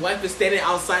 His wife is standing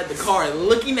outside the car,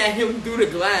 looking at him through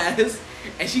the glass,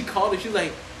 and she called him. She's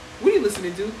like, "What are you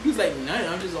listening to?" He was like, "Nothing.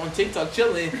 I'm just on TikTok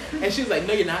chilling." And she's like,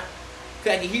 "No, you're not.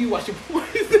 Cause I can hear you watching porn."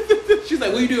 She's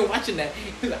like, "What are you doing watching that?"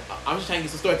 He's like, "I'm just trying to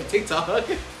get some story for TikTok."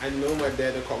 I know my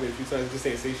dad that called me a few times just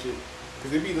ain't say shit,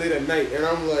 cause it be late at night, and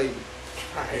I'm like,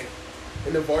 alright,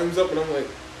 and the volume's up, and I'm like,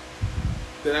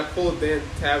 then I pull the damn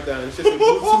tab down, and it's just a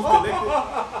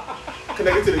Bluetooth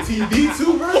connected to the TV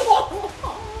too, bro.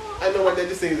 I know my dad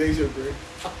just ain't say shit, bro.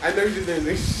 I know he just didn't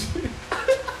say shit.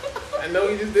 I know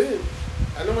he just did.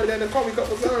 I know my dad done called me a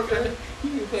couple times, man. He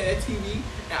can play that TV,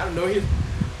 and I don't know his.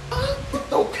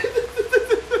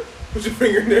 Put your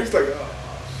finger in there. It's like, oh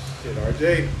shit,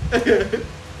 RJ.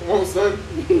 Come on, son.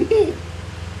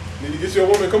 Need to get you a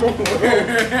woman. Come on.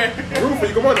 Room for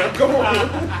you. Come on now. Come on.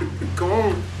 Come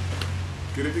on.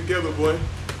 Get it together, boy. I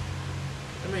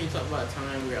remember you talked about a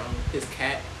time where his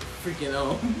cat freaking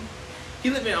he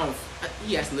lived in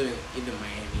he has to live in either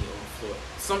Miami or Florida,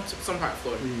 some part of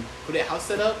Florida. But that house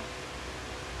set up,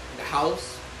 like a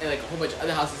house and like a whole bunch of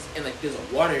other houses, and like there's a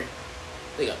water,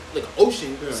 like an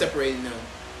ocean separating them.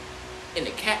 and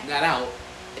the cat got out,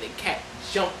 and the cat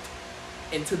jumped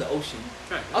into the ocean.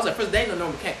 Right. I was like, first, they ain't no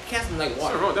normal cat. Cats don't like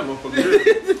water. What's wrong with that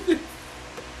motherfucker?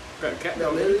 Got a cat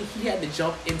down there. Literally, he had to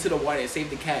jump into the water and save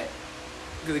the cat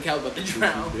because the cat was about to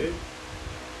drown.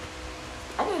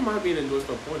 I wouldn't mind being endorsed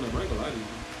by porn. I ain't gonna lie to you.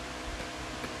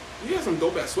 You got some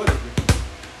dope ass sweaters, man.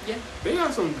 Yeah. They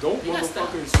got some dope They got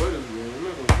motherfucking sweaters, man. I'm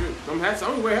not gonna trip. Them hats, I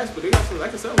don't wear hats, but they got some. I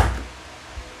can sell them.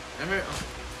 I remember.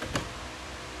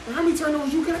 How many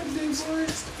turnovers you got today, boy?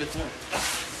 It's the fifth one.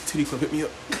 Titty Club, hit me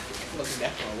up. Wasn't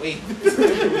that far away.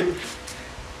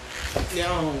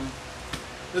 Yeah.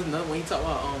 There's another when he talk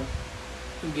about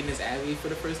him getting his Abby for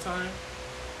the first time.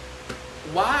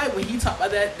 Why when he talked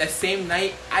about that same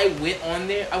night I went on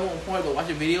there, I went on porn to watch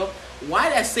a video. Why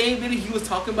that same video he was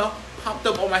talking about popped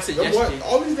up on my suggestion?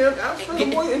 All these damn apps for the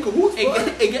boy in cahoots,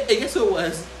 and guess who it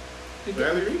was?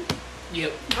 Riley Reid?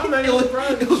 Yep. I'm not even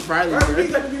surprised. It was Riley. Riley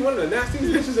Reid had to be one of the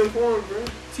nastiest bitches in porn, bro.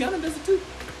 Tiana does it too.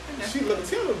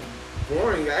 Tiana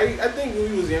boring. I think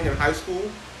when we was young in high school,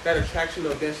 that attraction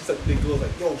of then she's like the big girls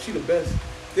like, yo, she the best.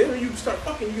 Then when you start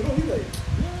fucking, you know, you like,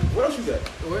 what else you got?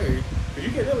 Word. Cause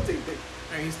you can't never take dick.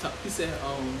 He said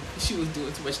she was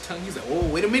doing too much tongue. He's like, oh,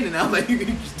 wait a minute now. Like, you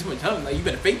just too much tongue. Like, you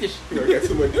better fake this shit. You know, got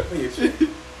too much dick in your shit.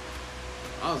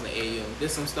 I was like, hey, yo,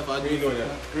 there's some stuff I'll do. You ain't doing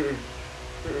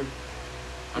that.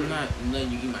 I'm not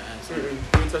letting you eat my ass. You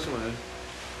ain't touching my ass.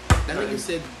 That nigga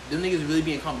said, them niggas really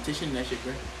be in competition in that shit,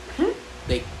 bro.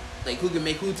 Like who can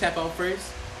make who tap out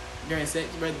first during sex,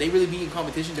 bro? They really be in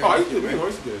competition during sex. Oh, we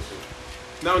always do that shit.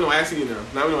 Now we know ass eating now.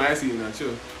 Now we know ass eating now.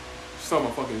 Chill. Just talking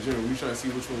about fucking gym. We trying to see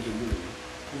which one's your doing.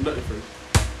 Do nothing first.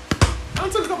 I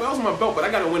took a couple L's on my belt, but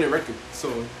I got a winning record. So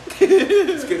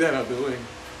let's get that out the way.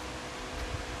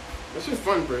 That shit's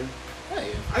fun, bro. Hell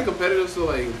yeah. I competitive, so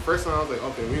like the first time I was like,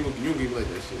 okay, you ain't gonna give me like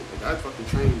that shit. Like I fucking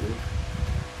trained, bro.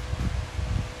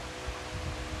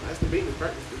 That's the maintenance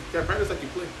practice. You gotta practice like you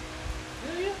play.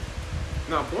 Yeah.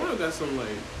 Now porno got some like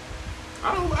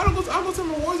I don't go to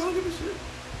my awards, I don't give a shit.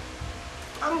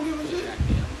 I don't give a shit.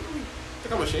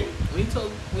 Think I'm ashamed. When he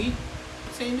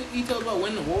told about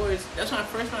winning awards, that's when I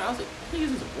first found out. I was like,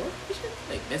 niggas is awards and shit?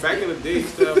 Like that's back in the day, you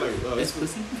used to have like that's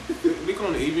pussy. They call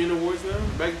them the Avian Awards now.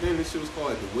 Back then this shit was called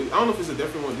like the Woody. I don't know if it's a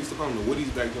different one. They used to call them the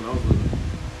Woodies back then I was little.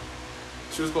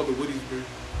 Shit was called the Woodies, bro.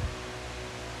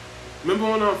 Remember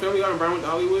when Family Guy and Brown went to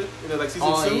Hollywood? And then like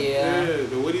season 2? Yeah. Yeah,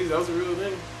 the Woodies, that was a real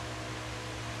thing.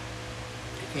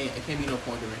 It can't be no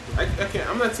porn director. I can't.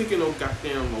 I'm not taking no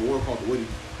goddamn award called the Woody.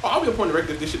 Oh, I'll be a porn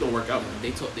director if this shit don't work out.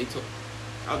 They took.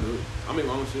 I'll do it. I'll make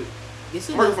my own shit.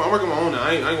 I'm working my own now.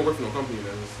 I ain't gonna work for no company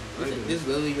now. This is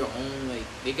literally your own. Like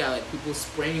they got like people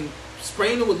spraying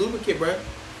it with lubricant, bro.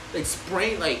 Like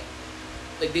spraying like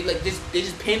they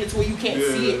just pan it to where you can't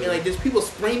see it, and like there's people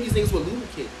spraying these things with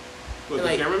lubricant. What,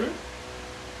 the cameraman?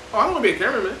 Oh, I don't want to be a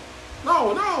cameraman.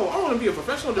 No, I want to be a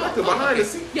professional director behind the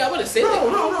scenes. Yeah, I'm gonna say no,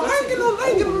 that. No, I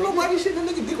ain't getting no nobody shit. That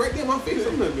nigga dick right there in my face.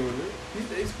 I'm not doing that. These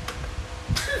days.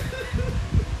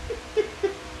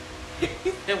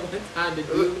 That one time the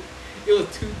dude, it was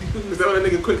 2 dudes. Is that when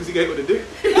that nigga quit because he got hit with a dick?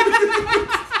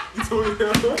 You told me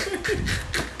that one.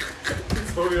 You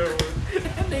told me that one.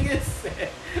 That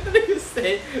nigga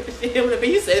said, him in the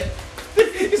face,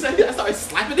 he said, I started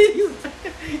slapping it. He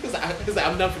was like,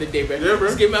 I'm done for the day, bro. Yeah, bro.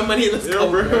 Just give me my money and let's go,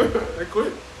 bro. I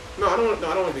quit. No, I don't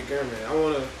want to be a cameraman. I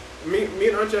want to. Me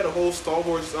and Andre had a whole Star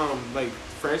Wars like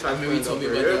franchise. I remember you told me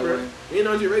about that bro. one. Me and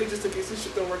Andre ready just in case this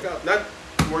shit don't work out. Not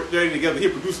work ready together. He a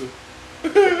producer.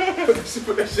 Put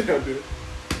that shit out there.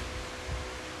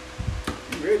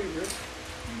 You ready, bro?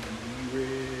 You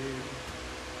ready?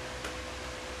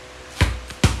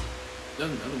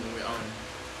 There's another movie.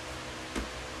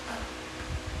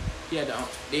 Yeah,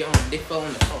 they fell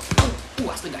on the oh,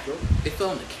 I still got it. They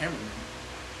fell on the camera.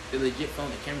 They legit fell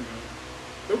on the camera.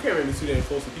 No camera be too damn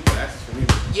close to people's asses for me.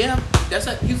 Yeah, that's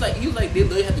like he was like they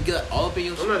literally have to get all up in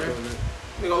your shit. I'm not doing that.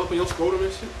 Nigga all up in your scrotum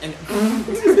and shit. And I'm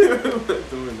not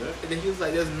doing that. And then he was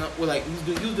like, "There's no." Well, like he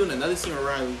was doing another scene with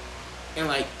Riley, and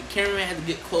like the cameraman had to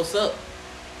get close up,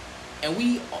 and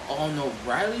we all know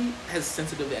Riley has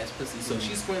sensitive ass pussy, so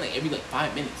she's squirting like every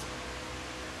 5 minutes.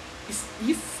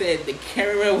 He said the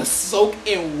cameraman was soaked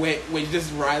in wet with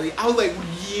just Riley. I was like,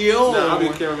 yo. Nah, I'll be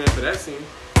a cameraman for that scene.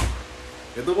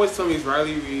 If the boys tell me it's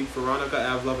Riley Reid, Veronica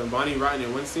Avlov, and Bonnie Rotten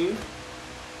in one scene,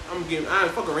 I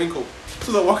fuck a raincoat.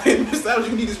 So I walk in, Mr. Adams,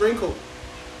 you need this raincoat.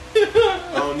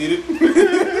 I don't need it.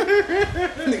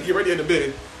 Nigga, get ready in the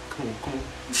bed. Come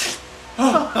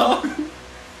on.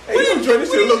 Hey, you enjoy this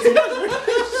shit a little too much,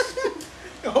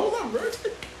 bro. Hold on, bro.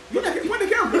 Where the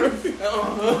camera?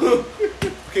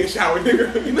 Can't shower,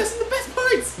 nigga. You missing the best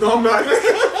parts. No, I'm not.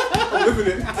 I'm living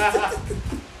it.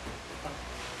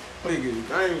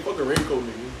 Nigga, I ain't fucking raincoat,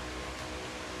 nigga.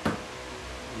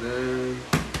 Man.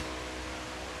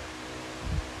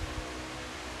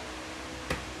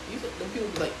 Them people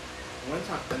like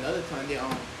another time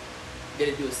they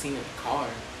did do a scene in the car,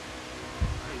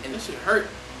 and that shit hurt.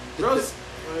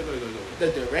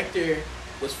 The director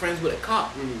was friends with a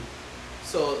cop,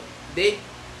 so they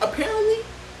apparently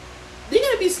they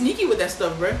gotta be sneaky with that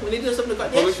stuff, bro. When they do something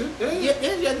like that,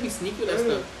 yeah, you have to be sneaky with that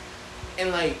stuff.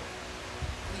 And like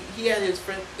he had his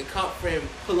friend, the cop friend,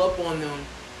 pull up on them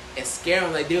and scare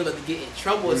them like they were about to get in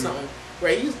trouble or something.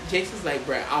 Right, Jason's like,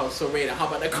 bro, I was so ready to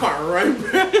hop out that car and run,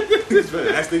 bro. This man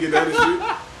ass nigga down the street.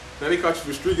 Now they caught you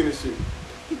for streaking and shit.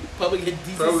 Public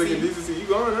indecency. Public indecency. You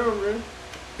going out, bro.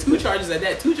 2 charges at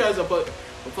that. 2 charges for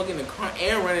fucking the car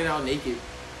and running out naked.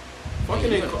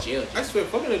 Fucking in cars. Jail. I swear,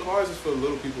 fucking in cars is for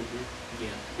little people, bro. Yeah.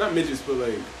 Not midgets, but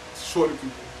like shorter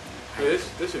people. Yeah,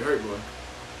 that shit hurt, boy.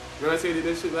 When I say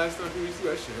that shit last time, people used to,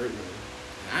 that shit hurt, man.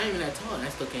 I ain't even that tall, and I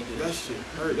still can't do that. That shit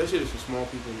hurt. That shit is for small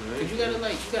people, man. Cause you gotta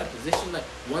position like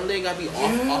one leg gotta be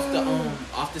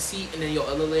off the seat, and then your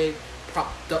other leg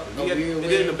propped up. And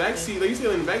then in the back seat, like you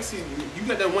said, in the back seat, you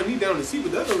got that one knee down the seat,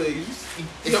 but the other leg,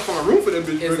 you got find room for that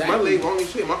bitch. Exactly. My leg long as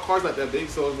shit. My car's not that big,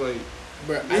 so it's like,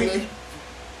 bro,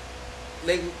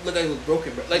 leg look like it was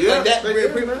broken, bro. Like that, like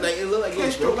it looked like it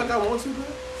was broken. Like I want to, bro.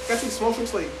 I see small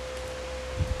strokes like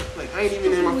I ain't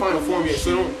even in my final form yet,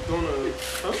 so don't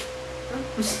huh?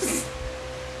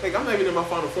 Like I'm not even in my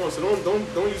final form, so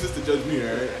don't use this to judge me,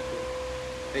 alright?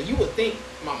 And you would think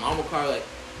my mama car like,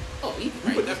 oh, you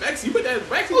put that back seat, you put that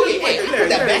back seat. Oh yeah, hey, I put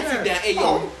that back seat down. Hey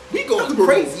yo, we going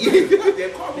crazy.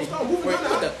 That car will start moving down the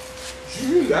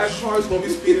highway. That car's gonna be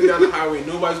speeding down the highway.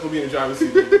 Nobody's gonna be in the driver's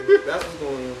seat. That's what's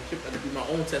going on. Should have to be my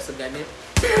own Tesla, goddamn.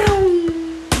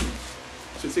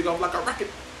 Should take off like a rocket.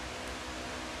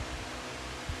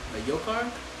 Like your car,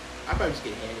 I probably just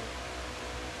get headed.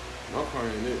 My car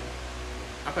ain't it.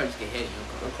 I probably just get headed in your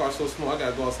car. My car's so small, I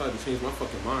gotta go outside to change my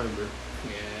fucking mind, bro.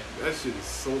 Yeah. That shit is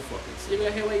so fucking sick. You ever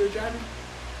got hit while you were driving?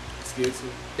 Scared to.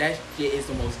 That shit is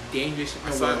the most dangerous shit.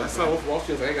 I saw Wolf of Wall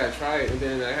Street, I gotta try it, and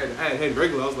then I had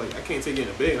regular. I was like, I can't take it in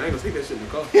a bag. I ain't gonna take that shit in the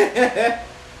car.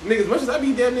 Nigga, as much as I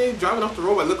be damn near driving off the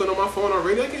road, like looking on my phone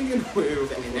already, I can't get nowhere.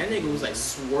 And that nigga was like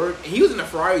swerving. He was in a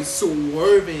Ferrari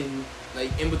swerving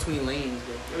like in between lanes,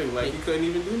 bro. That nigga like he couldn't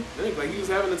even do. That nigga like he was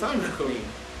having the time to come.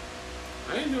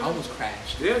 I ain't doing. I almost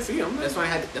crashed. Yeah, see, I'm not. That's why I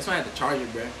had to charge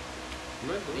it, bro.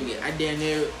 Nigga, I damn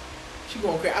near. She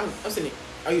going crazy. I'm sitting there.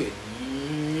 Are you?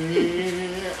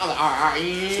 I'm like,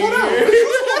 alright. Slow down.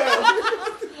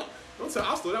 Don't tell.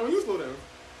 I'll slow down when you slow down.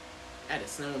 I had to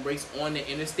slam the brakes on the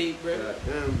interstate, bro. God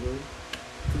damn, bro.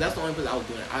 Cause that's the only place I was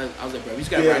doing it. I was like, bro, we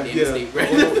just gotta ride the interstate, bro.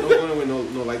 Don't go with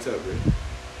no lights up, bro.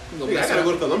 I gotta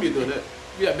go to Columbia doing that.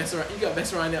 You gotta mess around. You gotta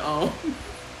mess around the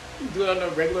You do it on the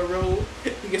regular road.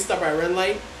 You get stopped at a red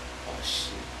light. Oh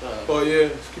shit. Oh yeah.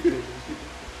 Just keep it.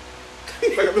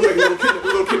 Like I feel like a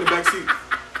little kid in the back seat.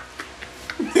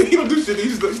 He don't do shit. He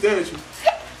just stand at you.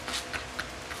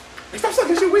 Hey, stop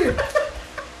sucking shit weird.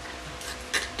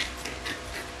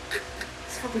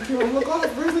 This fucking kid don't look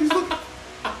off, bro. He's looking.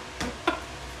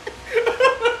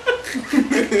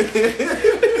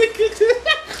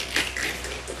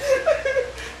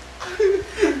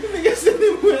 Nigga said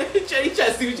he try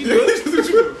to see what you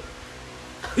doing.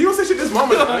 He don't say shit to his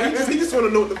mama. He just want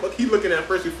to know what the fuck he looking at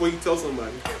first before he tells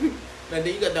somebody. And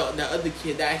then you got that other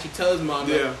kid that actually tells his mom.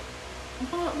 Yeah.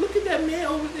 Mom, look at that man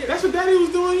over there. That's what Daddy was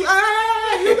doing.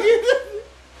 Ah!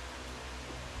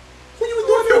 What you was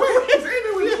doing there? Wait,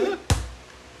 aiming with you.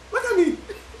 Look at me.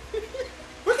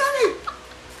 Look at me.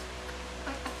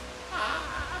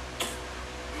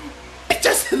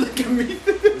 Just look at me.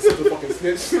 This is a fucking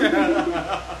snitch.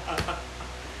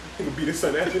 He can beat his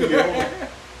son after he get home.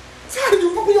 How did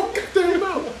you open your goddamn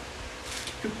mouth?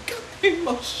 Your goddamn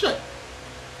mouth shut.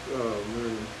 Oh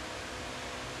man.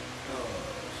 Oh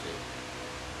shit.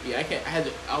 Yeah, I can't.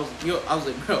 I was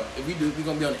like, bro, if we do, we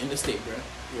gonna be on the interstate, bro.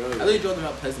 Yeah. I literally drove them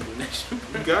out Pleasant doing that shit,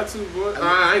 bro. You got to, boy.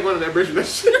 I ain't going to that bridge with that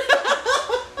shit.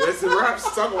 That's some raps.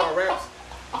 Talk about raps.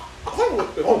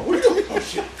 Oh, what are you doing? Oh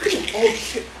shit. Oh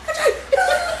shit.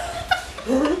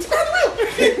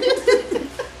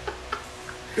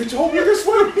 Bitch, hope you can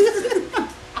swim.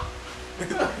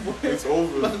 It's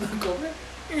over.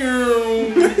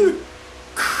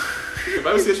 If I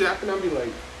ever see that shit happen, I'll be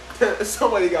like,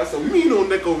 somebody got some meat on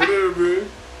neck over there, bro.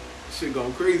 Shit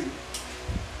going crazy.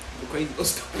 Go crazy, go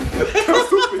stupid. Go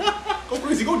stupid. Go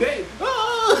crazy, go dead.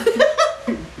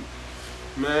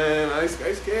 Man, I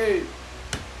scared.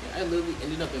 Yeah, I literally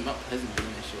ended up in Mount Pleasant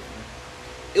doing that shit, man.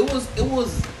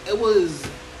 It was.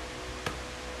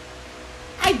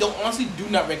 I don't honestly do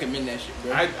not recommend that shit,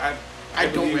 bro. I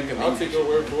don't recommend. I'll take your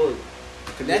word for it.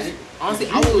 That's honestly,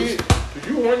 Cause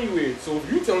you horny weird. So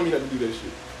if you telling me not to do that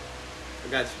shit,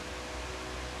 I got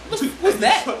you. What's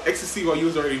that? Ecstasy while you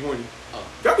was already horny. Oh.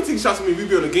 Y'all be taking shots at me. We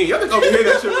be on the game. Y'all think I'll be hearing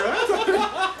that shit, bro?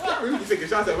 Y'all really be taking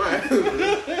shots at my ass,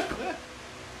 bro.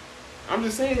 I'm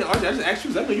just saying. I just asked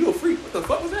you. I know you a freak. What the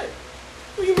fuck was that?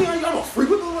 What do you mean? I'm a freak?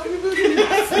 What the fuck? You mean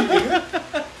I'm a freak, nigga?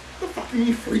 What the fuck you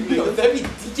mean freak, nigga? Yo, that be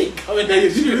DJ coming Yeah,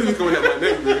 at she really be coming at my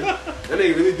neck, man. That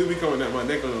nigga really do be coming at my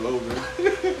neck on the low, man.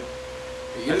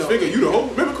 I just figured you the hoe.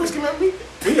 Remember Chris came at me?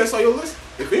 When I saw your list?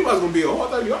 If anybody's gonna be a hoe, I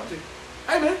thought you object.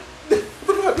 Hey, man.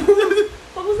 What the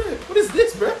fuck was that? What is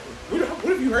this, bro? What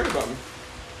have you heard about me?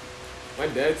 My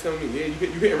dad telling me, yeah, you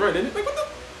hit and run, didn't it? Like, what the?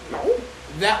 No.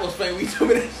 That was funny when you told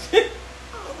me that shit.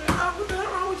 Oh, man, what the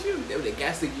hell wrong with you? They were the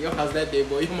gas stick in your house that day,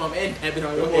 boy. Your mom and dad been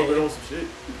on your Them boys been head. on some shit.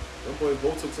 Them boys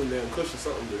both took some damn cushion or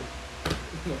something, dude.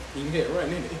 You hit and run,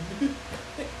 innit? You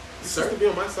supposed to be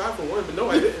on my side for one, but no,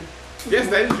 I didn't. Yes,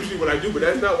 that is usually what I do, but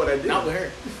that's not what I did. Not with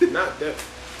her. Not that.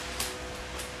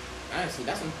 Honestly,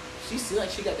 that's some. She seemed like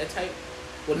she got that type.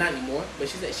 Well, not anymore, but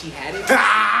she said she had it.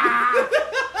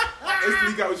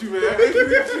 Instantly got with you, man.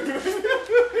 Instantly got you, man.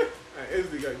 Alright,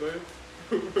 instantly got, go ahead.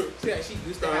 She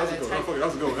used to have that type. That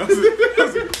was a good one. That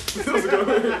was a good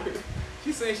one.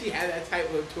 She said she had that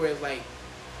type of towards like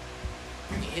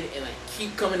you can hit it and like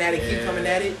keep coming at it, keep coming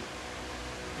at it.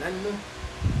 Not anymore.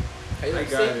 How you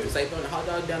like got it. It's like throwing a hot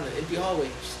dog down an empty hallway.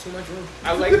 Just too much room.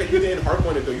 I like that you didn't harp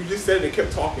on it though. You just said it and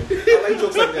kept talking. I like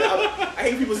jokes like that. I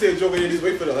hate people say a joke and then just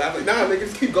wait for the laugh. Like, nah, nigga,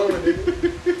 just keep going,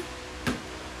 nigga.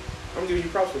 I'm giving you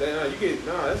props for that. You get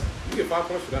 5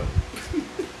 points for that one.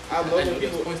 I love when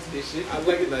people points to this shit. I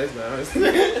like it. Nice, man.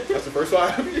 That's the first one.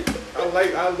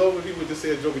 I love when people just say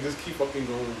a joke and just keep fucking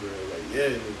going, bro. Like,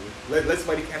 yeah, nigga. Let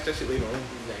somebody catch that shit later on.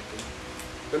 Exactly.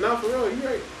 But now, for real, you're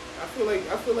right. I feel like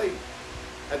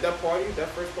at that party, that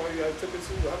first party I took it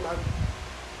to,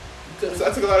 I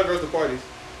took a lot of girls to parties.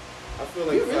 I feel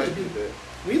like you really I do. did that.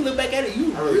 When you look back at it,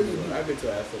 you I really do. do. I've been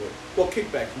to ass of it. Well,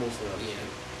 kickbacks mostly. Yeah.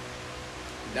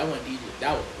 That one DJ.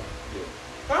 That was fun.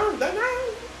 Yeah.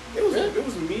 It was Really? it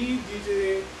was me,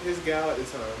 DJ, his gal at the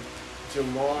time,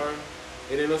 Jamar,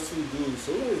 and then those 2 dudes.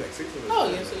 So it was like 6 of us. Oh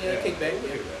yeah, so yeah, kickback.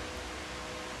 Yeah.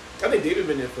 I think David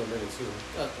been there for a minute too.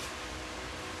 Okay.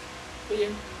 But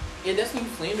yeah. Yeah, that's when you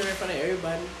flamed her in front of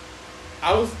everybody.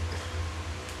 I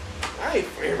ain't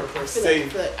flamed her per se. I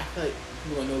feel like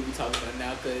people don't know what we're talking about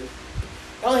now because it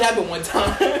only happened one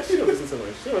time. She don't listen to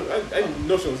my shit. I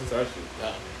know she don't listen to our shit.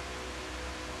 Oh.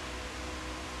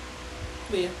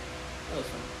 But yeah, that was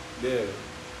fun. Yeah.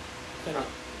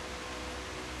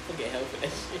 Forget help for that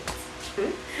shit.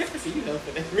 I see you help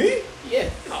for that. Me?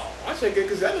 Yes. Oh, I should get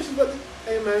because I know she's about to.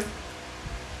 Hey man.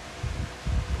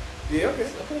 Yeah, okay.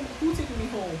 So, who taking me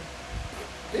home?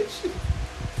 Bitch.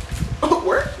 Oh,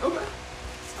 work? Okay.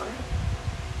 Alright.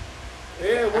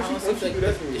 Yeah, once you like do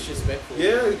that to me. disrespectful.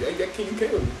 Yeah, can you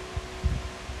came with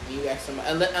me? You ask somebody,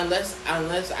 unless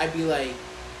I be like,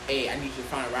 hey, I need you to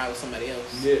find a ride with somebody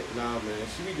else. Yeah, nah, man.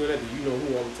 She be doing that to you know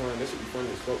who all the time. That should be funny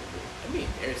as fuck, bro. That'd be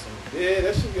embarrassing. Yeah,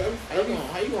 that should be.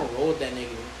 How you gonna roll with that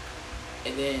nigga?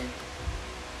 And then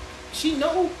she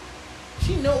know,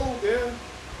 Yeah.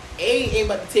 A ain't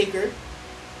about to take her.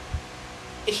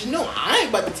 And she know I ain't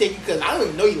about to take you because I don't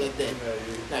even know you like that. Yeah.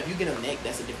 Now if you get on neck,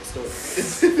 that's a different story.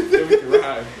 Then we can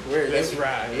ride. Let's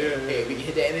ride. Yeah. Hey, we can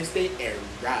hit that interstate and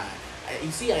ride.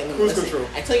 You see, I ain't learned Cruise lesson. control.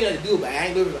 I tell you how to do it, but I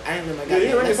ain't learned my Yeah, goddamn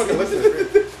you ain't lesson. fucking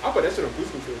listen. I'll put that shit on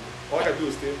cruise control. All I gotta do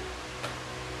is steer.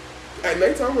 At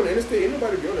nighttime on the interstate, ain't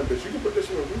nobody be on that bitch. You can put that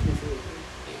shit on cruise control.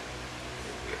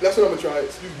 That's what I'm gonna try.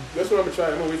 Excuse me. That's what I'm gonna try.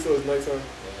 I'm gonna wait till it's nighttime.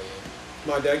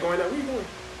 My dad going out. Where you going?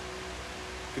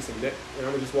 Get some neck, and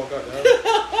I'm gonna just walk out the house.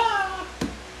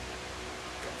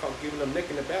 Caught giving them neck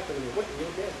in the bathroom and what? Your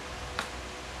dad.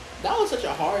 That was such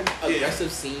a hard,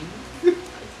 aggressive scene.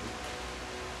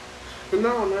 But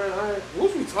no, man.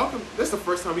 What was we talking? That's the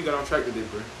first time we got on track today,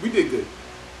 bro. We did good.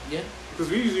 Yeah.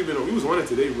 Because we was on it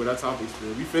today with our topics,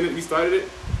 bro. We started it,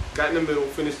 got in the middle,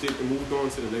 finished it, and moved on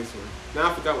to the next one.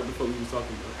 Now I forgot what the fuck we was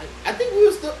talking about. I think we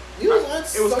was on. It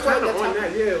was kind of on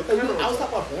that, yeah. I was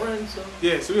talking about porn, so.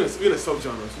 Yeah, so we in a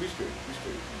sub-genre, so we straight.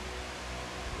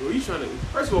 Well, you trying to?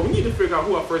 First of all, we need to figure out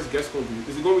who our first guest gonna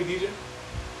be. Is it gonna be DJ?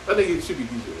 I think it should be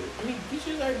DJ. Right? I mean,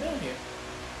 DJ's already been here.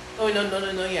 Oh no,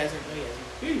 he hasn't.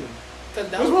 Yeah.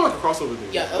 What's wrong with the crossover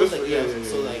thing? Yeah, that was like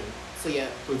So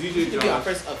DJ should Josh. be our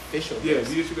first official. Yeah,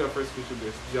 guest. DJ should be our first official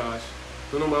guest. Josh.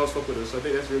 So nobody else fuck with us. So I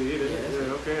think that's really it.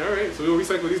 Yeah, Okay, all right. So we'll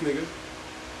recycle these niggas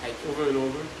Like, over and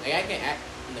over. Like I can't act.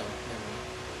 No.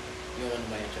 You don't want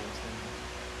nobody to try to stand.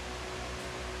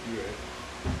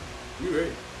 You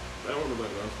right. I don't want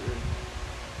nobody else. Right.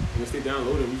 And if they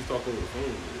download it, we just talk over the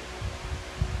phone.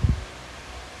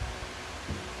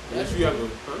 Unless you have a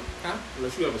Huh?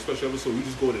 unless you have a special episode, we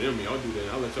just go to them and y'all do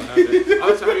that. I'll let y'all have that. I'll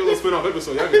let y'all have your little spin-off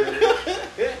episode. Y'all can have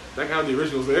that. That can have the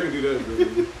originals. So y'all can do that, bro.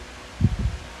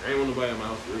 I ain't want nobody at my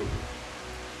house for real. Bro.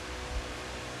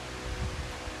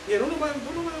 Yeah, don't nobody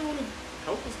want to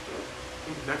help us, bro.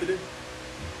 Not today.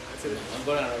 Not today. I'm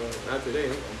going down the road. Not today.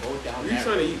 I'm going down What you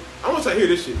trying to eat? I want y'all to hear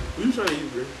this shit. What you trying to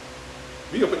eat, bro?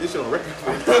 We gonna put this shit on record.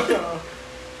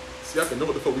 So y'all can know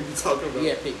what the fuck we be talking about.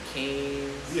 Yeah, pick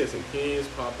Cane's. Yeah, some Cane's,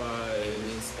 Popeyes, And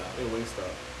Wingstop. And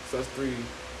Wingstop. So that's 3.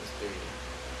 That's 3.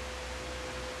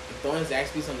 Throwing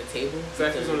Zaxby's on the table.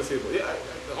 Zaxby's on the table. Yeah,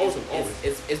 awesome. Always.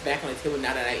 It's back on the table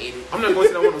now that I ate it. I'm not going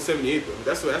to that one on 78 though.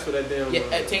 That's what that damn. Yeah,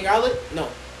 at 10 garlic? No.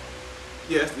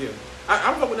 Yeah, that's, yeah.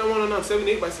 I'm fucking with that one on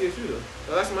 78 by CSU though.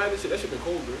 The last time I had this shit, that shit been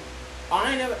cold, bro. Oh,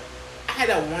 I had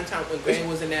that one time when Granny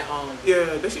was in that Yeah,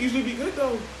 that shit usually be good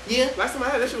though. Yeah. Last time I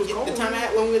had that shit was cold. The time I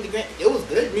had when we went to Granny, it was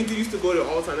good. Me and used to go there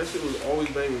all the time. That shit was always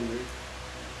banging, bro.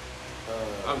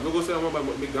 I'm gonna go say I want by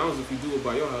McDonald's if you do it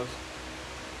by your house.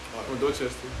 On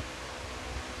Dorchester.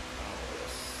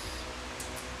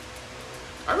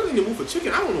 I really need to move for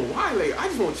chicken. I don't know why. Like, I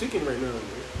just want chicken right now, man.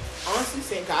 Honestly,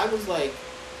 saying, cause I was like,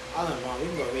 Mom, we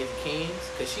can go to Raising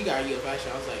Cane's, cause she got a UFI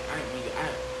shop. I was like, I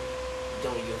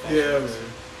don't UFI Yeah, shops.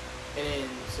 man. And then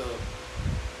so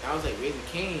I was like Raising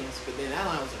Cane's, but then that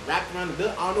line was like, wrapped around the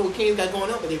building. I don't know what Cane's got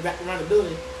going on, but they wrapped around the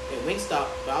building and Wingstop.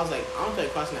 But I was like, I don't feel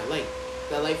like crossing that light.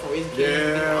 That light from Raising Cane's.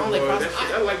 Yeah, I don't like crossing.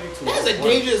 That light be too That's a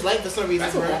dangerous light for some reason.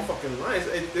 That's a long fucking line.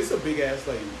 It's a big ass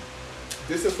like.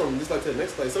 This is from this light to the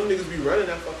next light. Some niggas be running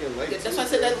that fucking light. Yeah, that's why I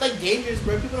said that's like dangerous,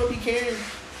 bro. People don't be caring.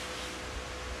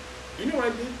 You know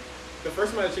what I did? The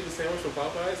first time I had a chicken sandwich from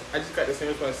Popeyes, I just got the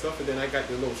sandwich by itself, and then I got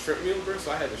the little shrimp meal, bro.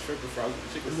 So I had the shrimp before I was with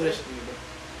the chicken sandwich.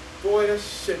 Boy, that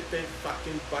shit been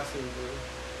fucking busting, bro.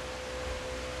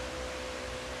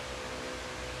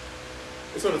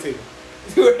 It's on the table.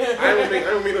 I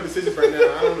don't make no decisions right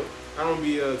now. I don't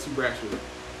be too brash with it.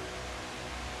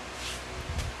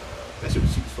 That shit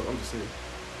was cheap as fuck. I'm just saying.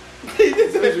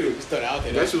 Just throw it out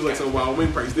there. That shit was like some wild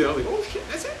wing price there. I was like, oh shit,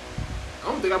 that's it. I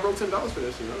don't think I broke $10 for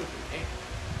that shit. Hey,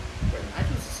 bro,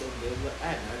 nachos is so good.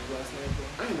 I had nachos last night, bro.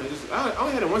 I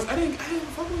only had it once. I didn't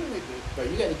fuck with it like that. Bro,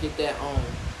 you gotta get that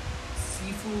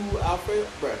seafood Alfredo,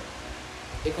 bro.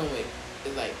 It come with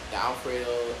it's like the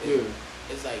Alfredo.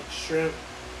 It's like shrimp,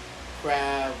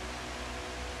 crab,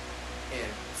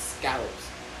 and scallops.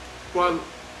 Well,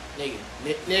 nigga.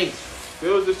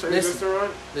 There was this Chinese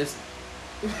restaurant. Listen.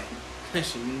 That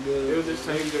shit be good. There was this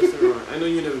Chinese restaurant. I know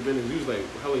you never been in. You was like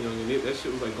hella young, and that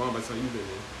shit was like gone by the time you been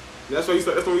in. That's why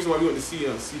that's the reason why we went to CW,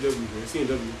 man.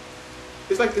 CNW.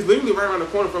 It's literally right around the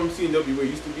corner from CNW where it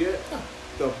used to be at. Huh.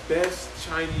 The best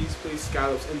Chinese place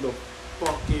scallops in the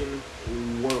fucking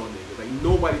world, nigga. Like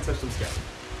nobody touched them scallops.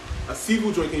 A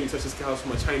seafood joint can't even touch the scallops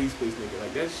from a Chinese place, nigga.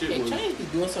 Like that shit was. Chinese be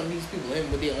doing some of these people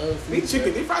in with their own food.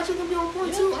 They fried chicken be on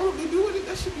point too. I don't know if they do it.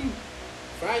 That should be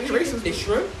fried chicken. They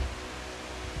shrimp.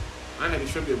 I had the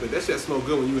shrimp there, but that shit smelled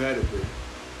good when you had it, bro.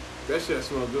 That shit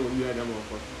smelled good when you had that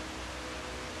motherfucker.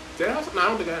 That house? Nah, I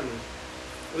don't think I had none.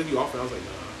 I think you offered. I was like,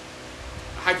 nah.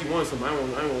 I had you want something. I don't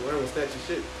want to snatch your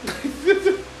shit.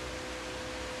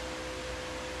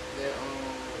 Then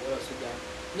what else we got?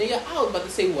 Nigga, I was about to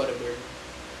say Whataburger.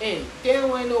 And damn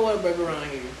well ain't no Whataburger around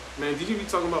here. Man, did you be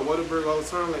talking about Whataburger all the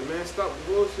time? Like, man, stop the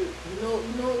bullshit. You know,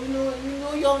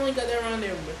 y'all ain't got that around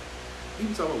there, bro. You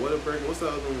be talking about Whataburger. What's the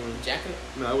other one? Jack in the...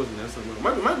 Nah, it wasn't that something.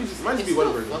 Might just be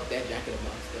Whataburger. Fuck that Jack in the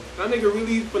Box stuff. That nigga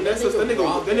really finesse us. That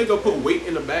nigga put weight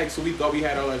in the bag, so we thought we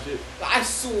had all that shit. I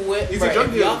swear, He's bro, a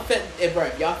junkie.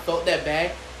 if y'all felt that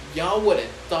bag, y'all would have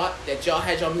thought that y'all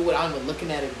had y'all meal without even looking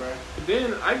at it, bro. But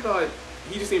then I thought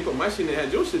he just ain't put my shit in there,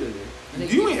 had your shit in there.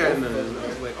 You ain't had none. I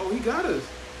was like, oh, he got us.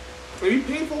 And he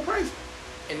paid full price.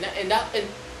 And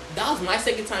that was my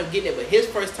second time getting it, but his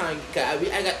first time, I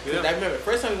remember the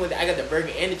first time we went there, I got the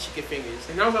burger and the chicken fingers.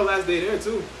 And that was our last day there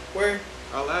too. Where?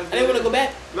 Our last day. I didn't want to go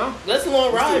back. No. That's a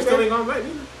long ride, still ain't gone back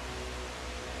neither.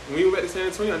 When we went back to San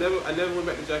Antonio, I never went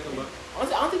back to Jack in the Box.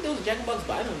 Honestly, I don't think there was a Jack in the Box,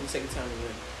 but I don't know the second time we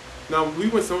went. No, we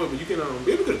went somewhere, but you can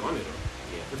maybe we could have gone there though.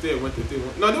 Yeah. If they went.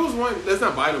 No, there was one. Let's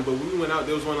not buy them, but when we went out,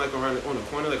 there was one like on the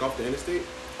corner, like off the interstate.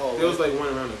 Oh, there was like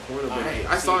one around the corner, but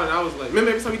I saw it and I was like,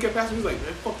 remember every time we kept passing, we was like,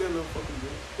 man, fuck that motherfucking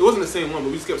dude. It wasn't the same one, but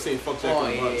we just kept saying fuck Jack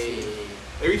in the Box.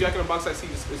 Yeah. Every Jack in the Box I see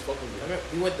is fucking good.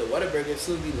 We went to Whataburger as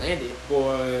soon as we landed.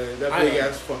 Boy, that big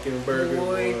ass fucking burger,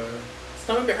 boy.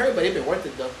 Stomach been hurt, but it been worth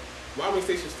it though. Wild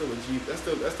Station's still a Jeep. That's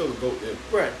still a goat there.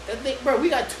 Bro, we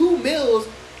got 2 meals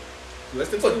less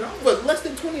than $20. For less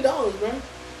than $20, bro.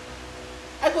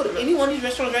 I go to any one of these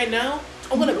restaurants right now,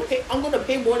 I'm gonna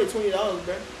pay more than $20,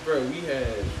 bro. Bro, we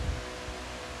had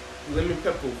lemon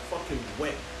pepper fucking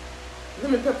wet.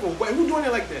 Lemon pepper white. Who doing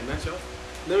it like that? Not y'all.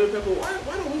 Lemon pepper white.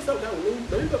 Why don't we stop that one?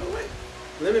 Lemon pepper white.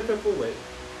 Lemon pepper white.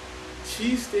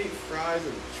 Cheesesteak fries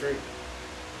and a drink.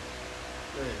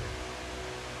 Man.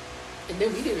 And then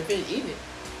we didn't even finish eating it.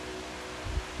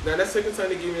 Now that second time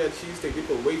they gave me that cheesesteak, they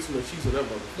put way too much cheese on that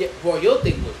mother. Yeah, bro, your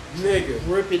thing was nigga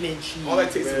dripping in cheese. All I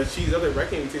tasted was cheese. I was like, I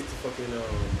can't even taste the fucking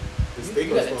the steak.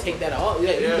 You gotta take that off.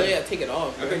 Yeah, you gotta take it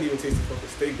off. I couldn't even taste the fucking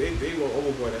steak. They went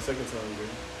overboard that second time, man.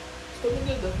 Still been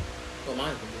good though. Well,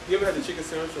 mine's been good. You ever had the chicken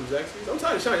sandwich from Zaxby's? I'm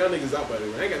tired of shouting y'all niggas out, by the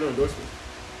way. I ain't got no endorsements.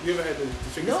 You ever had the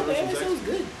chicken sandwich from Zaxby's? No, man, that sounds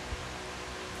good.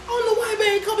 I don't know why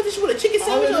man in competition with a chicken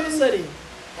sandwich all of a sudden.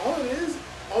 All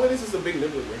it is a big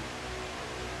nibbler, bro.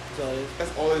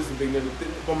 That's all it is, a big nibbler.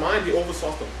 But mine, they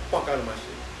oversauced the fuck out of my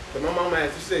shit. But my mama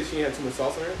she said she ain't had too much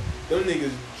sauce on it. Them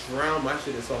niggas drowned my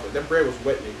shit in sauce. That bread was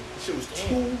wet, nigga. The shit was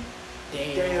too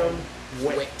damn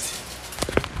wet.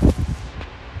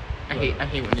 I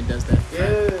hate when it does that.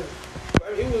 Yeah. I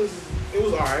mean, it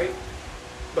was alright.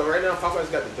 But right now, Popeye's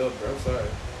got the dub, bro. I'm sorry.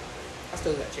 I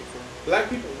still got Chick-fil-A. Black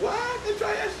people, what? They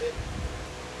try that shit?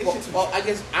 Well, I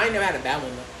guess I ain't never had a bad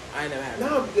one, though. I ain't never had a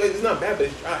bad one. No, it's not bad, but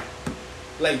it's dry.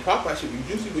 Like, Popeye should be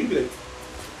juicy, but you be like,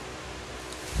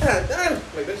 God damn.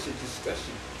 Like, that shit. That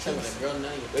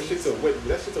shit's a wet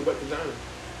vagina.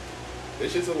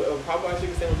 That shit's a Popeye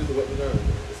chicken sandwich is a wet vagina.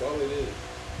 That's all it is.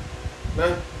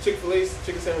 Now, Chick-fil-A's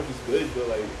chicken sandwich is good, but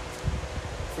like,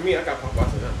 for me, I got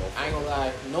Popeyes in that motherfucker. I ain't gonna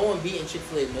lie, no one beating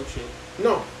Chick-fil-A's milkshake.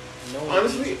 No.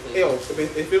 Honestly, if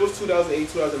it was 2008,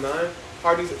 2009,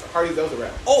 Hardee's, that was a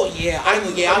wrap. Oh yeah, I'll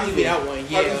give you that one.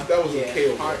 Yeah, Hardee's, that was a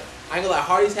KO. I ain't gonna lie,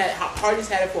 Hardee's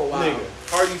had it for a while. Nigga,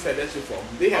 Hardee's had that shit for.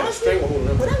 They had a stranglehold on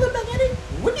them. When I look back at it,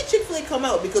 when did Chick-fil-A come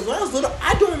out? Because when I was little,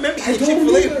 I don't remember eating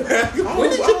Chick-fil-A. When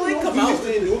did Chick-fil-A come out? We just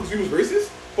didn't do it because we was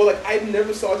racist. But like, I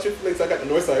never saw Chick-fil-A until I got the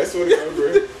north side. That's what I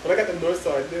remember. When I got the north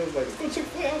side, they was like, let's go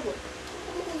Chick-fil-A. I was like,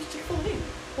 oh, Chick-fil-A.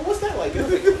 Well, what's that like? And I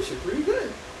was like, this shit pretty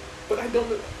good. But I don't.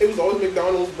 It was always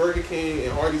McDonald's, Burger King,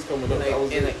 and Hardee's coming up.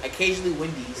 And occasionally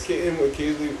Wendy's.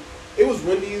 Occasionally, it was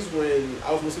Wendy's when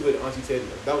I was mostly with Auntie Teddy.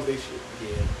 That was their shit.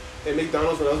 Yeah. And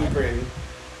McDonald's when I was with Granny.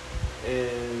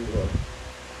 And what?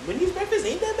 Wendy's breakfast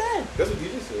ain't that bad. That's what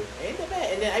DJ said. Ain't that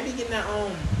bad. And then I be getting that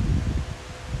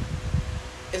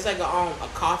it's like a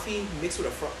coffee mixed with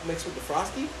the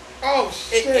frosty. Oh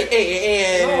shit! I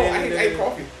hate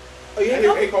coffee. Oh,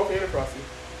 you hate coffee and a frosty.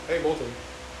 I hate both of them.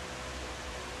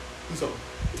 Do something.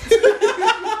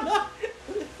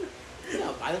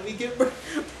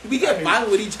 We get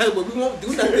violent with each other, but we won't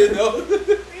do nothing though.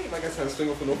 Ain't like I trying to swing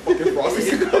up for no fucking frosty.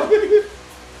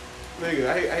 Nigga,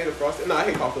 I hate a frosty. No, I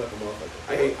hate coffee like a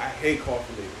motherfucker. I hate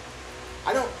coffee, nigga.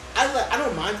 I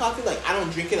don't mind coffee. Like I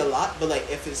don't drink it a lot, but like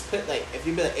if it's put like if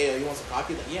you be like, hey, you want some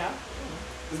coffee? Like yeah.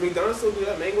 Does McDonald's still do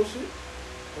that mango shit?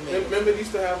 Remember they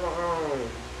used to have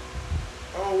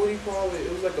what do you call it?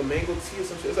 It was like a mango tea or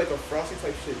some shit. It's like a frosty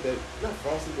type shit that not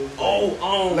frosty, but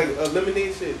like a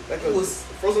lemonade shit, like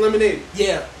frozen lemonade.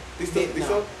 Yeah. They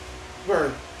still.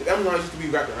 Bro, them lines used to be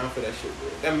wrapped around for that shit, bro.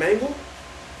 That mango.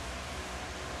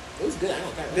 It was good. I ain't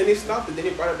gonna cap. Then they stopped it. Then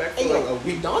they brought it back for like a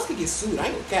week. McDonald's could get sued. I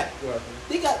ain't gonna cap.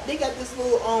 They got this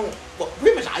little well,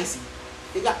 pretty much icy.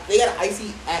 They got an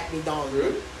icy at McDonald's.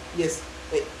 Really? Yes.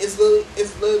 It's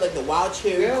literally like the wild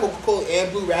cherry, Coca-Cola,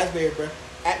 and blue raspberry, bro.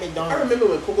 At McDonald's. I remember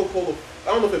when Coca-Cola. I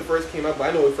don't know if it first came out, but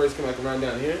I know it first came like around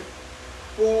down here.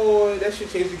 Boy, that shit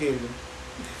changed the game.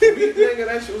 Nigga,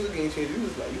 that shit was a game changer. He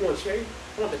was like, "You want cherry?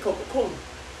 I want the Coca-Cola."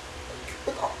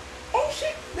 Oh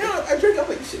shit! Now I drink. I'm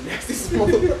like, this shit nasty,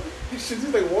 motherfucker. This shit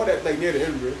just like water, like near the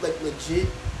end, bro. Like legit,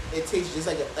 it tastes just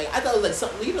like I thought it was like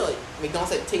something. You know, like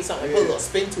McDonald's like take something and put a little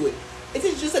spin to it. It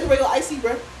tastes just like a regular icy,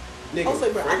 bro. Nigga, I was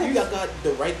like, bro, I hope y'all got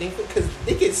the right thing because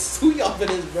they can sue y'all for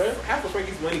this, bro. Half of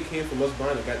Frankie's money came from us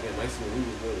buying a goddamn icy when we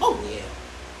was little. Oh yeah.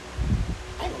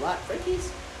 I ain't gonna lie,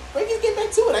 Frankie's getting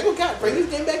back to it. I ain't gonna count. Frankie's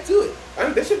getting back to it. I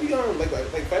mean, that should be on like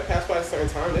if I pass by a certain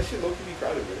time, that shit low key be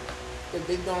crowded, bro.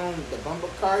 They done the bumper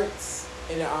carts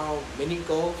and the mini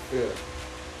golf. Yeah.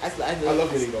 I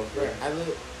love mini golf. Bro.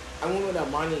 I went with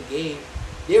Armani and Gabe.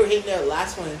 They were hitting their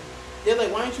last one. They're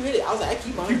like, why don't you hit it? I was like, I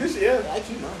keep mine. Keep this shit, yeah. I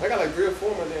keep mine. I got like 3 or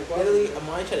 4 in my damn closet. Literally,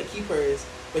 Amani tried to keep hers,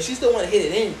 but she still want to hit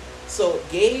it in. So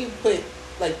Gabe put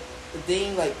like the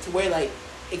thing like to where like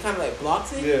it kind of like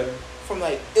blocks it. Yeah. From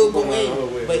like it'll go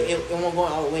in, but it won't go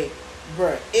all the way.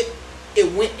 Bruh, it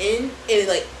went in and it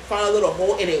like found a little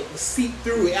hole and it seeped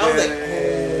through it. I was like,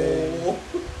 oh.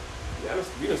 Yeah,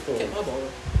 we done stole. Kept my ball.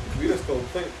 We done stole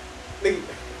plenty. Nigga,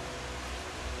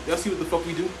 y'all see what the fuck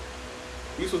we do?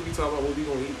 We supposed to be talking about what we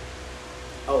gonna eat.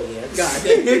 Oh yeah, God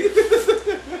damn.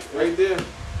 Right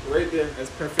there.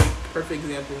 That's perfect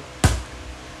example.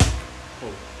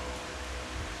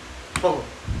 Oh.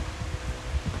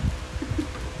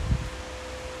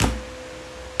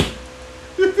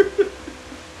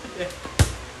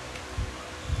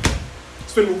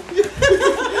 Spin move.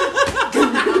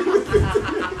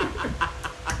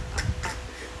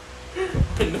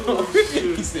 No,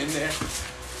 he's in there.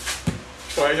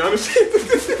 Why y'all understand?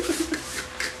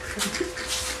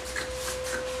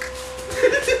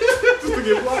 Just to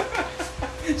get blocked.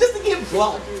 Just to get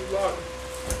blocked. Just blocked.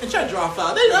 And try to draw a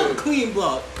foul. They have a clean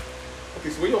block. Okay,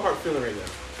 so where your heart feeling right now?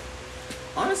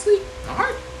 Honestly, my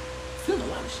heart feeling a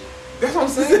lot of shit. That's what I'm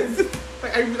saying.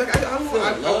 I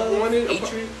wanted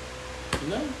hatred.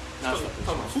 No, not talking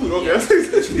about food. Okay, I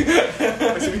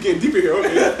said we getting deeper here.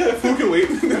 Okay, food can wait.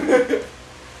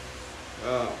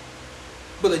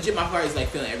 But legit, my heart is like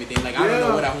feeling everything. Like I don't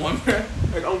know what I want, bro.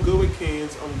 Like I'm good with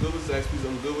Cane's, I'm good with Zaxby's,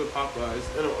 I'm good with Popeyes,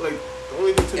 and like the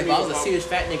only thing to if me. I was a serious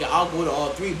fat nigga, I'll go to all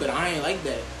three. But I ain't like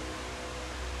that.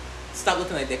 Stop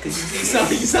looking like that, cause you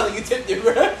sound like you tipped it,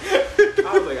 bro.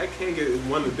 I was like, I can't get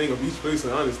one thing of each place,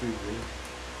 honestly, bro.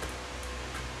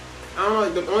 I don't know.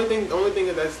 Like the only thing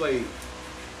that's like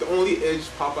the only edge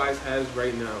Popeyes has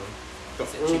right now, the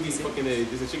only fucking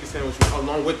edge is a chicken sandwich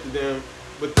along with the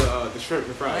shrimp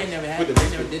and fries. I never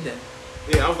did that.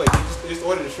 Yeah, I was like, just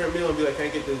order the shrimp meal and be like, can I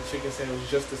get the chicken sandwich,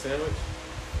 just the sandwich?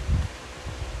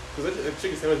 Cause a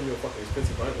chicken sandwich meal fucking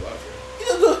expensive. I ain't gonna lie to you.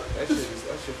 That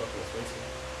shit fucking expensive.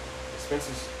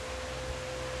 Expensive.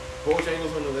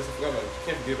 Bojangles on the list. I forgot about it. You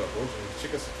can't forget about Bojangles.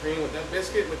 Chicken supreme with that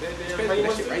biscuit, with that damn honey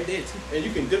mustard right there too. And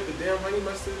you can dip the damn honey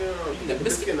mustard in. You can dip the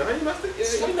biscuit in the honey mustard. Yeah,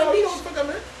 Soak you know that what bitch. the fuck I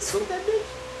meant? Soak that bitch.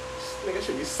 Nigga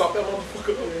should be salt that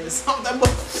motherfucker. Salt that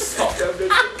motherfucker. Salt that bitch.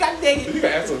 God dang it. You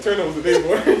gotta add some turnovers today,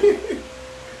 boy.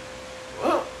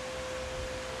 Well,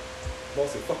 boss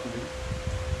said, fuck you, dude.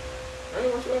 I ain't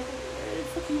want you asking.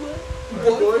 Fuck you, boy.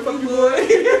 Boy, fuck you, boy.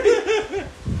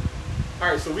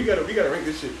 Alright, so we gotta rank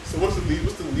this shit. So what's the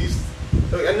least?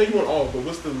 Like, I know you want all, but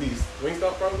what's the least?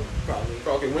 Wingstop probably? Probably.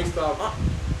 Okay, Wingstop.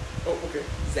 Oh, okay.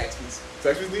 Zaxby's.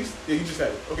 Zaxby's least? Yeah, you just had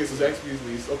it. Okay, so Zaxby's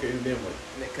least. Okay, and then what?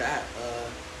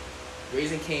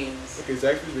 Raising Cane's. Okay,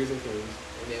 Zaxby's, Raising Cane's.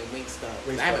 And then Wingstop.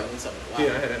 Wingstop. I haven't Wingstop in a while.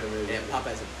 Yeah, I had that in a minute. And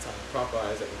Popeyes at the top.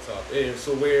 Popeyes at the top. And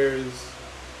so where's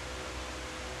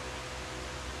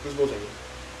Bojangles?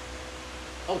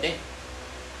 Oh, damn.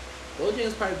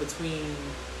 Bojangles probably between...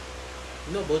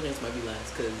 You know Bojangles might be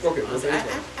last, because okay,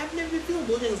 I've never been feeling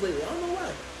Bojangles lately. I don't know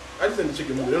why. I just in the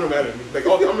chicken mood. It don't matter to me. Like,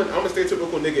 I'm a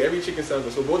stereotypical nigga. Every chicken sounds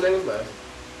good. So Bojangles last.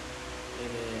 And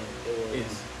then it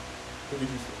was... What did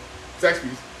you say?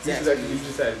 Zaxby's. Zaxby's. You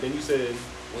just said it. Then you said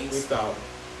Wingstop.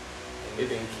 And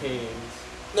then Cane's.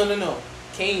 No.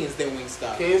 Cane's, then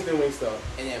Wingstop. Cane's, then Wingstop.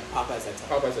 And then Popeyes at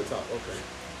top. Popeyes at top. Okay.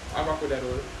 I rock with that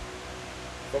order.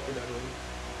 Fuck with that order.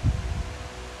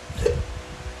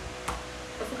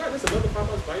 I forgot there's another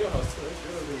Popeyes by your house too.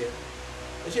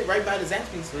 That shit right by the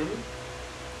Zaxby's. Mm-hmm.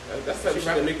 That's the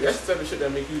type of shit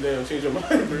that make you damn change your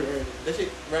mind, bro. That shit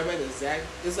right by the Zax.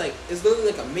 It's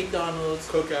literally like a McDonald's.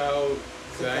 Cookout,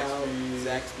 Zaxby's.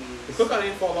 The Cookout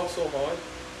ain't fall off so hard.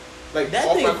 Like that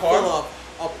off thing my car. fell off.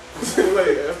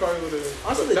 Like that's probably what it is.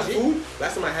 Also, that's food.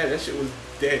 Last time I had it, that shit was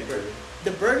dead, bro.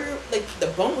 The burger, like the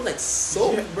bun was like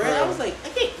soaked, bro. I was like, I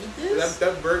can't eat this.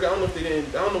 That burger, I don't know if they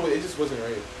didn't. I don't know what. It just wasn't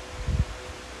right.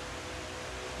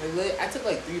 Like, I took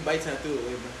like 3 bites and I threw it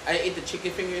away, bro. I ate the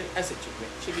chicken fingers. I said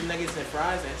chicken nuggets and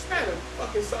fries. And I had a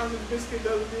fucking sausage biscuit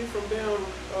the other day from down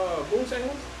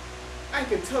Bojangles. I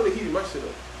can tell they heated my shit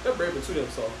up. That bread was too damn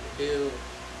soft. Ew.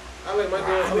 I like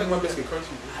my biscuit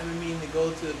crunchy. I've been meaning to go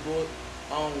to the bull.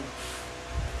 I've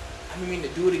been meaning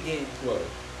to do it again. What?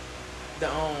 The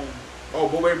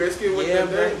Blueberry biscuit with yeah,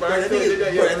 that. Bro, I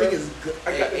think it's good.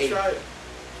 I got to try it.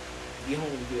 Be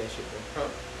home when you do that shit, bro. Huh?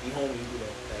 Be home when you do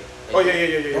that. Oh yeah.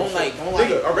 Don't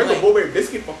Nigga, a regular blueberry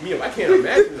biscuit fuck me up. I can't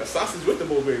imagine a sausage with the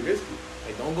blueberry biscuit.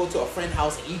 Like, don't go to a friend's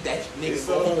house and eat that nigga. It's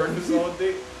all breakfast all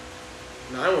day.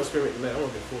 Nah, I don't want to experiment tonight. I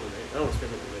want to get full tonight. I don't want to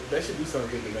experiment tonight. That should do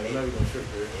something good tonight. I'm not even gonna trip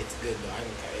there. It's good though. I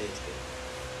don't care. It's good.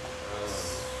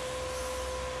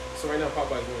 So right now,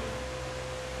 Popeye's winning.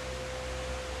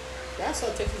 I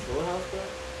saw Texas Roadhouse, bro.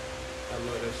 I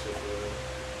love that shit, bro.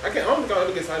 I don't think I'll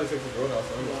ever get tired of Texas Roadhouse.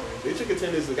 Their chicken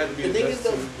tenders got to be the best. Thing is,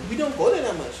 though, we don't go there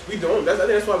that much. We don't. I think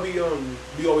that's why we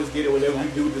always get it whenever we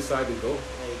do decide to go.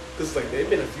 Cause like they've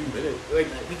been a few minutes. Like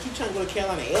we keep trying to go to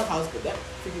Carolina Ale House, but that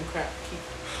freaking crap keep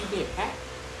being packed.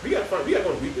 We gotta go on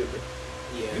a weekday, bro.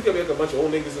 Yeah. You gotta be like a bunch of old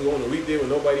niggas who go on a weekday with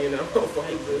nobody in that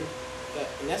motherfucker.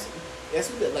 And that's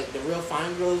what the real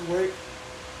fine girls work.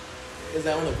 Is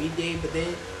that on a weekday, but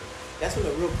then. That's when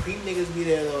the real creep niggas be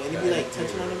there though, and they be like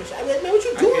touching on them and shit. I mean, man, what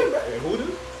you doing, bro?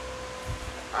 Hooters?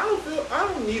 I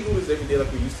don't need Hooters every day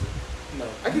like we used to. No,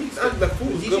 the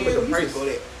food was good, but the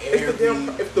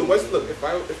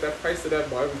price. If that price of that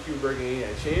barbecue burger ain't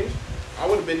had changed, I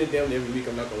would have been in damn every week.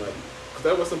 I'm not gonna lie to you.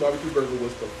 That Western barbecue burger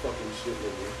was the fucking shit,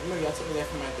 nigga. I remember y'all took me there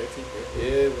for my 13th birthday.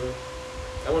 Yeah, bro.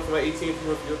 I went for my 18th, you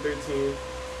went for your 13th.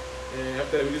 And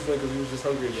after that, we just went because we was just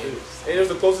hungry and shit. And it was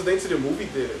the closest thing to the movie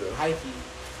theater, though. High key.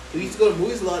 We used to go to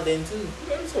movies a lot then, too.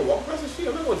 Yeah, I'm just going to walk across the street.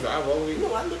 I'm not going to drive all the way.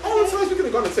 No, all the times we could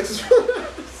have gone to Texas.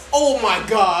 Oh, my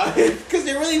God. Because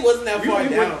it really wasn't that far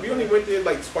down. We only went there,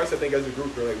 like, twice, I think, as a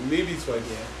group. Or, like, maybe twice.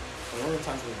 Yeah. One of the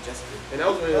times with Jessica. And that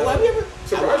was when... have you ever...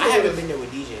 I haven't been there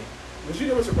with DJ. Was you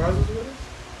there when Surprises was with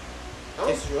us?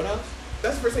 Texas Roadhouse?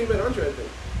 That's the first time you met Andre, I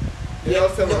think. Yeah, I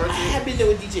was telling no, Andre. I have been there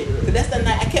with DJ. Because that's the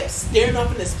night I kept staring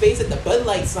off into space at the Bud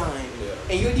Light sign. Yeah.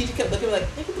 And you and DJ kept looking like,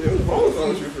 hey, what the fuck is wrong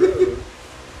with you?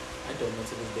 I don't know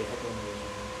to this day. I don't know.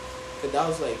 Because that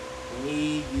was like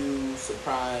me, you,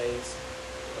 Surprise,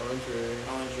 Andre.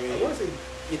 I want to say...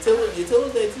 Yatil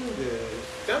was there too.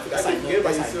 Yeah. I keep forgetting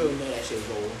about Yatil. You know that shit was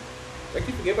old. I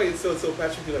keep forgetting about Yatil until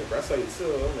Patrick be like, bro, I saw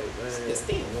Yatil. I'm like, man. It's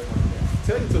staying warm.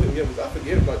 Tell you to him, yeah, because I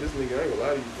forget about this nigga. I ain't gonna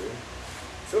lie to you, bro.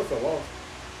 Still fell off.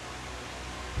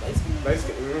 Light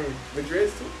skin. The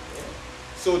dreads too? Yeah.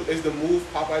 So is the move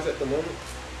Popeyes at the moment?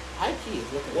 High key is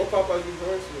looking. What Popeyes you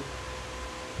going to?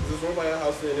 There's one by your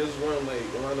house and there's one like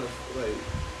around like.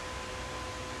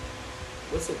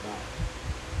 What's it about?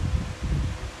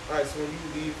 Alright, so when you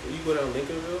leave, when you go down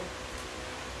Lincolnville,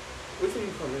 which one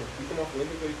you come in? You come off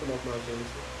Lincolnville or you come off Mount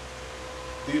Jameson?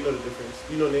 Do you know the difference?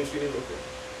 You know Name Street is okay.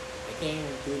 I can't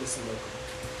even do the Sunoco.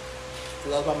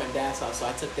 Because I was by my dad's house, so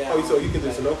I took that. Oh, so you can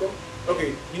do Sunoco?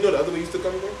 Okay, you know the other way you used to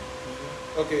come there?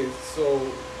 Mm-hmm. Okay, so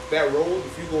that road,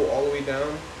 if you go all the way down,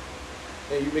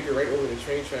 and you make it right over the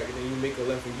train track, and then you make a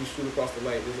left and you shoot across the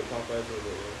light, there's a Popeyes over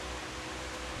there.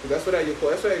 Cause that's what your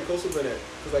coastal been at.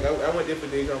 Cause like I went there for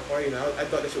Deja Party, and I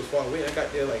thought that shit was far away, and I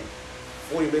got there like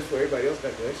 40 minutes before everybody else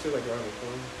got there. That shit like around the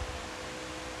corner.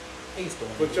 I used to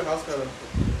want But your house kind of,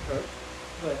 huh?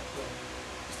 What?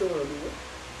 You still want to do what?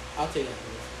 I'll tell you.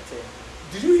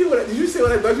 Did you hear what? Did you say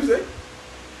what I thought you said?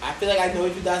 I feel like I know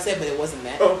what you thought I said, but it wasn't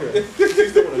that. Oh, okay. Do you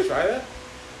still want to try that?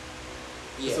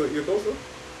 Yeah. So you're coastal?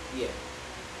 Yeah.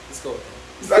 Let's go with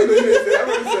that. I know you didn't say. I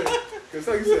know you said. Cause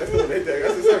like you said, that's the one they think.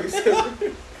 That's what you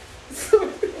said.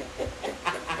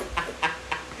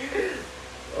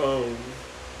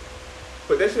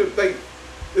 But that shit, like,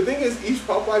 the thing is, each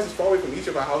Popeyes is far away from each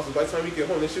of our houses. By the time we get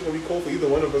home, that shit gonna be cold for either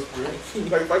one of us, bro.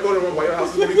 Like, if I go to the one by your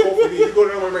house, it's gonna be cold for me. You go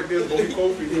to that one right there, it's gonna be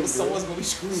cold for you, bro. Someone's gonna be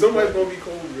screwed. Somebody's gonna be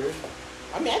cold, bro.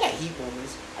 I mean, I got heat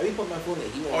warmers. I be putting my phone in the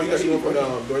heat warmers. Oh, you got heat warmers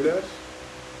from DoorDash?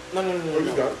 No. Oh, you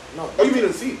just got it? No. Oh, you mean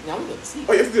on the seat? No, I'm on the seat.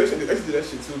 Oh, I used to do that shit. I used to do that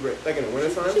shit too, bro. Like in the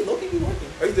wintertime. Shit, low-key be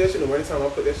working. I used to do that shit in the wintertime.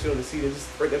 I'll put that shit on the seat and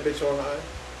just spread that bitch on high.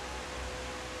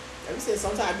 Ever since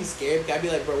sometimes I be scared, I be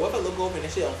like, bro, what if I look over and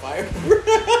that shit on fire?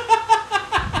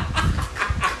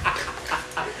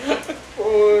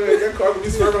 Boy, that car could be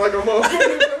swerving like a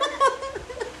motherfucker.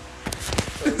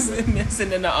 Sitting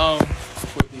in the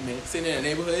sitting in the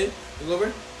neighborhood. Look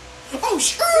over. Oh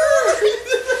sure.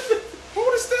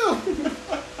 Hold it still.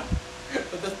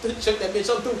 Chuck that bitch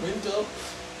up the window.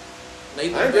 Now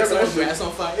you I ain't grabbing that grass shit.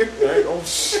 on fire. Right? Oh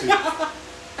shit.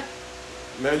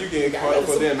 Now you getting caught up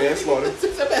for damn manslaughter. I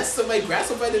bet somebody grass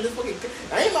on fire in this fucking.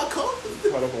 I ain't my car.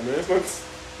 Caught up on manslaughter.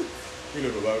 You know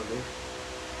the life, bro.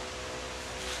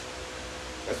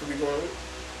 That's what we going with?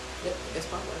 Yep, that's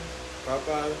Popeye.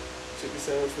 Popeye, chicken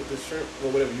sandwich with the shrimp, or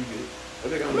whatever you get. I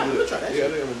think I'm gonna try that. Yeah, I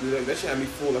think I'm gonna do that. That shit had me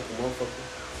full like a motherfucker.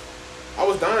 I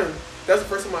was dying. That's the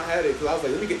first time I had it, because I was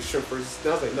like, let me get the shrimp first.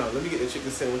 Then I was like, no, let me get the chicken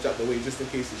sandwich out the way just in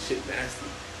case the shit nasty.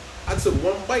 I took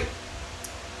one bite.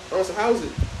 I was like, how is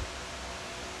it?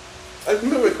 I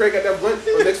remember when Craig got that blunt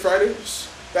on next Friday.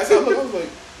 That's how I looked. I was like,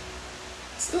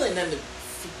 still ain't nothing to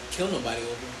kill nobody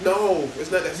over. No, it's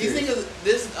not that serious. These niggas,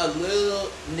 this is a little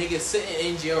nigga sitting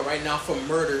in jail right now for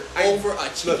murder over a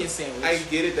chicken sandwich. I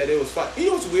get it that it was fine. You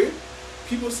know what's weird?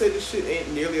 People say this shit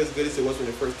ain't nearly as good as it was when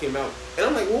it first came out. And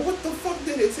I'm like, well, what the fuck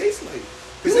did it taste like?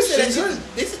 They said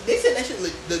that shit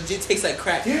legit tastes like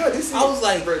crack. Yeah, this is. I was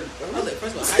like, first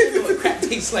of all, how you know what crack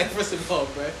tastes like? First of all,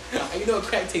 bro, how you know what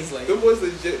crack tastes like? It was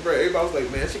legit, bro. Everybody was like,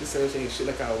 man, chicken sandwich ain't shit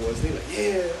like how it was. And they like,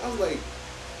 yeah. I was like,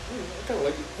 I kind of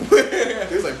like it.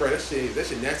 They was like, bro, that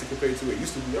shit nasty compared to what it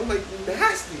used to be. I'm like,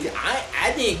 nasty. Yeah,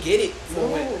 I didn't get it.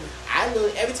 No. I know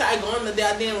every time I go on the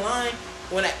goddamn line,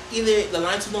 when I either the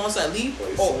line too long, so I leave.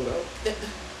 Sold out.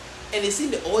 And it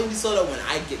seemed to always be sold out when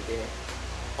I get there.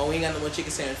 Oh, we ain't got no more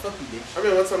chicken sandwich. Fuck you, bitch. I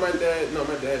mean, one time my dad, he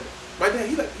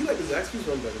like the Zaxby's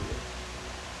one better than me.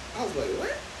 I was like, what?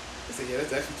 I said, yeah,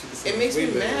 that's actually chicken sandwich. It makes me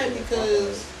mad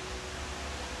because Popeyes.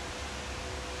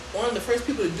 one of the first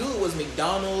people to do it was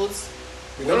McDonald's.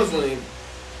 McDonald's one ain't.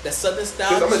 That Southern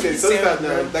style. I'm gonna say Southern style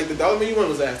sandwich, now. Like the dollar menu one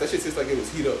was ass. That shit tastes like it was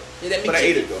heat up. Yeah, that but I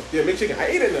ate it though. Yeah, McChicken. I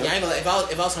ate it now. Yeah, I ain't gonna lie.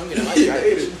 If I was hungry, I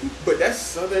ate it. But that's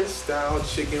Southern style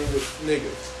chicken with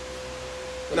niggas.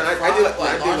 Nah, I did like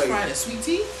large fry and sweet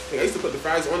tea. Like, I used to put the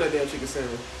fries on that damn chicken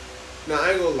sandwich. Now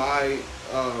I ain't gonna lie.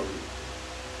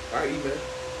 I eat man.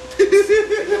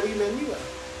 eat man. You like.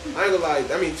 I ain't gonna lie.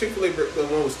 I mean, Chick-fil-A the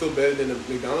one was still better than the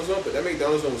McDonald's one, but that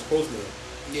McDonald's one was close now.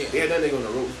 Yeah. They had that nigga on the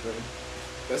ropes, man.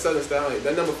 That Southern style, like,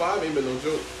 that number 5 ain't been no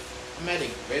joke. I'm at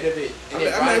rid of it. And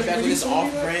then brought it back with this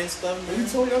off-brand stuff, man. When you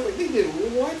told me, I was like, they did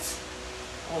what?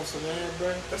 Oh, so man,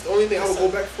 bro. That's the only thing I would go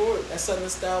back for. That Southern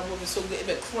style movie so good. It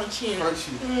been crunchy.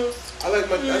 I like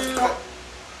my.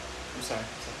 I'm sorry.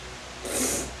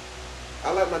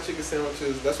 I like my chicken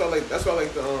sandwiches. That's why I like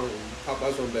the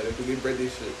Popeyes one better because they bread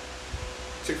this shit.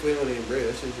 Chick-fil-A one ain't bread.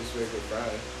 That shit's just regular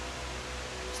fried.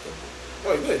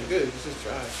 Oh, good. It's just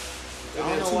dry.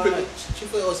 I don't know why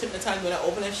Chick-fil-A was hypnotized when I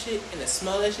open that shit and the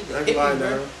smell of that shit. I ain't lying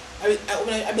now.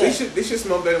 They should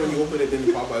smell better when you open it than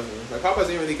the Popeyes one. Like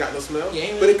Popeyes ain't really got no smell.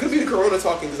 Yeah, but it could be the Corona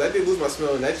talking because I did lose my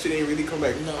smell and that shit ain't really come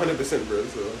back 100%, bro.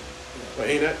 So, but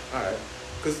ain't that alright?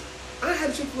 Because I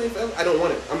had Chick-fil-A forever. I don't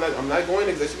want it. I'm not going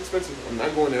there because that shit expensive. I'm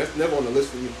not going there. That's never on the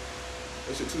list for me.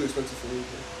 That shit too expensive for me.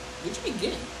 What you be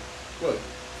getting? What?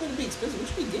 For it to be expensive, what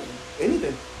you be getting?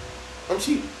 Anything. I'm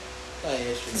cheap. Oh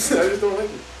yeah, that's true. I just don't like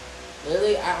it.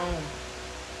 Literally, I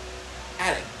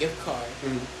had a gift card.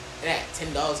 And I had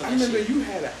 $10 on that. I remember shit. you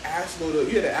had an ass load of.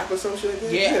 You had an app or some shit like that.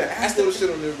 Yeah, you had an ass load of shit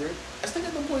on there, bro. I still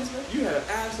got them points, man. You had an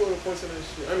ass load of points on that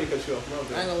shit. I mean, cut you off, my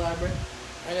bad. I ain't gonna lie, bro. I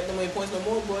ain't got that many points no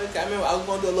more, boy. I remember I was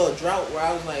going through a little drought where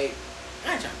I was like,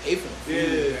 I ain't trying to pay for no food.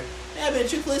 Yeah. Man, I've been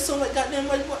Chick-fil-A so like goddamn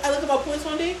much. I look at my points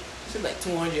one day. Shit like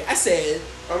 200. I said,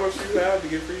 how much you have to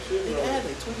get free shit? I had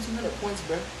like 2,200 points,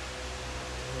 bro.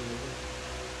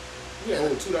 You had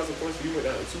over 2,000 points, so you went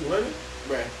down to 200?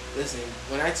 Bruh, listen,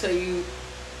 when I tell you,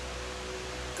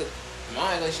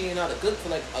 mine, like, she ain't know how to cook for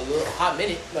like a little hot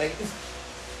minute, like,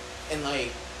 and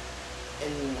I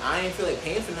ain't feel like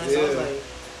paying for nothing, so I was like,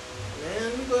 man,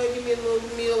 let me go ahead and give me a little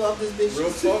meal off this bitch.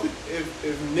 Real talk,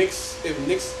 if Knicks,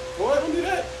 boy, don't do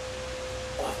that.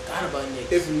 Oh, I forgot about Knicks.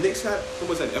 If Knicks had, what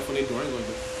was that F1 they doing? I ain't going to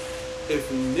do.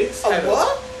 If Knicks had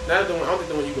what? Not the one, I don't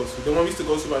think the one you go to. The one we used to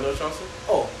go to by North Charleston?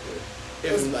 Oh, yeah.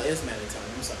 It's Manly time,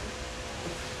 I'm sorry.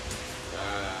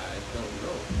 I don't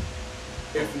know.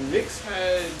 If Knicks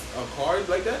had a card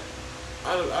like that,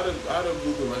 I'd have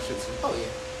Googled my shit too. Oh yeah.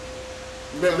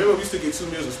 Remember we used to get 2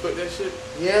 meals and split that shit?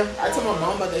 Yeah. I told my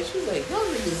mom about that. She was like, y'all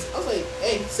niggas. I was like,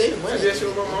 hey, save the money. I did that shit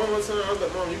with my mom one time. I was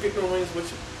like, Mom, you get no wings, but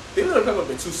they let them pepper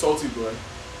been too salty, boy.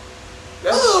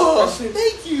 That shit,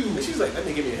 thank you. And she's like, that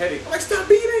nigga give me a headache. I'm like, stop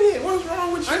eating it. What's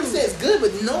wrong with you? I understand it's good,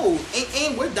 but no.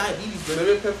 And we're diabetes, bro.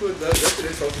 Lemon pepper, that shit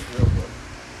is salty for real, boy.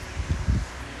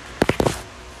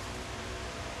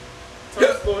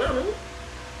 Time to slow down, remember?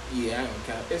 Yeah, I don't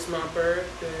count. It's my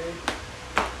birthday.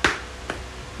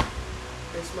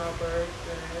 It's my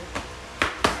birthday.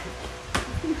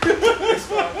 It's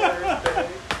my birthday.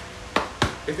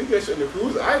 If you get shit in the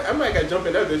cruise, I might gotta jump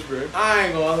in that bitch, bro. I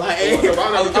ain't gonna lie.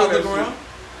 I'll look around.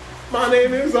 My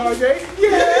name is RJ.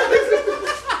 Yeah.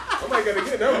 I might gotta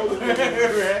get that one. I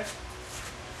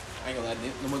ain't gonna lie.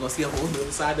 No one gonna see how on the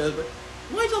other side does, but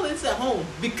why y'all let this at home?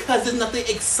 Because there's nothing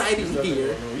exciting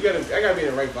here. I gotta be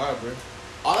in the right vibe, bro.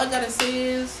 All I gotta say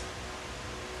is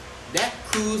that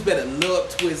cruise better live up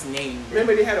to his name, bro.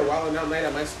 Remember they had a wild out night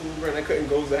at my school, bro, and I couldn't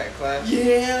go to that class.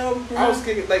 Yeah, bro. I was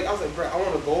kicking, I was like, bro, I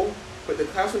want to go, but the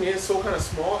classroom is so kind of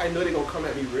small. I know they gonna come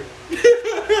at me, bro.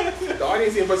 The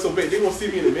audience ain't but so big. They gonna see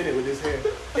me in a minute with this hair.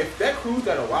 If that cruise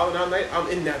got a wild out night, I'm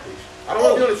in that bitch. I don't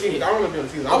want to be on the team. I don't want to be on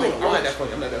the team. I'm not that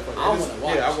funny. I'm not that funny. I want to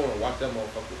watch. Yeah, I want to watch that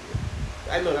motherfucker.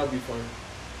 I know that would be fun.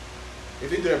 If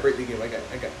they do that birthday game, I'm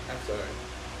sorry.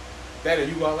 That or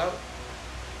you all out?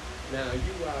 Now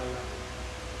you all out.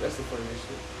 That's the funniest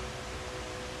shit.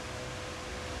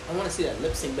 I want to see that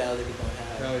lip sync battle that they're gonna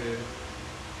have. Hell yeah.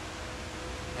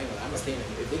 I'm gonna stay in it.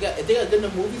 If they got good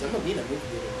enough movies, I'm gonna be in a movie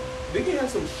theater. They can have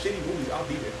some shitty movies. I'll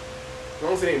be there. As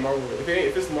long as it ain't Marvel. If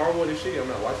it's Marvel and it's shitty, I'm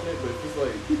not watching it. But if it's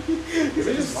like, if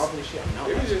it's just Marvel and shit, I'm not.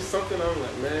 If it's just something I'm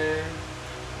like, man,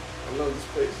 I love this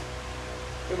place.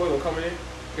 They boy gonna come in.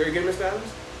 Gary, get Mr.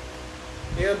 Adams.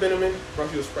 Yeah, Benjamin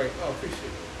brought you a Sprite. Oh,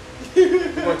 appreciate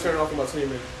it. I'm gonna turn it off in about 20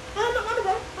 minutes. I'm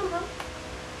not.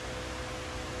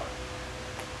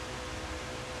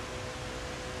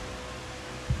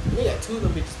 They got 2 of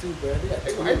them bitches too, bro. They got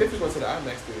 2. I definitely went to the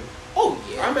IMAX theater. Oh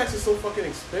yeah. IMAX is so fucking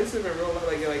expensive in real life.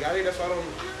 Like I think that's why I don't.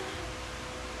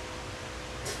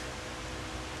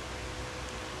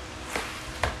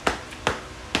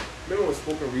 Remember when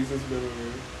Spoken Reasons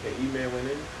and E-Man went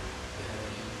in?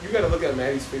 you gotta look at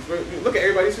Maddie's face. Bro. You look at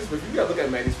everybody's face, but you gotta look at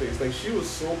Maddie's face. Like, she was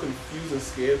so confused and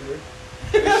scared, bro.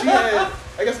 Like, she had,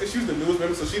 I guess because she was the newest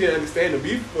member, so she didn't understand the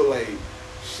beef, but like,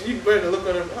 she better look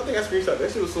on her. I think I screenshot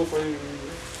that shit was so funny to me,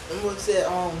 bro. And what said,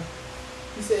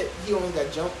 he said he almost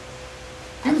got jumped.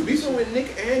 He was beefing with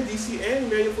Nick and DC and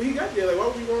Maddie before he got there. Like, why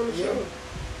would you go on the show?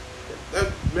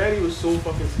 That Maddie was so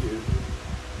fucking scared.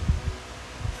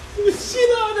 Shit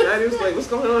on her. Maddie was like, what's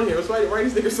going on here? Why are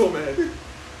these niggas so mad?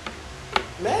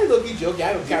 Maddie low-key joking.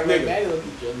 I don't care. Maddie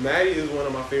low-key joking. Maddie is one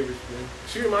of my favorites, man.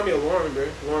 She remind me of Lauren, bro.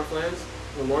 Lauren Flans.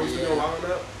 When Lauren used to be on Wild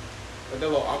 'N Out. Like that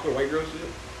little awkward white girl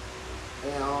shit.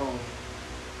 And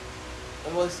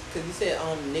almost because he said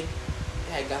Nick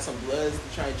had got some bloods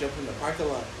to try and jump in the parking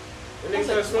lot. And they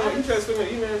tried to swing on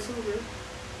E-Man too, bro.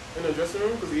 In the dressing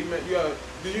room, because E-Man,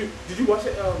 did you watch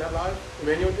it that live?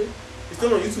 Emmanuel did. It's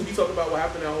still on YouTube. He talked about what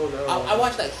happened that whole night. I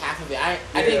watched like half of it. I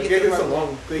didn't get it so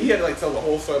long. He had to like tell the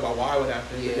whole story about why what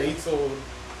happened. Yeah.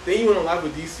 Then he went on live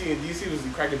with DC, and DC was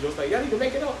cracking jokes like, "Y'all need to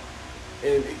make it up."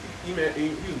 And he was mad.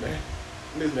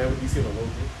 He was mad with DC on the low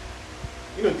thing.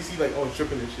 You know, DC like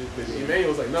tripping and shit. But Emmanuel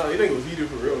was like, "No, that nigga was heated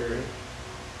for real, bro."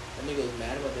 That nigga was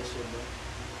mad about that shit, bro.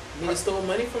 Nigga stole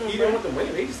money from him. He didn't want the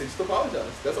money. They just said, "Just apologize."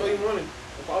 That's all he wanted.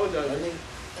 Apologize. That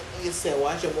nigga said,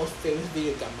 "Watch your most famous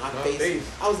video got my face."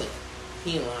 I was like,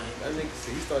 he ain't lying. That nigga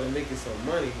said he started making some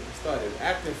money. He started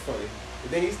acting funny. And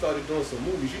then he started doing some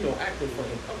movies. You know, acting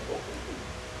funny. I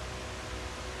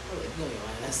was like, you ain't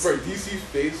lying. That's bro, DC's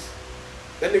face.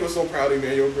 That nigga was so proud of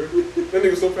Emmanuel, bro. That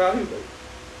nigga was so proud. He was like,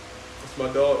 that's my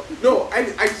dog. No, I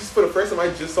just, for the first time, I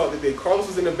just saw the day. Carlos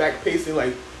was in the back pacing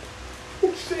like,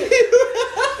 oh shit.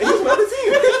 And he was on the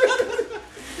team.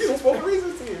 He's on Spoken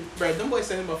Reasons team. Bro, them boys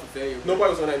set him up for failure, bro. Nobody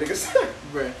was on that nigga's side.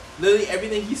 Bro, literally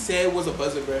everything he said was a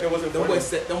buzzer, bro. It wasn't funny.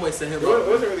 Them boys set him up. It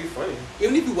wasn't really funny.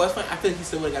 Even if he was funny, I feel like he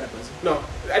still would have got a buzzer. No,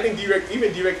 I think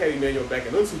even Direct had Emmanuel back,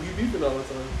 and those two be beefing all the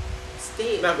time.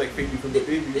 Stay. Not like fake beefing, but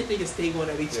they beef. They niggas stay going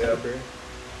at each other. Yeah, bro.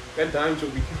 That dime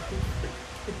joke be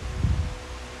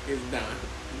It's dime.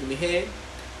 Give me head,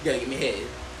 you gotta give me head.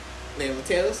 Land with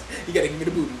tails, you gotta give me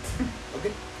the booty.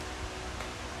 Okay?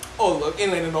 Oh, look,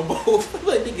 ain't landing on both.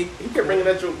 Like, nigga, he kept bringing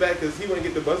that joke back because he wouldn't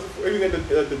get the buzzer for it. He wouldn't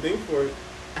get the thing for it.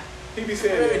 He be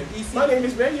saying, my name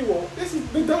is Manuel. This is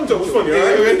the dumb joke was funny,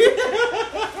 alright?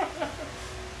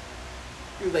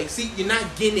 He was like, see, you're not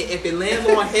getting it if it lands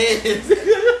on my head.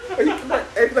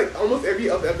 Like almost every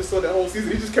other episode that whole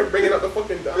season, he just kept bringing up the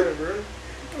fucking dime, bro.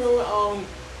 Remember,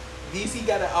 DC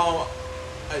got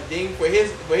a ding for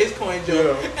his coin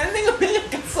joke, and the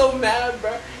nigga got so mad,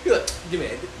 bro. He was like, "Give me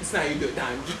that. It's not you do it,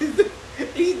 dime."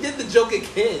 He did the joke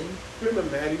again. Remember,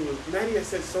 Maddie had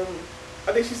said something.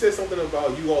 I think she said something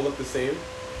about you all look the same,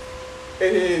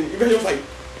 and then Emmanuel was like,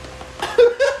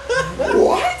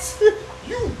 "What?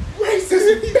 You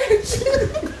racist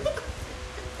bitch!"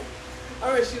 I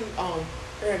remember she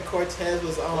her and Cortez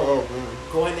was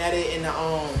going at it in that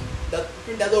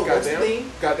little roast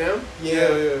thing. Goddamn.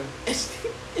 Yeah. And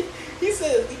he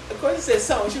said, Cortez said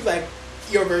something. She was like,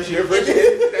 "Your version." Your version.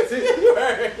 That's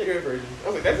it. Your version. I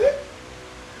was like, that's it.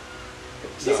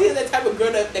 She sees that type of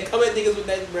girl that come at niggas with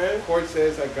that, bro.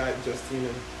 Cortez, I got Justina,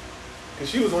 cause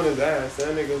she was on his ass.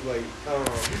 That nigga was like,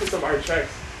 he put some of her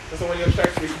tracks. That's one of your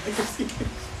tracks.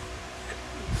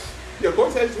 Yo,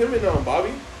 Cortez, him and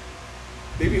Bobby.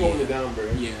 They be holding it down, bro.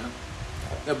 Yeah.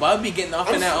 The Bobby be getting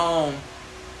off in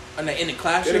that in the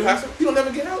classroom. In the classroom, he don't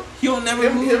never get out. He don't never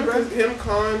move, bro. Him,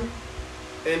 Khan,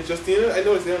 and Justina. I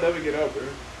noticed they don't never get out, bro.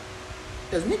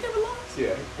 Does Nick ever lost?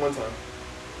 Yeah, one time.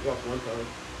 He lost one time.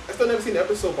 I still never seen the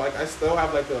episode, but I still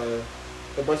have like a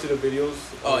bunch of the videos.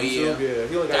 Oh yeah. Yeah.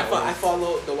 He only got I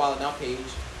follow the Wild 'N Out page.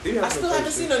 I still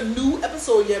haven't seen a new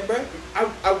episode yet, bro.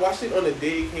 I watched it on the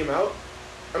day it came out.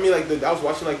 I mean, like I was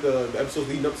watching like the episodes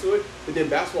leading up to it, but then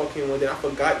basketball came on. Then I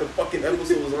forgot the fucking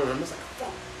episode was on. I'm just like,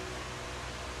 fuck.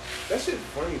 That shit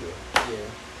funny though. Yeah.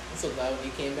 I'm so glad when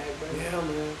you came back, bro. Yeah,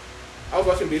 man. I was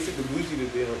watching Basic the Bougie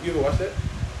today. You ever watch that?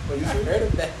 I heard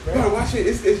of that, bro. Bro, watch it.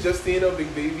 It's Justina,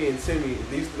 Big Baby, and Timmy.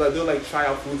 They used to they'll like try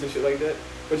out foods and shit like that.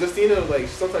 But Justina, like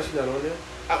sometimes she's not on there.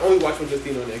 I only watch when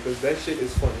Justina on there because that shit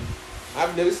is funny.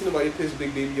 I've never seen nobody piss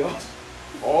Big Baby off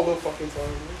all the fucking time,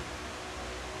 man.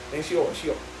 And she always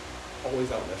out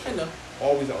that shit. I know.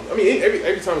 Always out. I mean,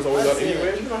 every time it's always out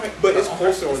anyway. But it's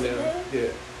closer on there.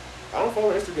 Yeah. I don't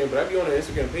follow her Instagram, but I be on her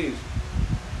Instagram page.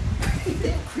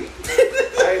 Damn creep.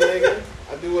 Alright, nigga.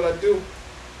 I do what I do.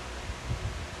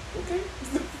 Okay.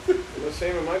 No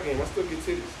shame in my game. I still get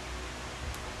titties.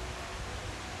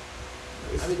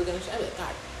 I be looking at shit. I be like,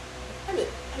 God. I be,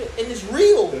 and it's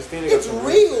real. It's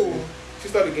real. She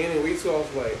started gaining weight too. I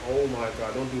was like, oh my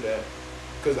God, don't do that.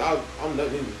 Because I'm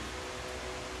nothing in me.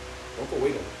 Don't put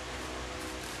weight on it.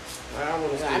 I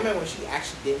want to. I remember when she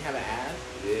actually didn't have an ass.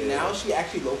 Yeah. Now she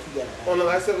actually low key got an ass. On the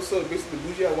last episode, basically the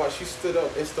bougie I watched, she stood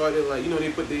up and started like, you know, they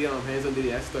put the hands under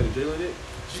the ass, started drilling it.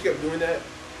 She kept doing that.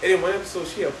 And in one episode,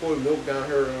 she had poured milk down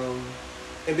her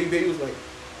and Big Baby was like,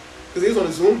 because he was on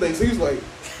the Zoom thing, so he was like,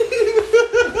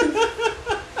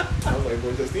 I was like,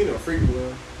 boy, Justina, a freak,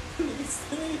 boy.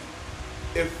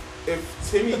 If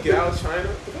Timmy Gal China,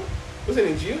 what's her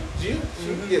name, Gia?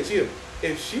 Yeah, Gia.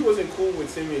 If she wasn't cool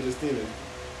with Timmy and Justina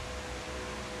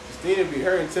be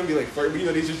her and Tim be like flirt, but you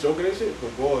know they just joking and shit.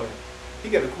 But boy, he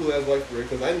got a cool ass wife for it.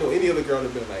 Because I know any other girl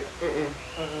would have been like,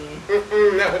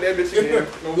 not with that bitch again.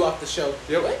 No. You off the show.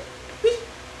 Yep. What? You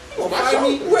gonna my find show.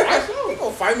 me? Where? My show. You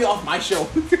gonna find me off my show?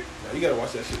 Nah, you gotta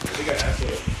watch that shit. Man. They got ass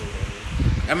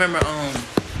up. I remember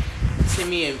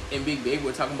Timmy and Big Baby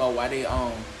were talking about why they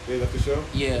left the show.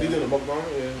 Yeah. They did a mukbang.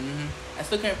 Yeah. I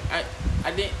still can't.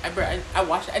 I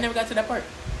watched it. I never got to that part.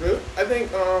 Really? I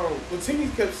think well Timmy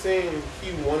kept saying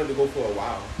he wanted to go for a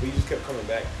while, but he just kept coming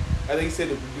back. I think he said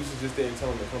the producers just didn't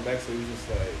tell him to come back, so he was just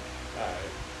like,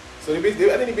 alright. So I think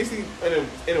they basically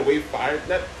in a way fired.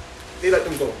 Not they let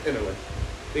them go in a way.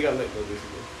 They got let go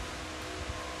basically.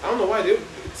 I don't know why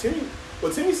Timmy.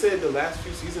 Well, Timmy said the last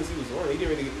few seasons he was on, he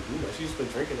didn't really get to do much. He's just been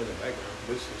drinking in the background,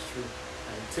 which is true.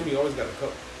 And Timmy always got a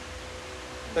cup.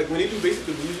 Like when they do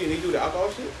basically the bougie and they do the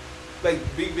alcohol shit, like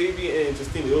Big Baby and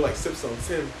Justina, they'll like sip some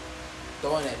Tim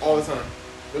Throwing that all the time.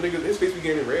 The nigga, his face be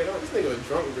getting red. Oh, this nigga a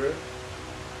drunk, girl.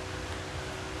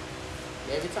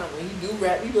 Every time when he do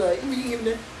rap, he be like, you give him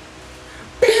the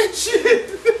Bitch!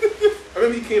 I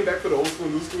remember he came back for the old school,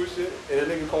 new school shit, and that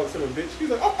nigga called him a bitch. He's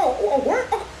like, oh, what?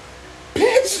 Oh,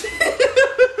 bitch!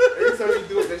 Every time he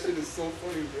do it, that shit is so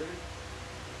funny, bro.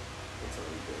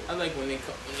 I like when they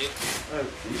come.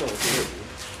 You don't see it, dude.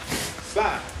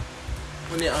 Slide.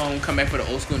 When they come back for the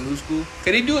old school and new school. Cause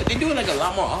they do it like a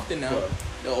lot more often now. What?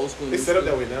 The old school. They set up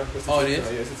that way now. Oh, it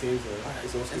is? Yeah, it's a team.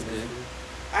 It's old school. That's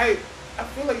good. I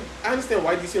feel like I understand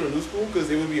why DC on the new school because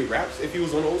they would be raps if he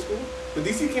was on the old school. But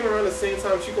DC came around the same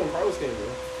time Chico and Carlos came, bro.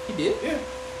 He did? Yeah.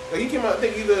 Like he came out, I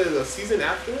think either a season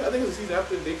after. I think it was a season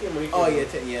after they came. When he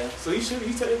came yeah. So he's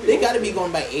technically. They got to be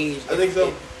going by age. I think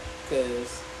so.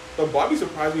 Cause. But Bobby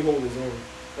surprised me holding his own.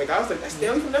 Like I was like, that's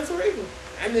Stanley from That's So Raven.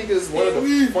 That nigga's one of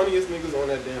the funniest niggas on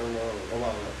that damn a while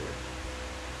out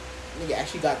there. Nigga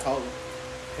actually got taller.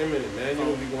 Him and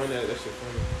Emmanuel be going at that shit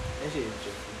funny. That shit is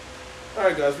just. All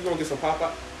right, guys, we gonna get some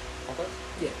Popeyes.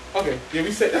 Yeah. Okay. Yeah,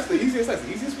 we said that's the easiest. That's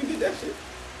the easiest we did that shit.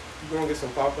 We gonna get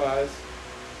some Popeyes.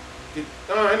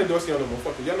 I ain't endorsing y'all no more.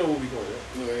 Fuck it. Y'all know where we going.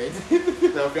 Right?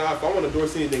 Now, if I want to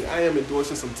endorse anything, I am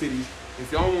endorsing some titties.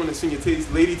 If y'all want to see your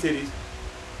titties, lady titties,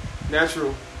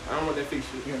 natural. I don't want that fake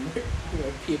shit. You remember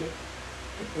Peter?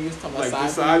 When you was talking about like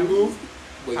this side move.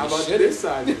 How about this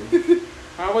side move?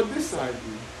 How about this side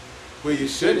move? Well, you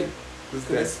shouldn't. Because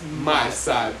that's my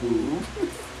side move.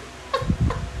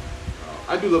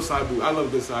 I do love side boob. I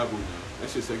love good side boob now. That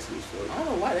shit sexy as fuck. I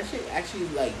don't know why that shit actually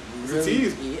like it's really. A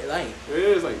tease. Yeah, like it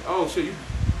is like, oh shit, you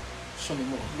show me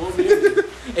more. More man.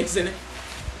 Isn't it?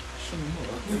 Show me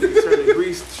more. Turn the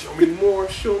grease. Show me more.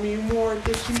 Show me more.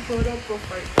 That you put up a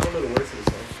fight. I don't know the words to the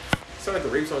song. It sounded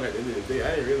like a rape song at the end of the day.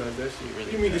 I didn't realize that shit. Really. What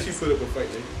do you mean did she put up a fight,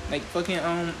 nigga? Like fucking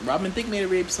Robin Thicke made a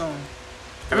rape song.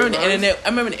 I remember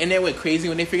the internet went crazy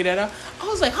when they figured that out. I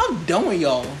was like, how dumb are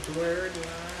y'all? Blurred.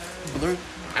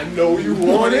 I know you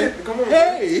want it. Come on.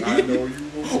 Hey. I know you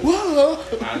want it. Whoa.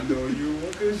 I know you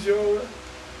want it. Cause you're.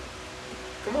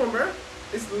 Come on, bro.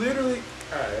 It's literally.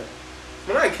 Alright.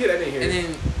 When I was a kid, I didn't hear it. And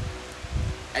then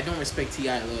I don't respect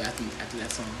T.I. a little after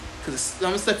that song. Cause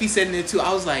some stuff he said in it too,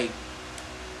 I was like,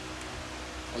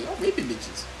 oh, y'all raping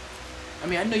bitches. I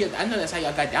mean, I know that's how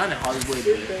y'all got down in Hollywood.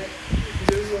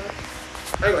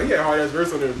 I ain't like, he had a hard ass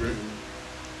verse on there, bro.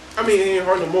 I mean, it ain't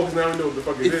hard no more because now I don't know what the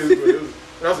fuck it is. But it was,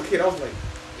 when I was a kid, I was like,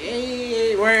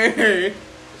 hey, word. It's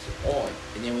odd.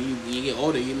 And then when you get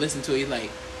older, you listen to it, you're like,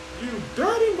 you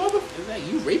dirty motherfucker. It's like,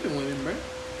 you raping women, bro.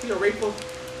 He's a raper.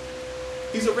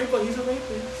 He's a raper. He's a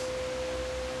rapist.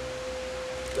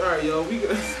 Alright, yo, we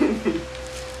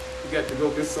got to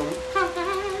go get some.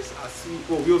 I'll see.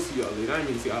 Well, we'll see y'all later. I didn't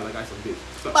mean to see y'all like I some bitch.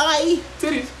 So, bye.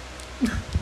 Titties.